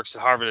friend that works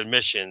at Harvard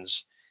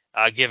admissions,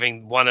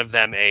 giving one of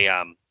them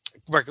a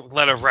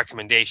letter of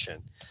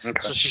recommendation.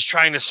 Okay. So she's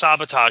trying to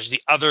sabotage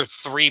the other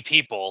three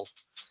people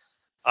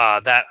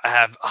that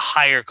have a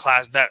higher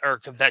class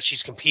that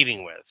she's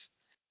competing with.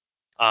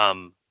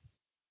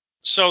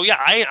 So yeah,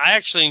 I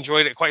actually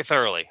enjoyed it quite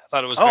thoroughly. I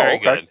thought it was very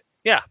good.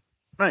 Yeah.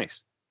 Nice.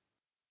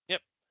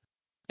 Yep.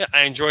 Yeah,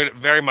 I enjoyed it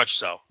very much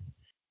so.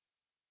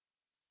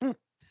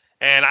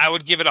 And I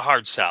would give it a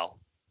hard sell.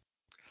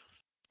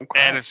 Okay.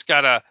 And it's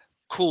got a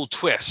cool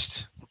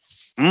twist.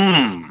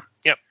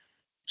 Yep.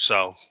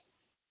 So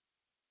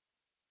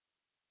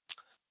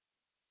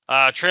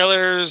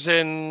trailers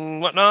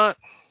and whatnot.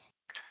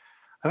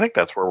 I think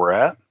that's where we're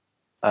at.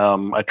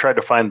 I tried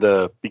to find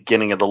the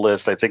beginning of the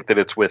list. I think that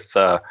it's with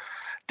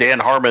Dan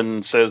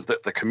Harmon says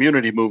that the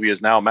Community movie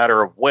is now a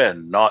matter of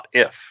when, not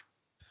if.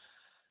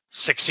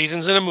 6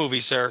 seasons in a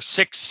movie, sir.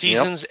 6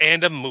 seasons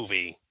and a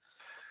movie.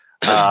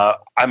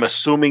 I'm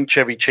assuming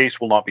Chevy Chase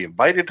will not be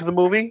invited to the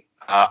movie.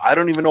 I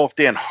don't even know if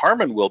Dan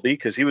Harmon will be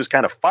because he was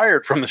kind of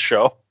fired from the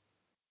show.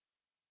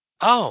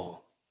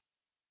 Oh.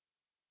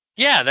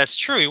 Yeah, that's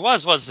true. He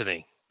was, wasn't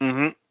he?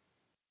 Mm-hmm.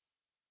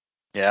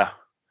 Yeah.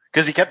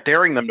 Because he kept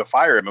daring them to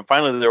fire him, and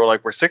finally they were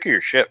like, "We're sick of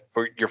your shit.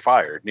 You're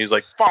fired." And he's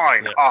like,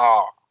 "Fine, Yeah.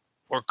 ha."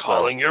 We're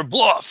calling your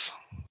bluff.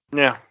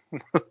 Yeah.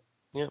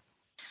 Yeah.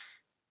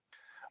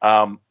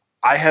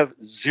 I have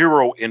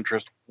zero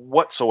interest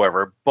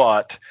whatsoever,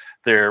 but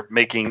they're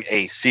making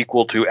a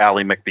sequel to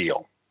Ally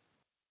McBeal.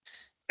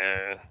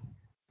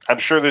 I'm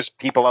sure there's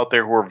people out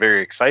there who are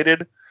very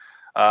excited.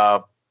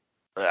 I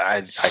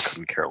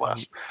couldn't care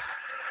less.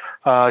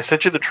 I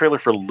sent you the trailer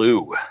for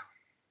Lou.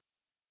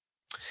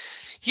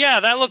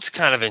 Yeah, that looks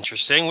kind of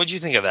interesting. What'd you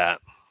think of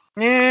that?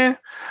 Yeah,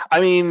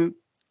 I mean,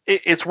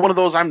 it's one of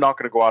those I'm not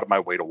going to go out of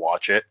my way to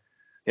watch it.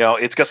 You know,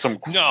 it's got some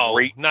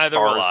great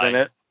stars in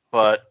it,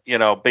 but you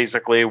know,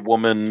 basically, a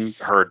woman,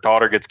 her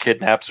daughter gets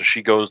kidnapped, so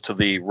she goes to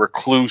the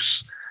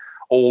recluse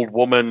old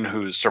woman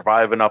who's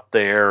surviving up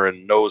there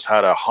and knows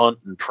how to hunt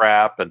and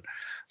trap, and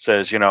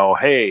says, you know,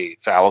 "Hey,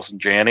 it's Allison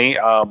Janney.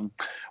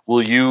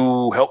 Will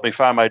you help me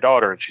find my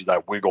daughter?" And she's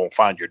like, "We're gonna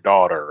find your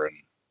daughter." And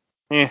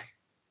yeah.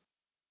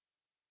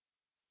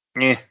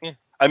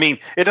 I mean,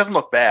 it doesn't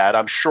look bad.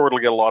 I'm sure it'll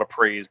get a lot of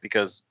praise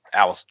because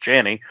Allison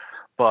Janney.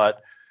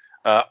 But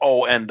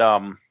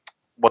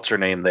what's her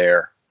name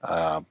there?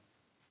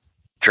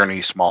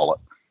 Journey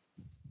Smollett.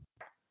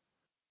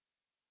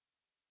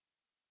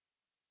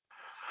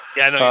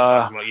 Yeah, I know you're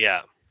talking about.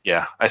 Yeah.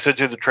 Yeah, I sent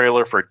you the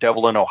trailer for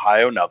Devil in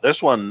Ohio. Now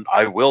this one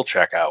I will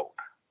check out.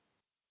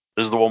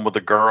 This is the one with the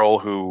girl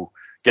who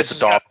gets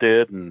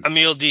adopted and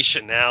Emile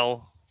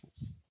Deschanel,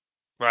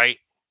 right?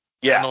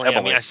 Yeah, Emily.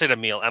 I mean, I said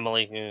Emile.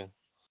 Emily. Yeah.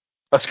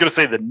 I was going to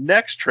say the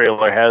next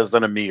trailer has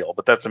an Emile,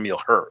 but that's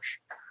Emile Hirsch.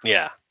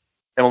 Yeah.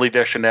 Emily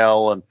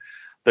Deschanel and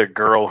the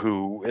girl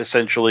who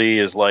essentially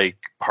is like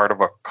part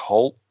of a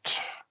cult,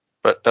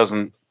 but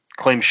doesn't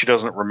claim she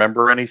doesn't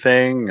remember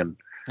anything. And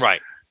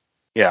right.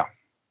 Yeah.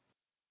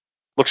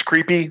 Looks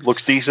creepy.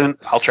 Looks decent.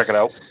 I'll check it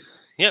out.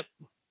 Yep.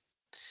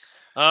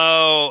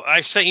 Oh,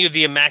 I sent you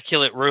The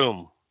Immaculate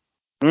Room.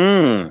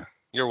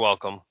 You're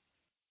welcome.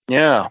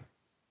 Yeah.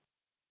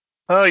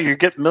 Oh, you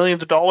get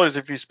millions of dollars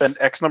if you spend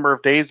X number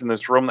of days in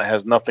this room that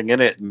has nothing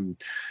in it, and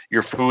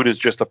your food is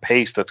just a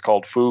paste that's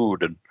called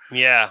food. And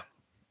yeah.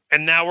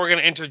 And now we're going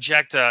to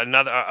interject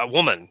a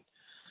woman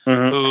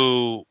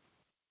who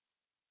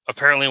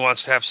apparently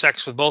wants to have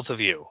sex with both of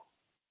you.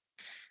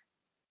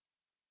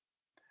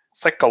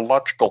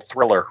 Psychological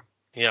thriller.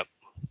 Yep.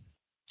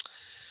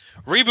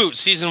 Reboot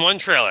season 1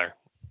 trailer.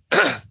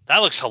 That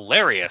looks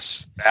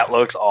hilarious. That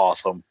looks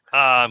awesome.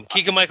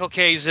 Keegan-Michael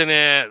Kay's in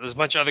it. There's a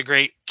bunch of other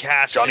great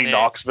cast Johnny in it.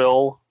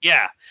 Knoxville.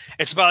 Yeah.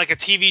 It's about like a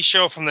TV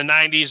show from the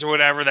 90s or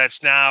whatever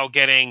that's now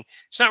getting...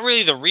 It's not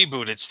really the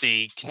reboot. It's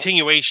the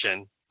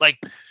continuation. Like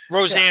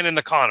Roseanne and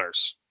the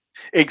Connors.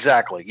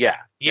 Exactly, yeah.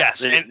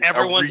 Yes, and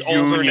everyone's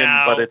older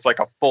now. But it's like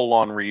a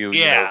full-on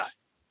reunion of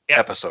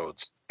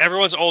episodes.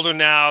 Everyone's older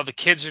now. The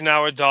kids are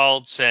now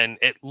adults, and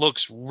it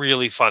looks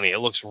really funny. It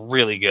looks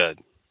really good.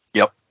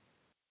 Yep.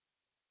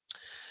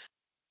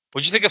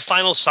 What'd you think of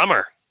Final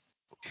Summer?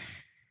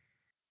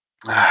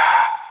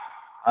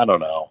 I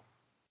don't know.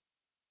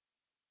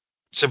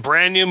 It's a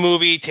brand new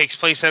movie. Takes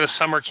place at a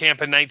summer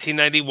camp in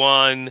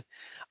 1991.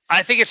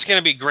 I think it's going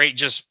to be great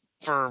just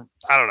for,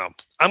 I don't know.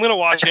 I'm going to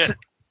watch it.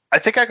 I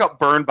think I got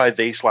burned by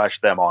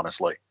they/them,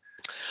 honestly.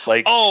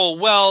 Like, oh,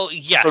 well,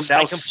 yes. So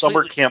now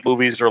summer camp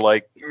movies are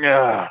like,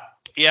 ugh.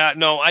 Yeah,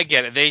 no, I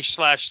get it.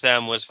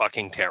 They/them was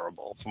fucking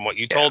terrible from what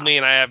you told me,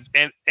 and I have,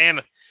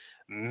 and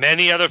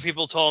many other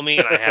people told me,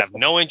 and I have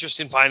no interest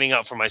in finding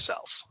out for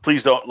myself.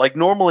 Please don't. Like,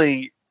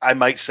 normally I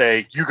might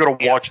say, you got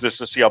to watch this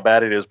to see how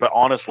bad it is, but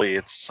honestly,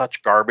 it's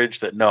such garbage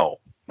that no,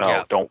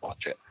 don't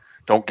watch it.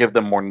 Don't give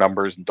them more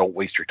numbers and don't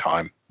waste your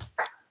time.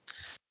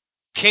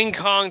 King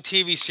Kong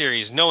TV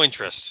series, no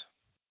interest.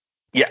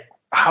 Yeah.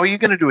 How are you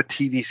going to do a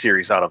TV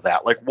series out of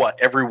that? Like, what?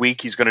 Every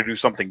week he's going to do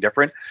something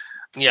different?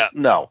 Yeah.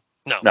 No.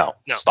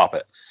 Stop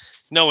it.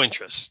 No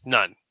interest.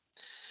 None.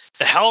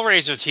 The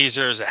Hellraiser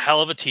teaser is a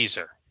hell of a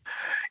teaser.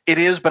 It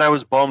is, but I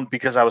was bummed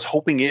because I was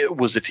hoping it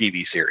was a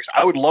TV series.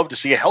 I would love to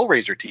see a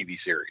Hellraiser TV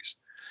series.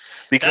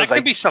 Because that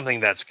could be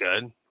something that's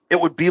good. It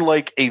would be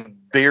like a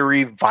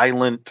very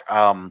violent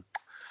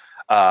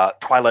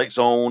Twilight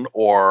Zone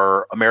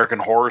or American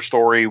Horror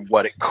Story,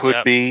 what it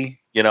could be,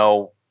 you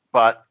know.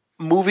 But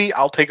movie,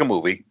 I'll take a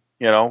movie,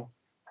 you know.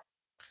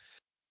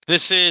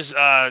 This is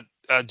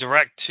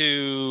direct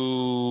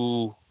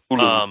to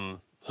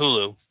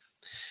Hulu.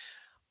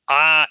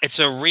 It's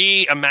a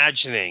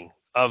reimagining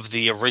of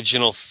the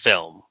original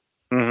film.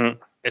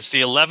 Mm-hmm. It's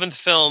the 11th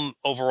film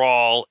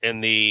overall in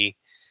the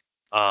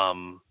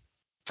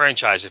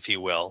franchise, if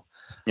you will.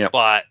 Yep.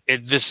 But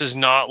this is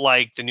not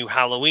like the new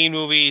Halloween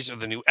movies or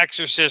the new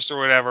Exorcist or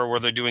whatever, where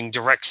they're doing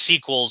direct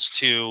sequels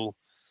to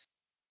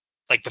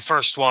like the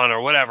first one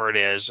or whatever it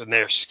is, and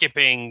they're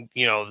skipping,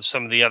 you know,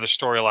 some of the other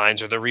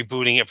storylines, or they're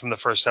rebooting it from the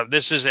first time.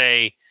 This is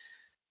a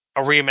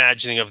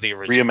reimagining of the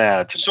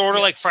original. Sort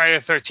of like Friday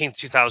the 13th,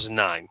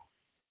 2009.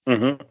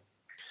 Mm-hmm.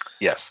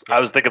 Yes. I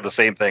was thinking the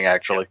same thing,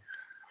 actually.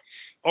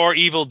 Or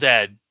Evil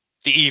Dead.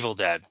 The Evil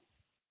Dead.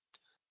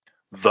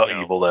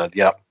 Evil Dead,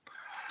 yeah.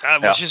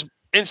 Which is,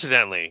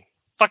 incidentally,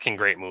 fucking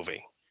great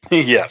movie.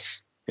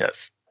 Yes.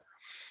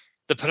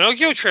 The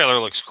Pinocchio trailer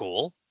looks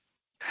cool.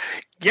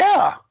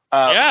 Yeah.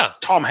 Yeah.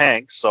 Tom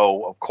Hanks,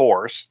 so of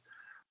course.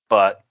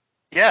 But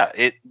yeah,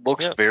 it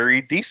looks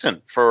very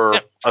decent for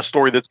a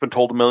story that's been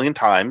told a million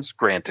times,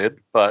 granted.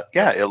 But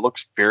yeah, it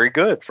looks very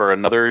good for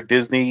another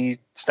Disney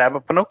stab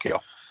of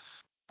Pinocchio.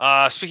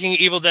 Speaking of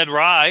Evil Dead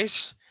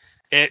Rise,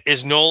 it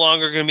is no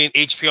longer going to be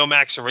an HBO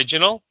Max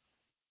original.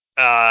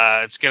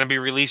 It's going to be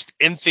released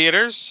in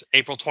theaters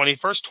April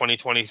 21st,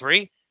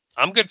 2023.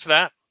 I'm good for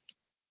that.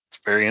 It's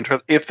very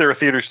interesting. If there are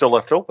theaters still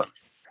left open.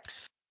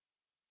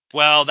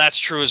 Well, that's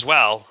true as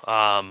well.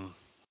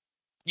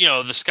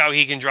 The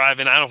Skowhegan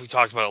Drive-In, I don't know if we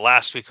talked about it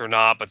last week or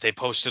not, but they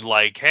posted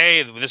like,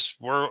 hey, this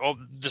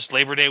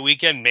Labor Day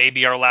weekend may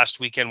be our last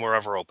weekend we're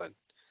ever open.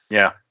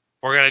 Yeah.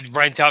 We're going to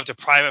rent out to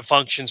private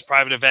functions,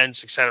 private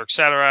events, et cetera, et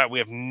cetera. We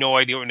have no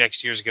idea what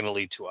next year is going to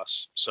lead to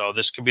us. So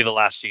this could be the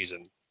last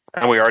season.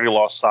 And we already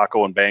lost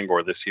Saco and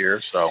Bangor this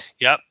year, so.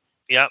 Yep.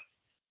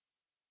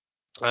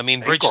 I mean,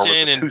 Bangor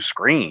Bridgeton was a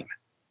 2-screen.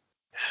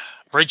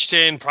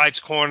 Bridgeton, Pride's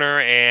Corner,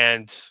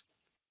 and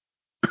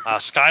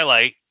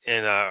Skylight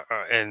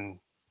in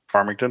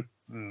Farmington,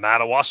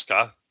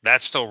 Madawaska,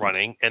 that's still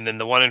running. And then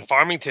the one in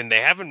Farmington,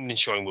 they haven't been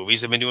showing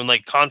movies. They've been doing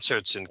like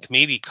concerts and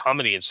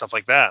comedy and stuff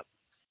like that.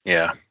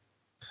 Yeah.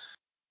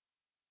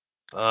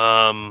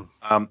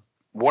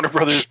 Warner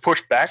Brothers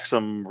pushed back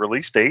some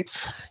release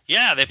dates.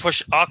 Yeah, they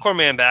pushed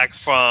Aquaman back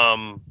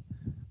from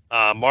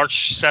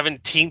March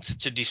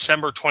 17th to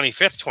December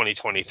 25th,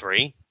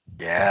 2023.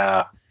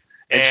 Yeah.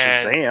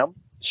 And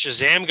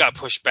Shazam got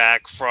pushed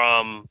back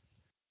from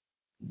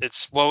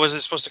what was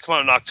it supposed to come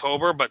out in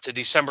October, but to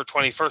December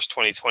 21st,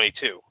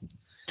 2022.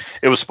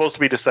 It was supposed to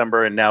be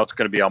December, and now it's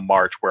going to be on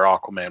March, where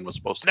Aquaman was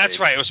supposed to be. That's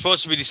right. It was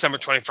supposed to be December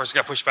 21st. It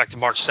got pushed back to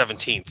March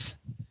 17th.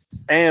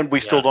 And we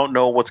still don't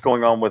know what's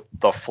going on with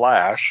The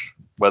Flash,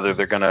 whether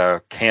they're going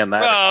to can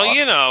that.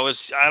 Well,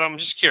 I'm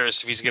just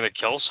curious if he's going to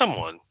kill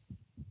someone.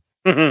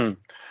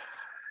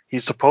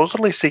 He's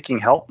supposedly seeking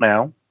help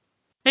now.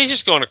 He's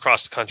just going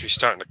across the country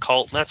starting a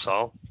cult, that's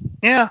all.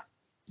 Yeah.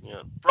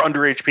 For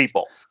underage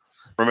people.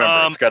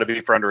 Remember, it's got to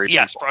be for underage people.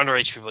 Yes, for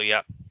underage people,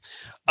 yeah.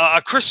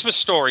 A Christmas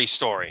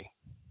story.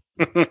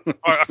 Or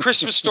a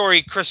Christmas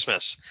story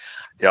Christmas.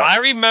 Yeah. I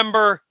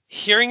remember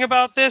hearing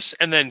about this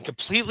and then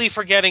completely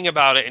forgetting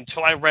about it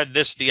until I read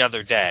this the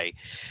other day.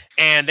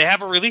 And they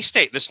have a release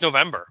date this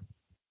November.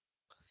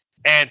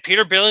 And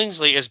Peter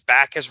Billingsley is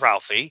back as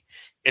Ralphie.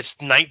 It's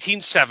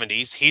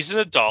 1970s. He's an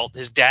adult.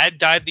 His dad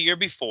died the year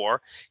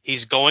before.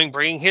 He's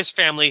bringing his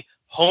family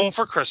home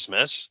for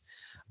Christmas.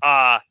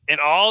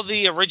 And all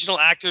the original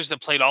actors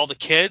that played all the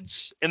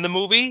kids in the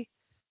movie,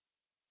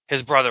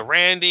 his brother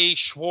Randy,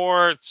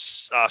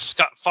 Schwartz,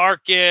 Scott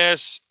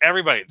Farkas,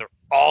 everybody, they're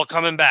all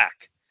coming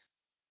back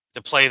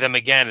to play them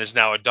again as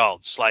now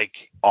adults.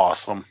 Like,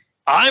 awesome.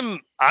 I'm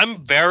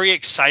very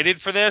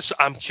excited for this.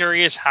 I'm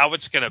curious how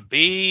it's going to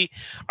be.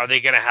 Are they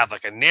going to have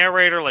like a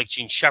narrator like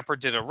Gene Shepard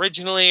did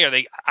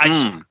originally?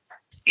 I'm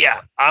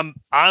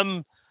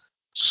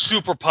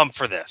super pumped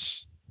for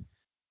this.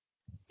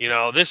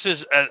 This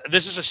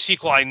is a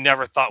sequel I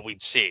never thought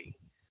we'd see.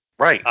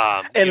 Right.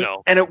 And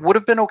it would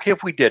have been okay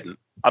if we didn't.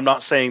 I'm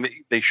not saying that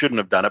they shouldn't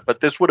have done it, but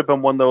this would have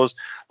been one of those,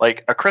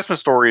 like, A Christmas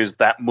Story is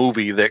that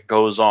movie that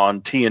goes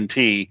on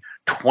TNT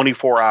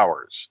 24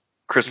 hours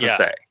Christmas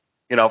Day.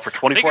 For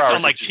 24 hours. I think it's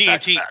on like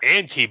TNT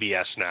and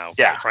TBS now,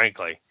 quite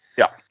frankly.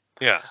 Yeah.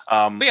 Yeah.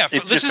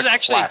 This is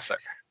actually classic.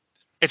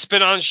 It's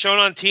been shown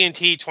on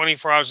TNT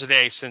 24 hours a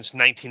day since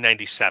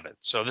 1997.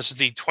 So this is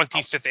the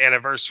 25th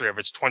anniversary of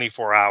its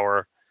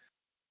 24-hour.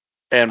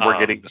 And we're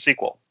getting the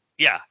sequel.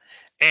 Yeah.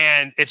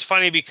 And it's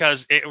funny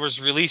because it was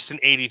released in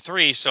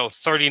 83, so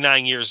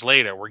 39 years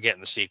later, we're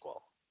getting the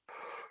sequel.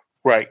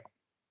 Right.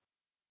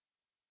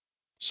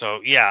 So,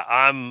 yeah,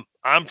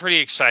 I'm pretty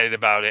excited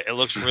about it. It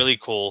looks really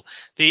cool.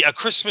 The A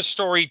Christmas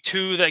Story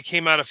 2 that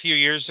came out a few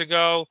years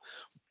ago,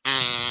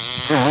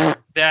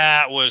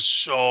 that was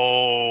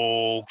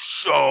so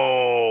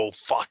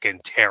fucking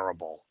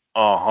terrible.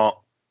 Uh-huh.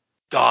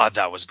 God,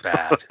 that was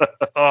bad.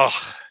 Ugh.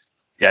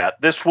 Yeah,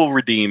 this will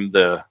redeem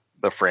the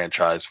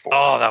franchise for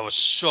us. That was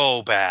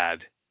so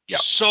bad. Yeah.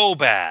 So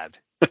bad.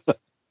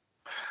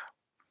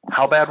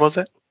 How bad was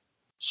it?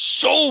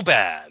 So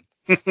bad.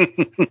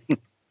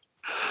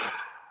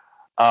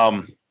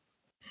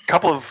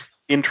 Couple of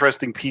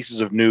interesting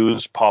pieces of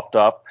news popped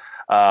up.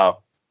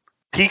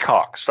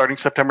 Peacock, starting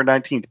September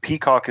 19th,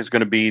 Peacock is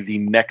going to be the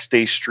next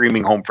day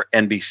streaming home for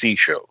NBC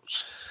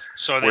shows.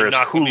 So they're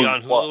not going to be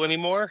on Hulu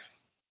anymore?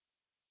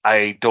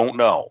 I don't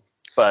know.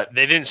 But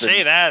they didn't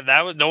say that.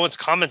 No one's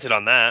commented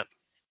on that.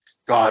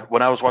 God,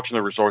 when I was watching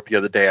The Resort the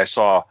other day, I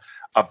saw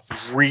a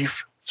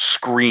brief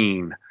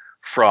screen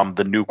from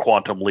the new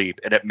Quantum Leap,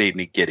 and it made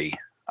me giddy.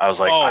 I was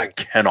like, I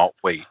cannot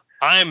wait.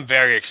 I'm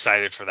very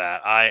excited for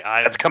that.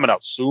 That's coming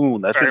out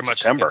soon. That's very in much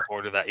September. Looking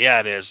forward to that. Yeah,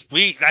 it is.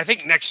 I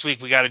think next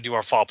week we got to do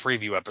our fall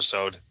preview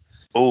episode.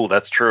 Oh,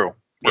 that's true.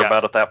 We're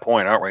about at that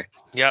point, aren't we?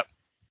 Yep.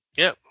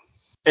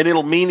 And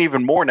it'll mean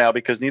even more now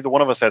because neither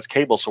one of us has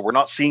cable, so we're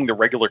not seeing the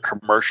regular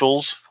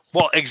commercials.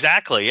 Well,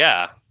 exactly,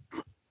 yeah.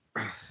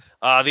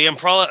 The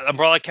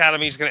Umbrella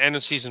Academy is going to end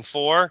in season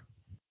 4.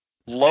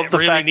 Love It the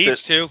really fact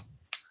needs that to.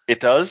 it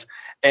does,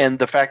 and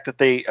the fact that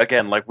they,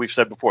 again, like we've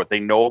said before, they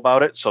know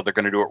about it, so they're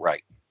going to do it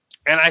right.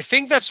 And I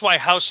think that's why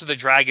House of the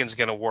Dragon is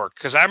going to work,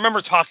 because I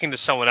remember talking to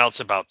someone else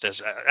about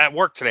this at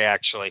work today,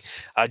 actually,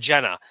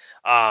 Jenna,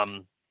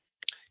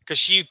 because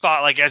she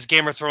thought, like, as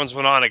Game of Thrones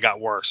went on, it got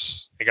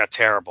worse. It got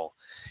terrible.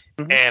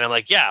 Mhm. And I'm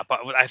like, yeah, but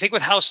I think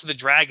with House of the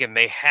Dragon,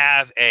 they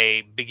have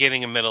a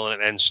beginning, a middle,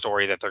 and an end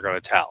story that they're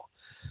going to tell.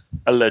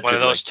 Allegedly. One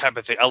of those type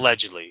of things.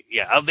 Allegedly.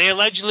 Yeah. They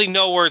allegedly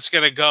know where it's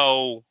going to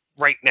go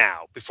right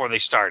now before they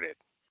started,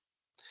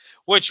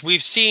 which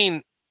we've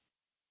seen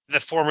the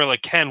formula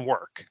can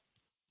work.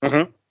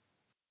 Mhm.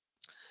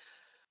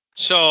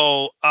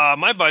 So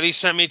my buddy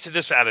sent me to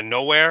this out of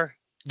nowhere.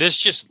 This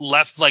just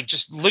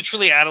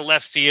literally out of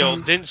left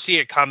field. Didn't see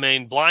it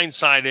coming.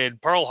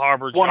 Blindsided. Pearl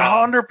Harbor.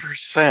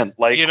 100%.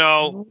 Like, You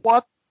know,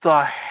 what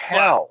the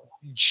hell?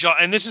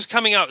 And this is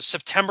coming out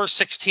September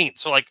 16th.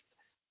 So like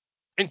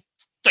in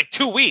like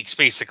 2 weeks,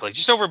 basically.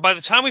 Just over. By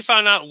the time we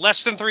found out,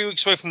 less than 3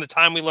 weeks away from the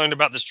time we learned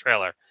about this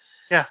trailer.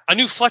 Yeah. A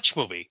new Fletch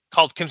movie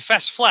called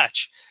Confess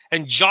Fletch,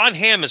 and John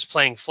Hamm is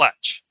playing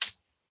Fletch.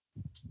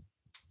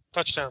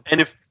 Touchdown.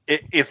 And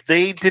if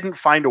they didn't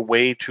find a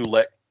way to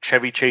let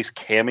Chevy Chase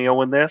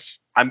cameo in this,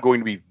 I'm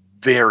going to be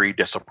very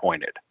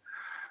disappointed.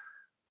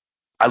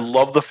 I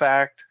love the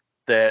fact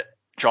that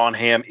John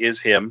Hamm is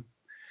him.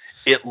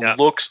 It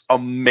looks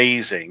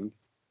amazing.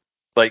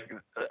 Like,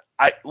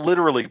 I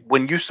literally,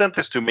 when you sent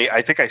this to me,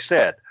 I think I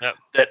said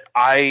that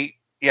I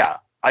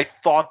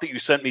thought that you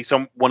sent me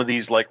one of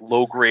these like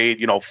low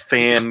grade,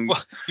 fan.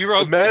 Well, you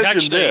wrote,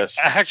 imagine this.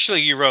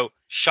 Actually, you wrote,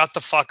 shut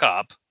the fuck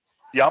up.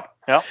 Yep.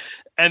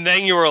 And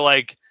then you were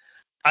like,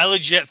 I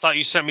legit thought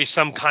you sent me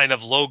some kind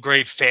of low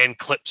grade fan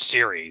clip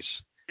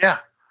series. Yeah.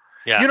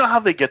 You know how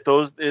they get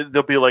those?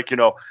 They'll be like,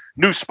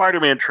 new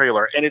Spider-Man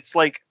trailer, and it's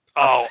like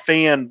a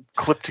fan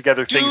clip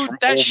together thing from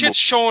that old shit's movies.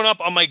 showing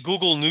up on my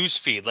Google News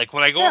feed. Like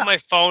when I go on my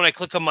phone, I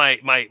click on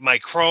my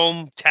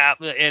Chrome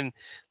tab, and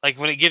like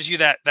when it gives you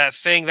that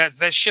thing,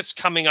 that shit's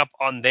coming up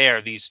on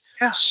there. These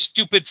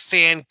stupid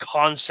fan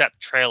concept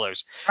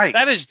trailers. Right.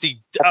 That is the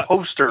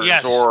posters.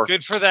 Yes, or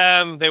good for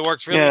them. They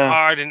worked really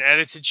hard and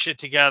edited shit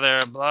together.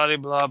 Blah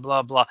blah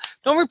blah blah.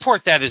 Don't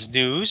report that as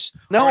news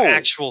or an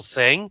actual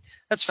thing.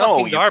 That's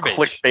fucking garbage.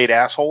 Clickbait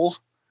assholes.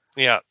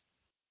 Yeah.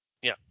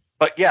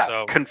 But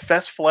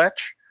Confess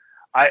Fletch.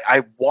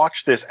 I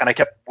watched this and I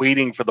kept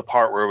waiting for the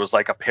part where it was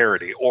like a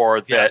parody,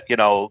 or that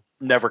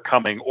never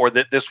coming, or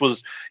that this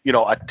was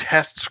a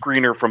test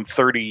screener from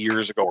 30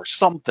 years ago or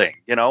something.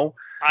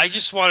 I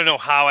just want to know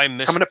how I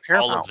missed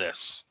all of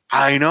this.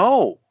 I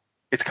know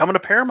it's coming to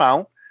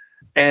Paramount,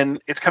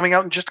 and it's coming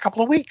out in just a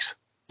couple of weeks.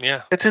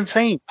 Yeah, it's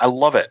insane. I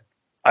love it.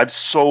 I'm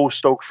so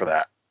stoked for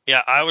that.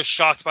 Yeah, I was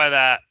shocked by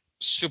that.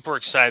 Super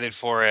excited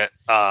for it.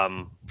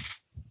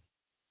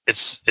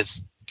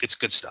 It's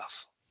good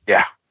stuff.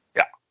 Yeah.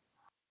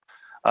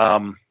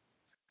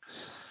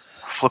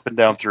 Flipping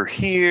down through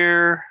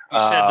here. You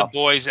said the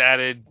boys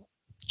added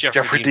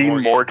Jeffrey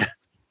Dean Morgan.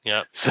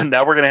 Yeah. So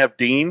now we're gonna have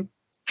Dean,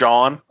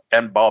 John,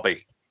 and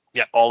Bobby.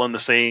 Yeah. All in the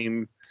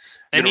same.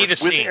 They need a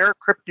scene. With Eric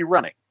Kripke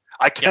running.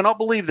 I cannot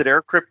believe that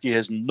Eric Kripke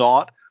has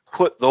not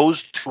put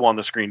those two on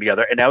the screen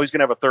together, and now he's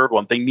gonna have a third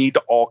one. They need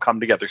to all come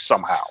together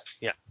somehow.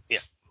 Yeah.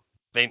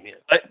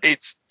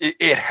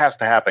 It has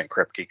to happen,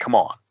 Kripke. Come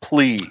on,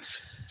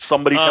 please.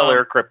 Somebody tell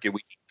Eric Kripke we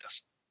need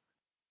this.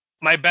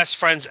 My best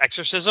friend's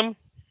exorcism.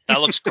 That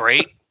looks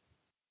great.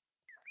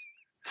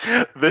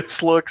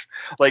 This looks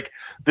like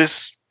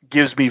this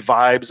gives me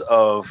vibes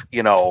of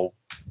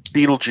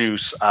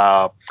Beetlejuice,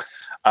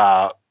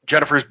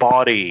 Jennifer's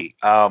Body.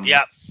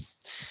 Yeah.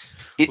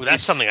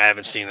 That's something I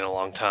haven't seen in a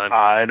long time.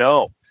 I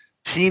know.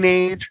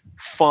 Teenage,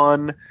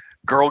 fun.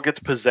 Girl gets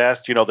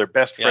possessed, they're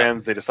best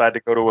friends. They decide to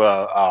go to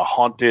a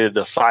haunted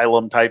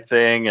asylum type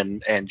thing,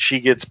 and she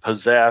gets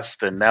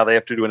possessed, and now they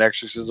have to do an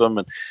exorcism,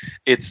 and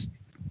it's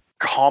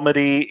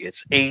comedy,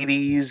 it's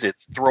 80s,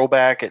 it's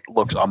throwback, it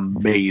looks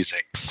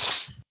amazing.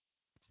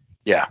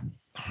 Yeah.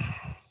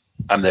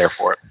 I'm there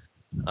for it.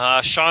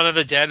 Shaun of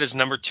the Dead is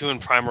number 2 in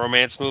Prime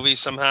Romance movies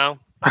somehow.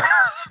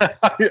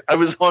 I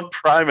was on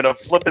Prime and I'm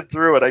flipping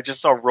through it. I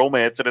just saw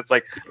Romance and it's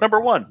like number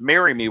 1,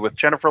 Marry Me with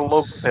Jennifer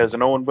Lopez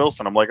and Owen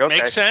Wilson. I'm like, okay,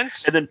 makes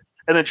sense. And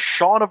then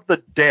Shaun of the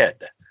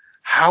Dead.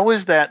 How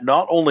is that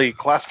not only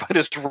classified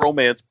as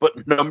romance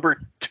but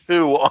number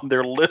 2 on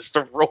their list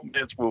of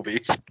romance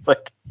movies?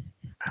 Like,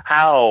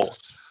 how?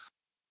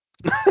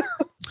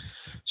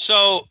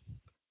 So,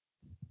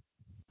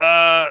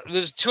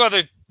 there's 2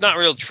 other not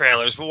real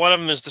trailers, but one of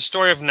them is the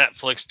story of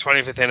Netflix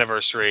 25th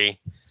anniversary.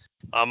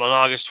 On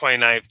August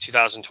 29th,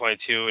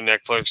 2022,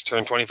 Netflix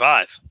turned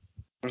 25,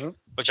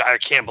 which I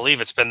can't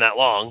believe it's been that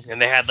long.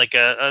 And they had like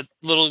a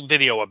little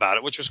video about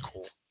it, which was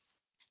cool.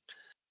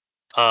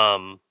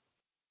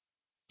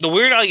 The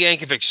Weird Al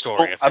Yankovic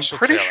story. Well, I'm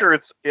pretty sure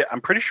it's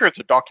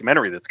a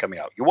documentary that's coming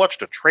out. You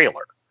watched a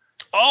trailer.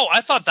 Oh,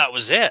 I thought that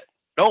was it.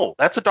 No,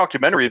 that's a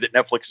documentary that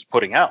Netflix is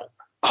putting out.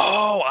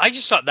 Oh, I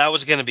just thought that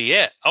was going to be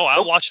it. Oh,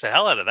 I'll watch the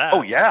hell out of that.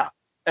 Oh, yeah.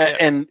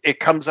 And it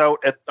comes out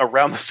at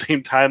around the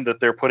same time that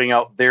they're putting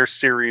out their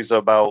series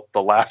about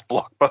the last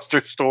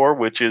Blockbuster store,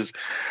 which is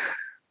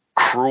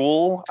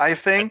cruel, I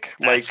think.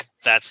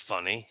 That's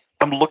funny.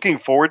 I'm looking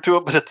forward to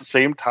it, but at the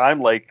same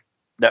time, like,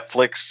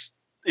 Netflix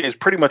is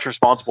pretty much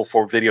responsible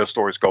for video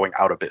stores going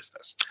out of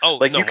business. Oh,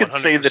 like, no, you could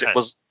 100%. say that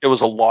it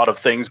was a lot of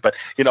things, but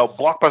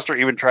Blockbuster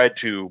even tried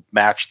to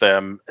match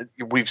them.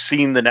 We've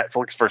seen the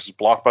Netflix versus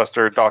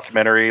Blockbuster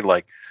documentary,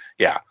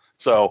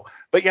 So,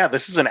 but yeah,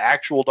 this is an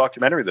actual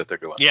documentary that they're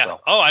doing. Yeah.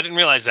 So. Oh, I didn't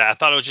realize that. I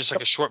thought it was just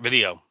like a short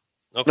video.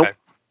 Okay. Nope.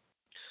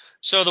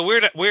 So the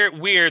weird,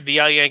 the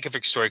Al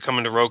Yankovic story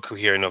coming to Roku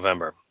here in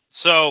November.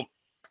 So,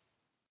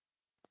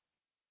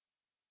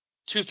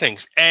 two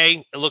things.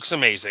 A, it looks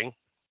amazing.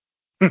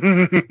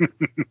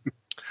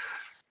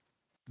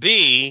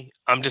 B,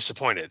 I'm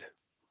disappointed.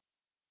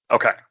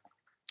 Okay.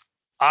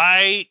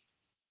 I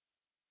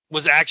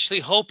was actually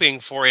hoping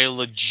for a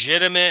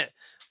legitimate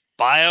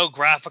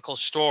biographical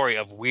story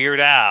of Weird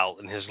Al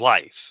in his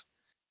life,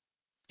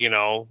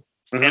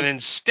 Mm-hmm. and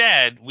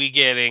instead we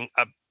getting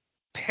a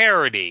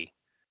parody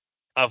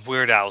of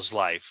Weird Al's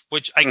life,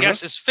 which I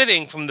guess is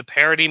fitting from the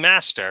parody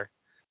master.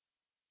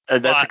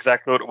 And that's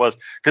exactly what it was.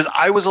 Because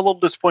I was a little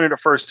disappointed at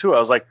first too. I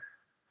was like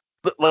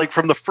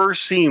from the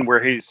first scene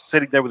where he's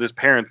sitting there with his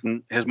parents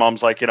and his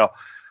mom's like,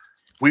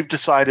 we've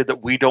decided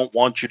that we don't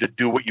want you to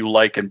do what you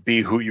like and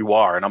be who you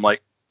are. And I'm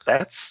like,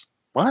 that's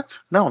what?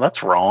 No,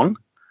 that's wrong.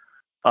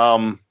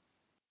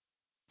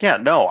 Yeah,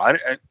 no, I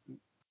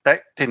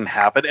that didn't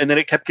happen. And then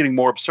it kept getting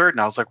more absurd.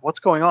 And I was like, what's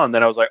going on? And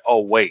then I was like, oh,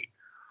 wait,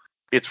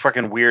 it's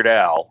fucking Weird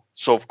Al.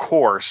 So, of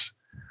course,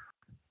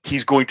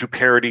 he's going to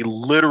parody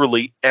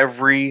literally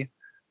every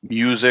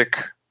music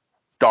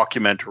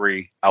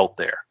documentary out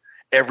there.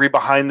 Every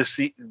behind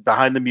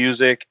the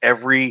music,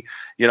 every,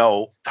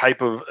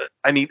 type of,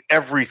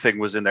 everything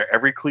was in there.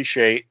 Every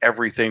cliche,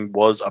 everything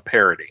was a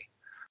parody.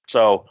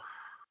 So,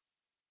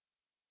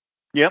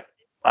 yep,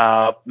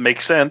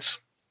 makes sense.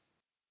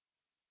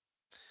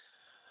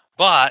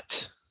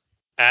 But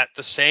at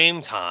the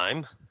same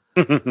time,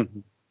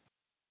 I'm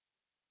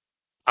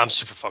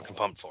super fucking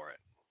pumped for it.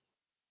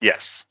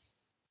 Yes.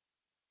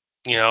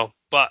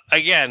 But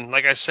again,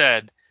 like I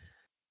said,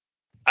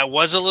 I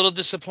was a little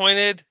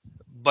disappointed,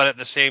 but at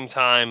the same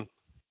time,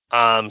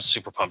 I'm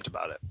super pumped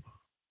about it.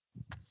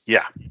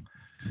 Yeah.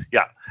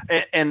 Yeah.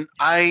 And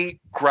I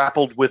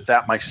grappled with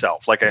that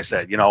myself. Like I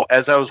said,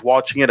 as I was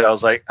watching it, I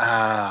was like,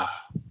 I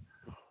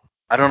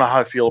don't know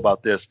how I feel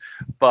about this,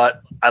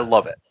 but I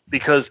love it.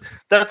 Because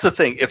that's the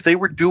thing. If they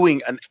were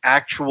doing an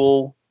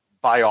actual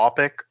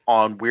biopic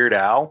on Weird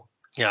Al,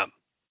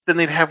 then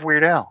they'd have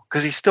Weird Al.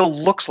 Because he still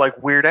looks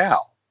like Weird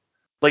Al.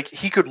 Like,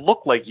 he could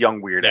look like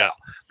young Weird Al.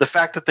 The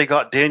fact that they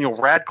got Daniel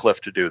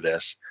Radcliffe to do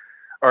this,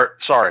 or,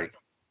 sorry,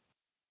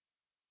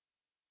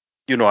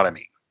 you know what I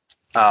mean.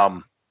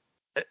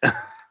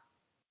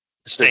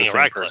 It's Daniel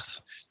Radcliffe.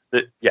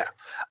 The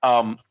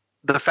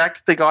fact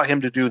that they got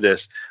him to do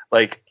this,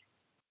 like,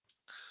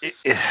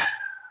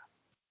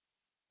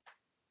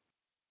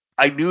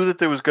 I knew that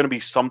there was going to be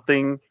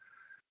something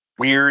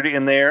weird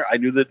in there. I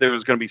knew that there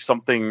was going to be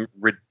something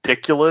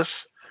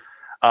ridiculous.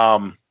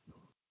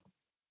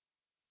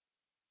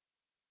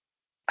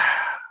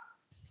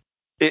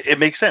 It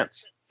makes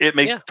sense. It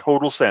makes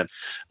total sense.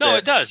 No,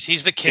 it does.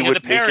 He's the king of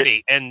the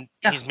parody, and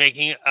he's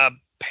making a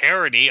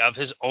parody of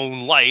his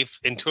own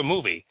life into a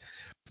movie.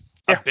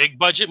 A big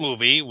budget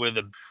movie with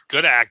a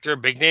good actor,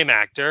 big name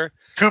actor.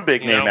 Two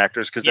big name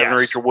actors, because Evan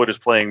Rachel Wood is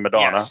playing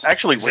Madonna. Yes,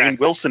 actually, exactly. Rainn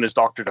Wilson is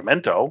Dr.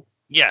 Demento.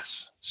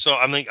 Yes. So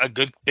I mean, a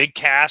good big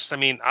cast. I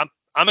mean,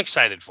 I'm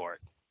excited for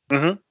it.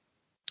 Mm-hmm.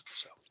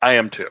 So I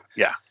am too.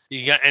 Yeah.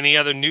 You got any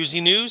other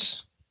newsy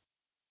news?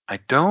 I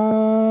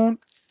don't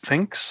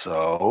think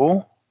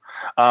so.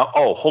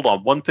 Hold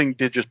on. One thing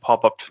did just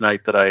pop up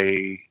tonight that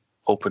I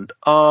opened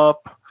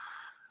up.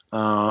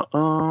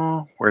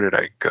 Where did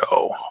I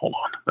go? Hold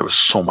on. There was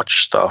so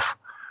much stuff.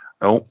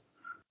 Nope,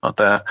 not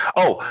that.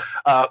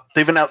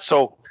 They've announced.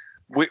 So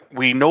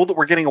we know that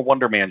we're getting a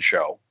Wonder Man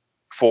show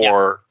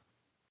for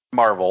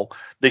Marvel.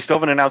 They still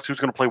haven't announced who's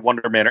going to play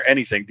Wonder Man or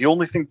anything. The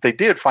only thing they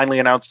did finally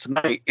announce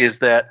tonight is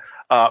that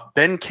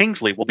Ben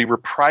Kingsley will be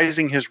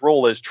reprising his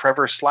role as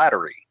Trevor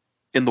Slattery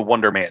in the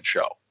Wonder Man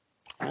show.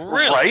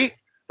 Really? Right?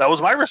 That was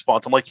my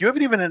response. I'm like, you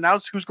haven't even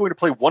announced who's going to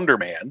play Wonder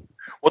Man,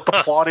 what the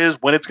plot is,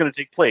 when it's going to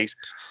take place,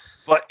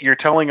 but you're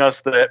telling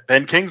us that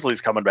Ben Kingsley's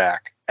coming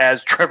back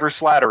as Trevor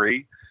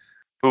Slattery,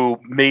 who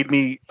made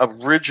me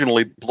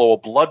originally blow a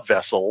blood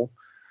vessel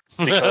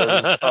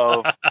because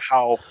of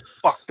how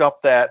fucked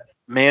up that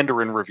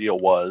Mandarin reveal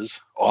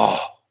was.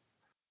 Oh,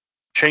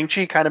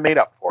 Shang-Chi kind of made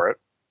up for it,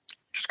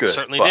 which is good.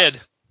 Certainly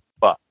did.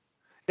 But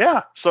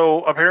yeah,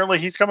 so apparently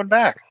he's coming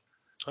back.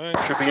 All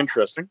right. Should be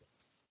interesting.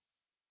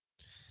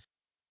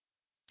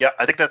 Yeah,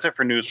 I think that's it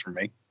for news from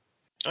me.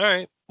 All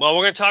right. Well,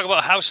 we're going to talk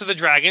about House of the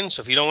Dragon,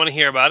 so if you don't want to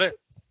hear about it,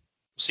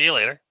 see you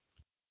later.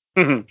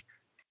 And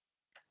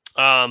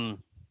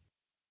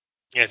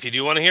if you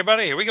do want to hear about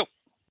it, here we go.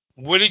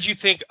 What did you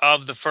think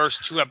of the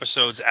first two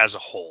episodes as a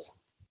whole?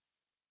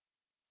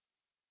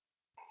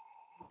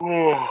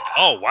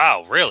 Oh,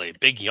 wow. Really?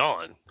 Big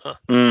yawn. Huh.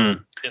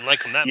 Didn't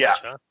like him that Yeah.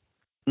 much, huh?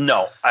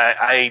 No,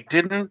 I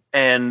didn't.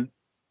 And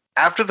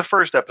after the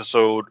first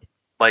episode,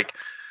 like,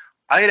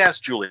 I had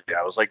asked Julia,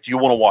 I was like, do you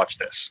want to watch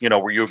this?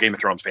 Were you a Game of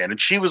Thrones fan? And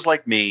she was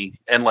like me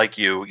and like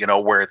you,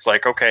 where it's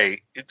like,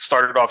 okay, it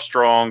started off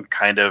strong,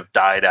 kind of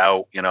died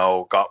out,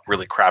 got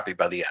really crappy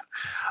by the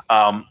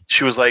end.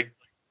 She was like,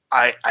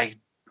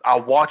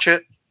 I'll watch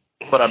it,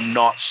 but I'm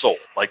not sold.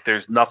 Like,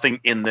 there's nothing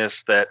in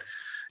this that,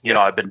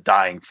 I've been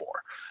dying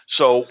for.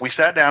 So we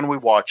sat down and we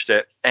watched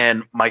it.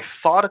 And my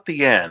thought at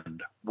the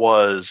end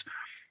was,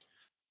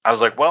 I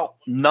was like, well,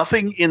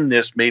 nothing in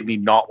this made me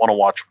not want to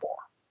watch more.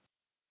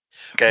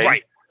 Okay.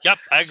 Right. Yep.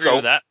 I agree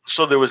with that.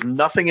 So there was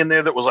nothing in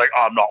there that was like,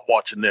 oh, I'm not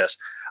watching this.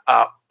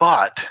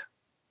 But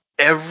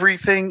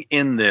everything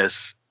in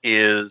this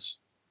is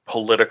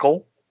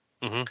political,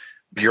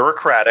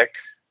 bureaucratic,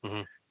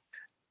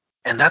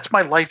 and that's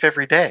my life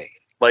every day.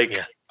 Like,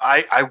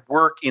 I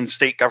work in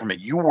state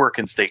government. You work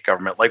in state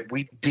government. Like,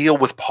 we deal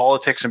with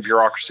politics and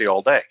bureaucracy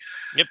all day.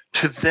 Yep.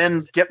 To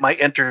then get my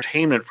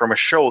entertainment from a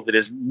show that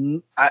is,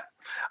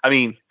 I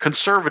mean,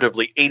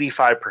 conservatively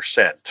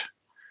 85%.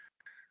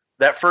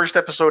 That first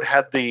episode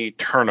had the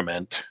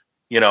tournament,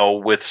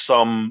 with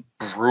some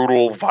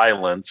brutal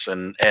violence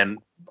and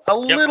a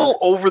little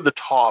over the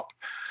top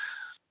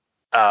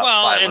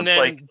violence.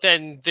 And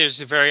then there's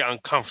the very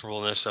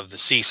uncomfortableness of the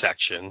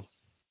C-section.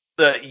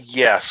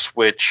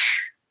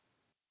 Which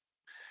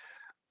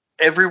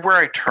everywhere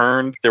I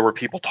turned, there were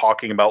people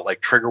talking about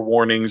like trigger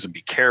warnings and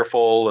be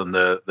careful and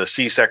the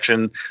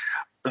C-section.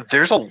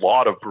 There's a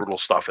lot of brutal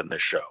stuff in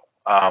this show.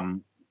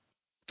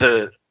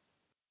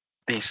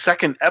 The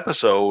second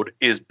episode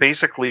is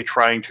basically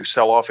trying to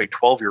sell off a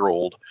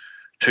 12-year-old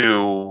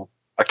to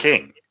a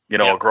king,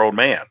 a grown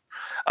man.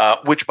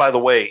 Which, by the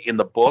way, in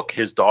the book,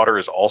 his daughter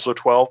is also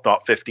 12,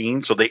 not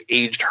 15. So they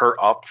aged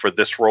her up for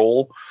this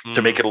role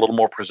to make it a little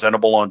more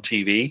presentable on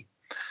TV.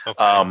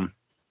 Okay.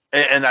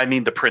 And I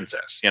mean the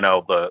princess, I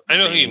know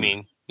who you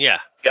mean. Yeah.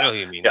 I know who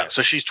you mean. Yeah.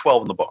 So she's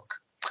 12 in the book,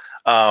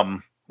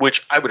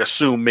 which I would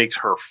assume makes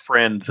her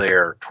friend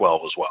there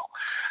 12 as well.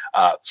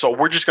 So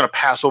we're just going to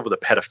pass over the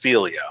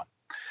pedophilia.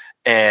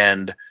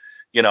 And,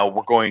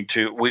 we're going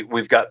to,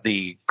 we've got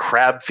the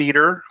crab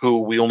feeder who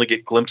we only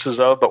get glimpses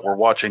of, but we're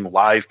watching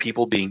live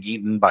people being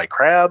eaten by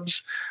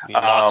crabs.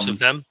 Lots of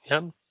them.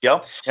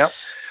 Yep.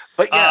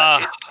 But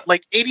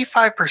like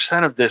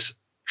 85% of this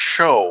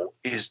show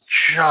is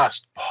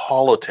just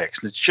politics.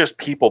 And it's just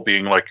people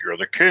being like, you're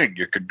the king.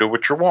 You can do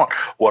what you want.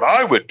 What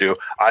I would do,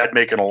 I'd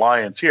make an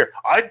alliance here.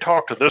 I'd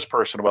talk to this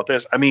person about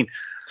this. I mean,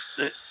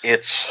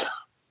 it's...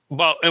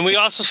 Well, and we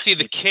also see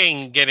the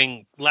king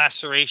getting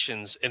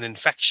lacerations and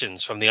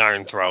infections from the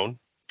Iron Throne.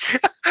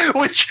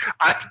 Which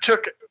I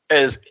took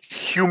as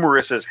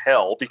humorous as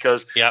hell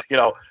because,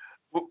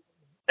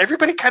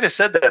 everybody kind of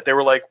said that. They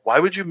were like, why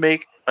would you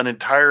make an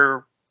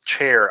entire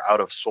chair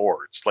out of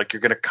swords? Like, you're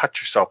going to cut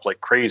yourself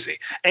like crazy.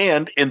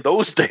 And in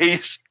those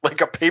days,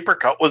 like, a paper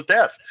cut was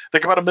death.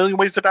 Think about 1,000,000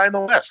 Ways to Die in the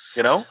West,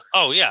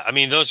 Oh, yeah. I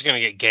mean, those are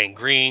going to get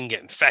gangrene,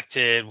 get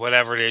infected,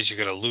 whatever it is. You're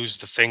going to lose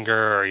the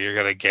finger or you're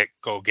going to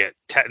go get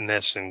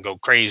tetanus and go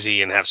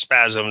crazy and have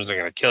spasms. They're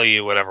going to kill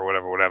you, whatever. What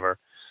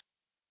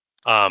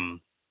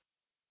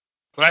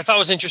I thought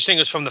was interesting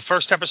was from the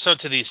first episode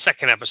to the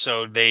second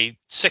episode,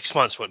 6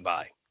 months went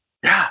by.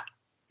 Yeah.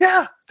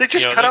 They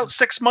just cut out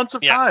 6 months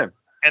of time.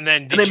 And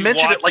then they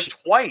mentioned it like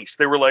twice.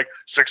 They were like,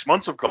 6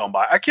 months have gone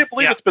by. I can't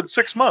believe it's been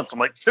 6 months. I'm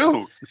like,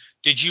 dude.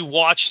 Did you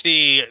watch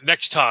the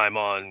next time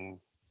on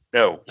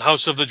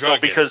House of the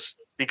Dragon? No,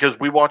 because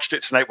we watched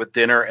it tonight with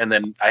dinner, and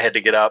then I had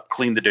to get up,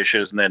 clean the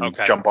dishes, and then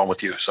jump on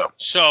with you.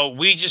 So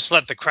we just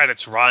let the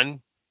credits run,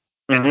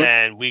 and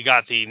then we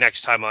got the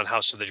next time on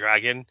House of the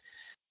Dragon.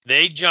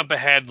 They jump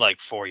ahead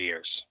like 4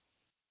 years.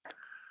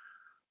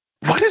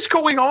 What is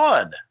going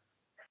on?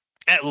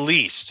 At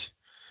least.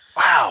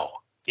 Wow.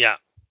 Yeah.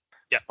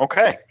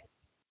 Okay.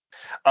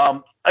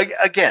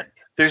 Again,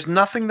 there's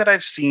nothing that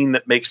I've seen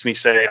that makes me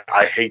say,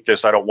 I hate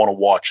this, I don't want to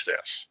watch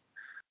this.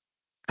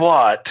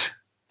 But,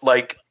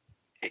 like,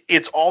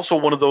 it's also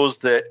one of those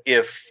that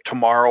if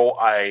tomorrow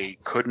I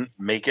couldn't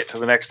make it to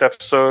the next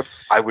episode,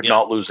 I would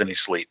not lose any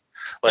sleep.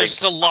 Like,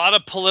 there's a lot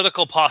of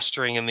political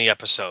posturing in the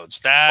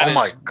episodes. That is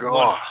my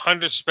God.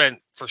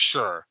 100% for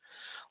sure.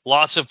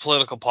 Lots of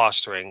political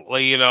posturing.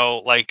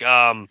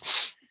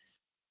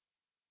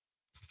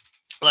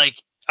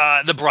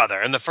 The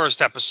brother in the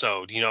first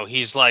episode,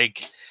 he's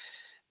like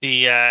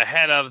the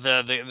head of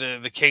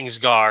the King's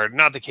Guard,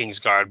 not the King's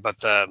Guard, but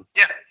the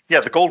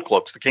the Gold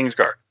Cloaks, the King's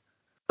Guard,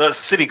 the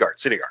City Guard,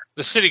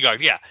 the City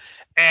Guard, yeah.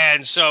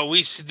 And so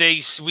we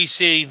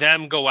see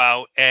them go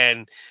out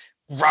and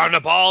round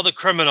up all the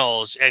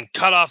criminals and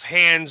cut off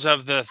hands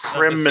of the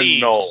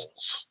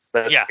criminals.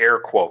 That's air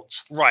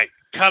quotes. Right,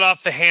 cut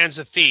off the hands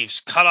of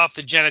thieves, cut off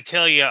the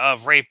genitalia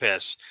of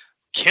rapists,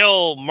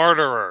 kill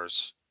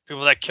murderers.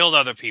 People that killed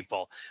other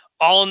people.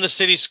 all in the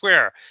city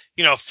square,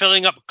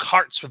 filling up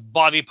carts with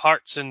body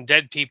parts and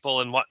dead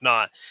people and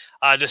whatnot,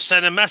 to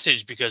send a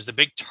message because the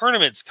big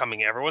tournament's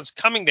coming. Everyone's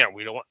coming there.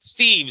 We don't want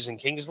thieves in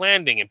King's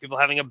Landing and people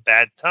having a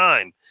bad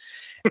time.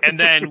 And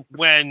then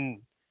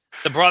when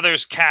the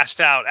brothers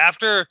cast out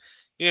after,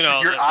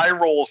 your eye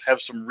rolls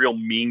have some real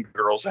Mean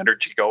Girls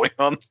energy going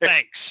on there.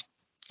 Thanks.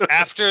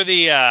 After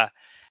the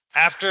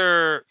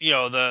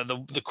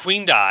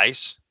queen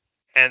dies,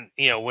 and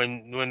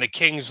when the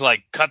king's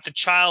like, cut the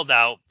child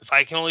out. If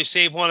I can only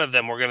save one of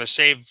them, we're gonna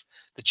save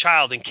the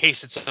child in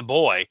case it's a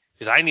boy,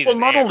 because I need. Well,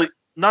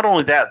 not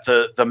only that,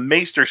 the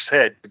maester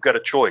said you've got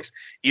a choice: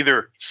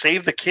 either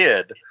save the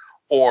kid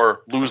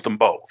or lose them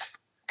both.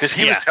 Because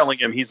he was telling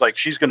him, he's like,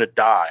 she's going to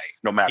die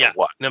no matter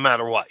what. No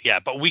matter what, yeah.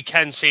 But we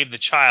can save the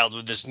child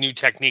with this new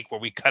technique where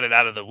we cut it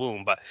out of the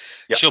womb, but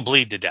she'll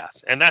bleed to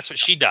death. And that's what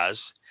she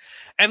does.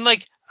 And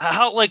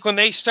when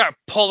they start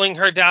pulling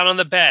her down on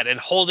the bed and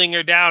holding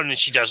her down and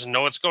she doesn't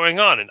know what's going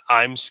on and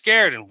I'm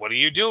scared and what are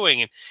you doing?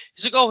 And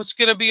he's like, oh, it's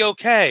going to be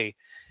okay.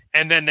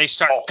 And then they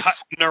start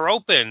cutting her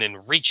open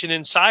and reaching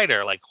inside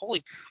her. Like, holy,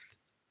 can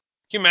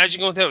you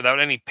imagine going through that without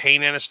any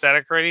pain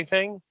anesthetic or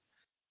anything?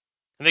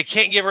 And they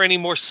can't give her any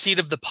more seed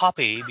of the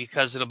poppy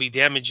because it'll be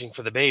damaging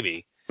for the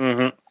baby.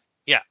 Mm-hmm.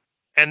 Yeah.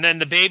 And then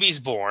the baby's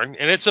born,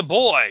 and it's a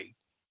boy.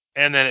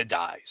 And then it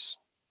dies.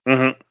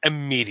 Mm-hmm.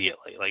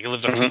 Immediately. Like, it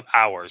lived a few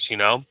hours,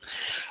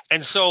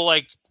 And so,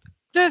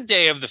 the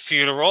day of the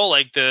funeral,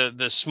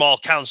 the small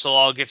council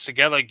all gets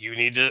together. Like, you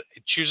need to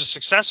choose a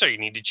successor. You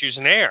need to choose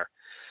an heir.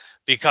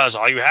 Because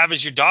all you have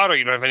is your daughter.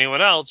 You don't have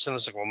anyone else. And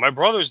it's like, well, my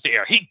brother's the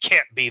heir. He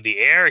can't be the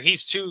heir.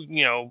 He's too,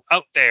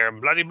 out there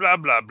and blah, blah,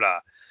 blah, blah.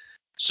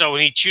 So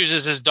when he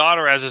chooses his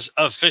daughter as his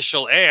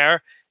official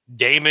heir,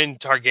 Daemon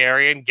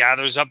Targaryen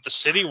gathers up the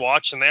City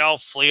Watch and they all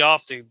flee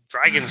off to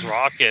Dragon's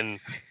Rock.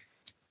 And,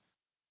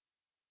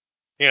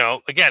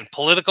 again,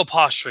 political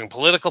posturing.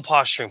 Like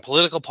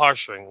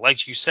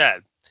you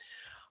said,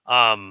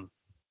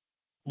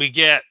 we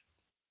get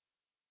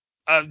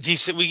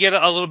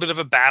a little bit of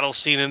a battle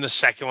scene in the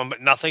second one, but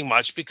nothing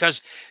much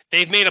because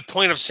they've made a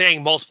point of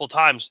saying multiple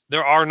times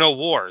there are no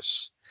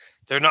wars.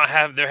 There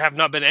have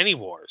not been any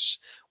wars.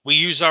 We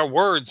use our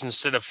words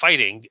instead of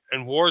fighting,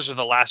 and wars are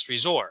the last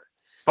resort.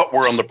 But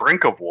we're on the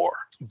brink of war.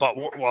 But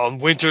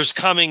winter's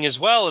coming as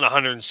well in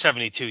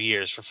 172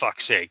 years, for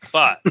fuck's sake.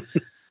 But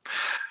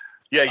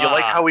yeah, you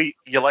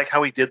like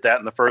how he did that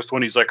in the first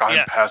one. He's like,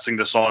 I'm passing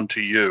this on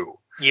to you.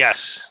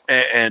 Yes,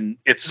 and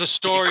it's the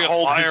story of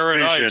fire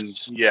and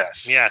ice.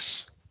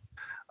 Yes.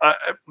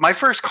 My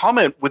first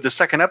comment with the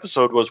second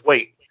episode was,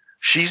 wait,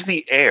 she's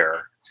the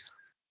heir.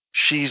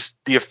 She's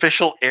the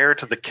official heir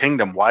to the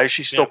kingdom. Why is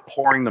she still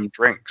pouring them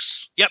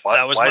drinks? Yep,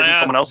 why isn't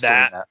someone else doing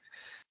that?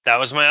 That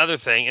was my other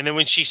thing. And then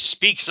when she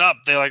speaks up,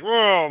 they're like,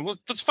 "Whoa,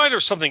 let's find her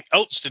something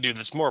else to do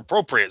that's more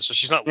appropriate." So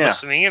she's not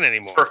listening in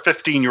anymore. For a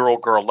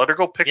 15-year-old girl, let her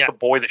go pick the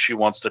boy that she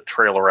wants to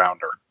trail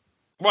around her.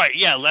 Right,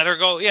 yeah, let her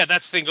go. Yeah,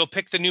 that's the thing. Go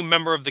pick the new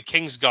member of the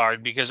King's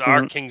Guard because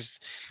our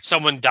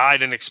someone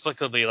died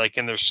inexplicably,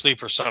 in their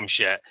sleep or some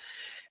shit.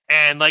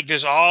 And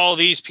there's all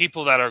these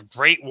people that are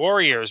great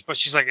warriors, but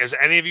she's like, has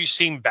any of you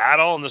seen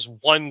battle? And this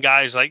one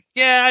guy's like,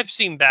 yeah, I've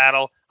seen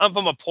battle. I'm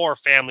from a poor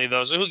family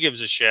though, so who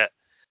gives a shit?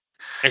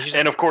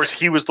 And of course,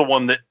 he was the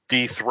one that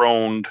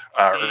dethroned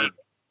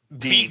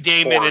beat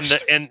Daemon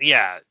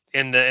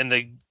in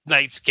the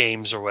Knights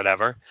games or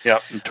whatever. Yeah,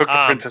 and took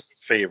the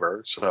princess's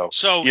favor. So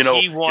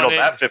he wanted,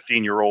 that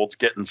 15-year-old's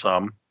getting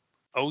some.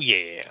 Oh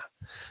yeah.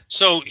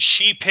 So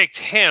she picked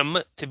him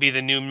to be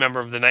the new member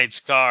of the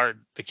Knights Guard,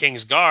 the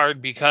King's Guard,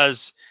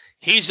 because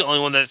he's the only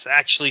one that's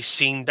actually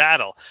seen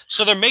battle.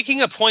 So they're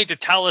making a point to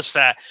tell us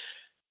that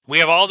we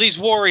have all these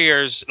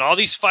warriors and all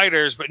these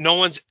fighters, but no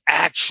one's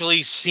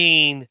actually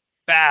seen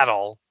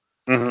battle.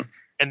 Mm-hmm.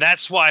 And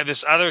that's why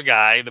this other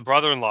guy, the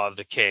brother-in-law of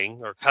the king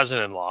or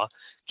cousin-in-law,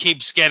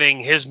 keeps getting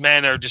his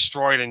men are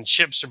destroyed and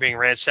ships are being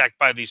ransacked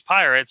by these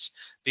pirates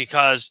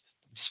because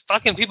these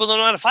fucking people don't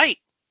know how to fight,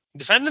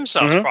 defend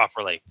themselves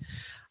properly.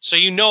 So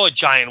a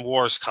giant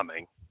war's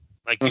coming.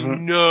 A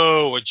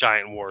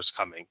giant war's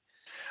coming.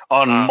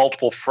 On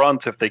multiple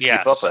fronts if they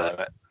keep up at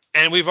it.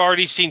 And we've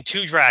already seen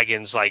two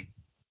dragons.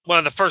 One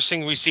of the first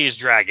things we see is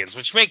dragons,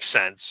 which makes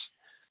sense.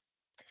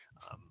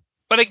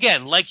 But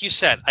again, like you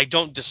said, I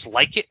don't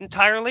dislike it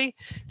entirely.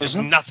 There's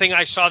nothing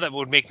I saw that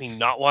would make me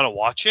not want to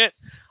watch it.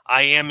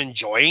 I am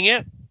enjoying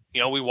it.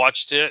 We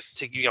watched it.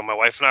 My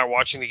wife and I are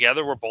watching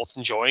together. We're both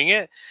enjoying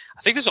it.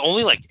 I think there's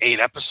only 8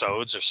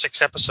 episodes or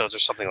 6 episodes or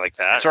something like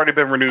that. It's already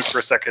been renewed for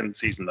a second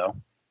season, though.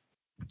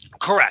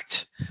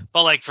 Correct.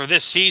 But for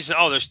this season,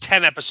 there's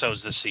 10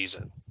 episodes this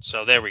season.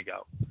 So there we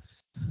go.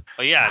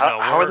 But yeah,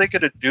 how are they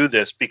going to do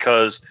this?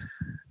 Because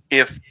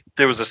if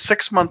there was a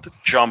 6-month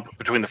jump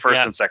between the first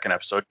and second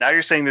episode, now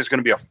you're saying there's going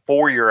to be a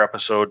 4-year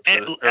episode,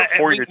 or a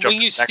 4-year jump.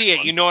 When you see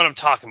it, you know what I'm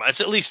talking about.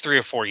 It's at least 3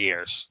 or 4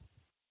 years.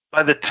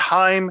 By the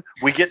time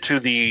we get to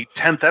the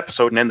 10th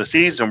episode and end the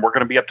season, we're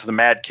going to be up to the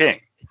Mad King.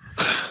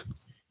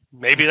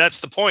 Maybe that's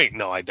the point.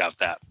 No, I doubt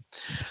that.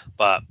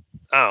 But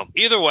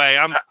either way,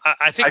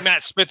 I think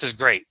Matt Smith is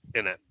great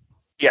in it.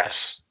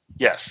 Yes.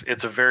 Yes,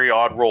 it's a very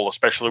odd role,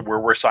 especially where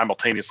we're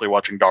simultaneously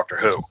watching Doctor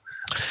Who.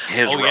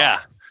 His run.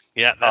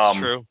 Yeah, that's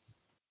true.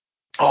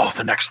 Oh,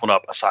 the next one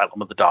up,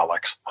 Asylum of the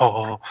Daleks.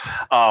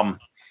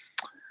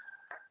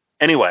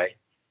 Anyway,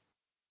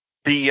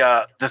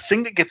 the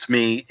thing that gets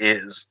me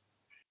is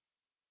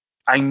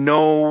I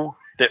know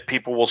that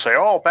people will say,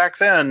 "Oh, back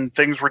then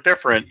things were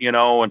different,"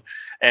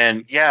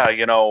 and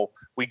yeah,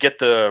 we get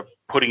the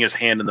putting his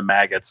hand in the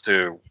maggots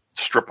to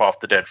strip off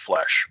the dead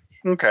flesh.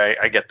 Okay,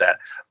 I get that,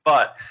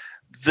 but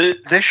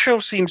this show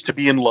seems to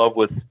be in love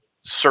with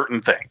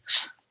certain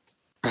things.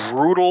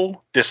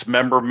 Brutal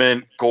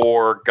dismemberment,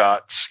 gore,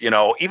 guts,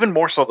 even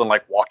more so than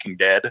like Walking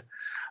Dead.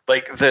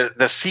 Like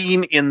the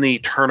scene in the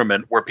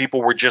tournament where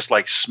people were just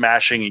like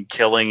smashing and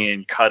killing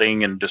and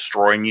cutting and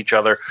destroying each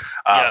other,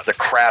 the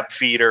crab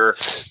feeder,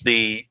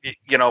 the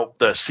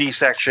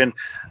C-section.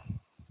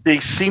 They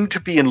seem to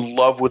be in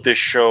love with this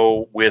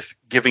show with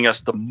giving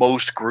us the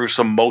most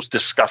gruesome, most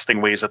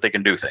disgusting ways that they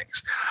can do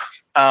things.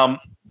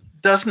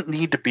 Doesn't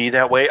need to be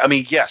that way. I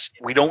mean, yes,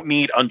 we don't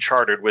need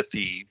Uncharted with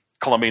the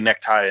Colombian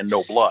necktie and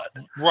no blood.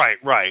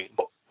 Right.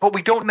 But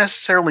we don't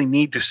necessarily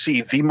need to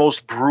see the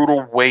most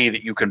brutal way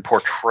that you can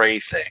portray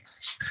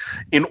things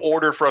in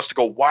order for us to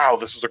go, wow,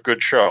 this is a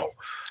good show.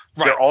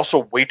 Right. They're also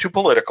way too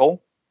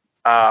political.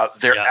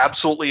 They're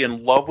absolutely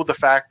in love with the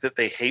fact that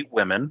they hate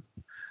women.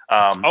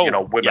 Women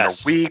are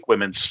weak,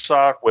 women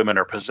suck, women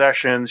are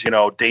possessions.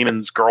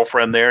 Damon's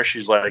girlfriend there,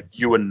 she's like,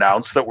 you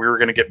announced that we were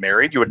going to get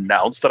married. You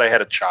announced that I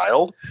had a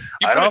child.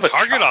 I put a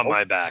target on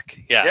my back.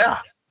 Yeah.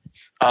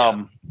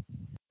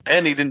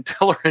 And he didn't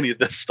tell her any of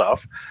this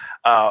stuff.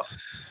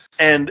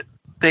 And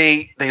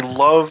they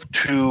love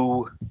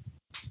to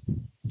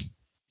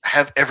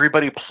have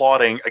everybody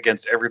plotting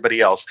against everybody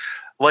else.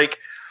 Like,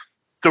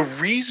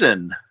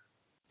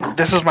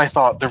 this is my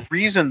thought, the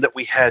reason that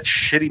we had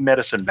shitty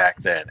medicine back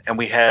then, and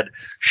we had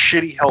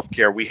shitty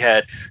healthcare, we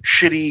had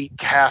shitty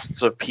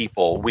casts of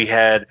people, we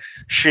had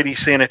shitty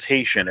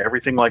sanitation,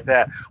 everything like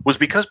that, was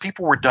because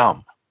people were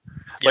dumb.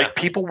 Yeah. Like,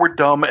 people were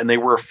dumb and they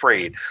were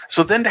afraid.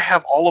 So then to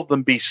have all of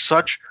them be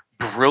such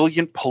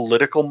brilliant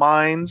political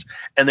minds,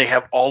 and they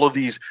have all of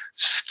these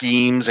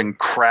schemes and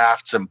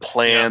crafts and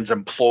plans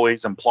and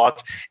ploys and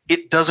plots,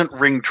 it doesn't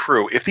ring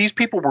true. If these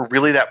people were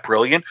really that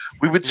brilliant,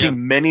 we would see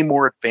many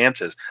more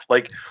advances.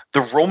 Like,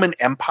 the Roman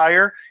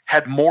Empire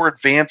had more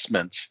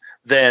advancements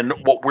than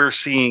what we're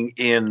seeing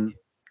in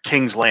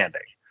King's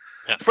Landing.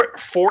 Yeah.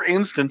 For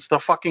instance, the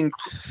fucking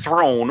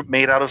throne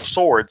made out of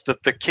swords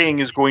that the king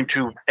is going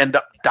to end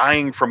up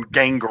dying from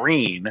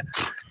gangrene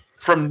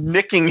from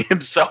nicking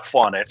himself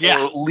on it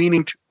or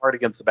leaning too hard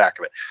against the back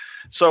of it.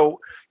 So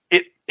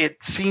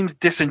it seems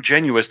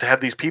disingenuous to have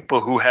these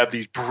people who have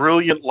these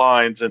brilliant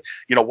lines and,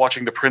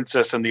 watching the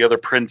princess and the other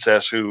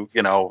princess who,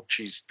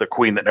 she's the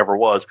queen that never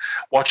was,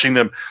 watching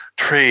them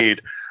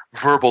trade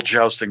verbal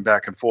jousting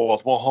back and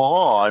forth. Well,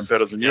 I'm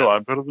better than you.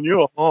 I'm better than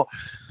you. Oh.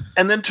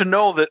 And then to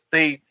know that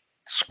they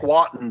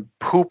squat and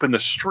poop in the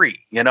street,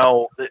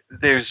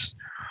 there's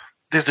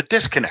a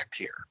disconnect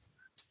here.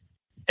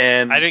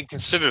 And I didn't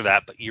consider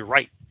that, but you're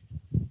right.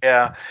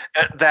 Yeah,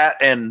 that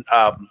and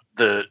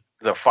the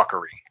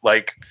fuckery.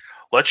 Like,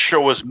 let's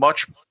show as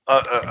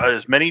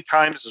many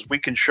times as we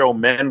can show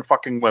men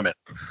fucking women.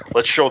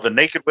 Let's show the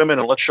naked women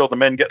and let's show the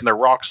men getting their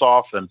rocks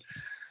off and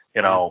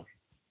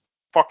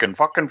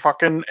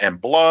fucking and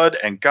blood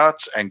and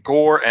guts and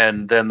gore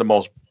and then the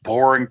most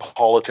boring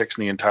politics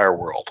in the entire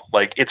world.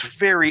 Like, it's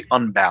very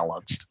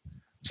unbalanced.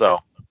 So,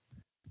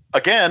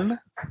 again,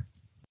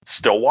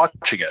 still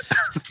watching it.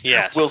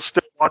 Yes. We'll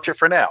still watch it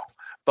for now.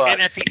 But,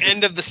 and at the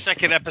end of the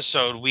second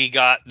episode, we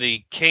got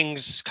the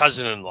king's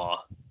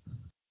cousin-in-law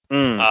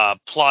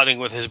plotting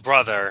with his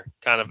brother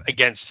kind of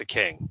against the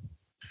king.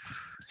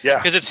 Yeah.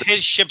 Because it's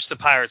his ships the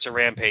pirates are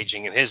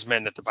rampaging and his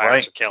men that the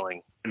pirates are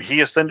killing. And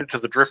he ascended to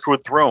the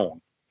Driftwood throne.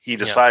 He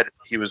decided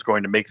he was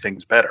going to make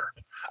things better.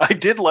 I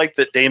did like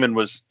that Damon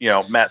was,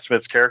 Matt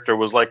Smith's character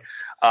was like,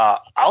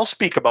 I'll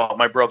speak about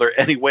my brother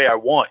any way I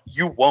want.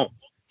 You won't.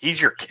 He's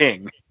your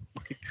king.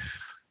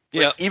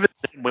 Like, even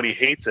when he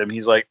hates him,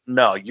 he's like,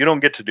 no, you don't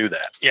get to do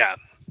that. Yeah.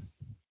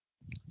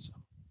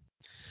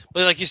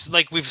 But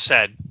like we've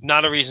said,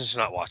 not a reason to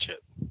not watch it.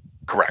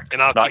 Correct.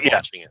 And I'll keep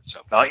watching it.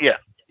 So not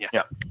yet.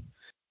 Yeah.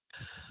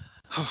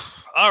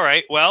 All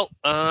right. Well,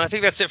 I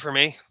think that's it for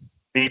me.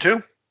 Me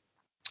too.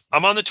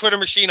 I'm on the Twitter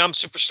machine. I'm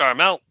Superstar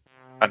Mel.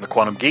 I'm the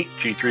Quantum Geek,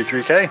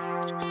 G33K.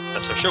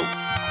 That's our show.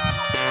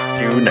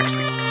 See you next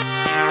week.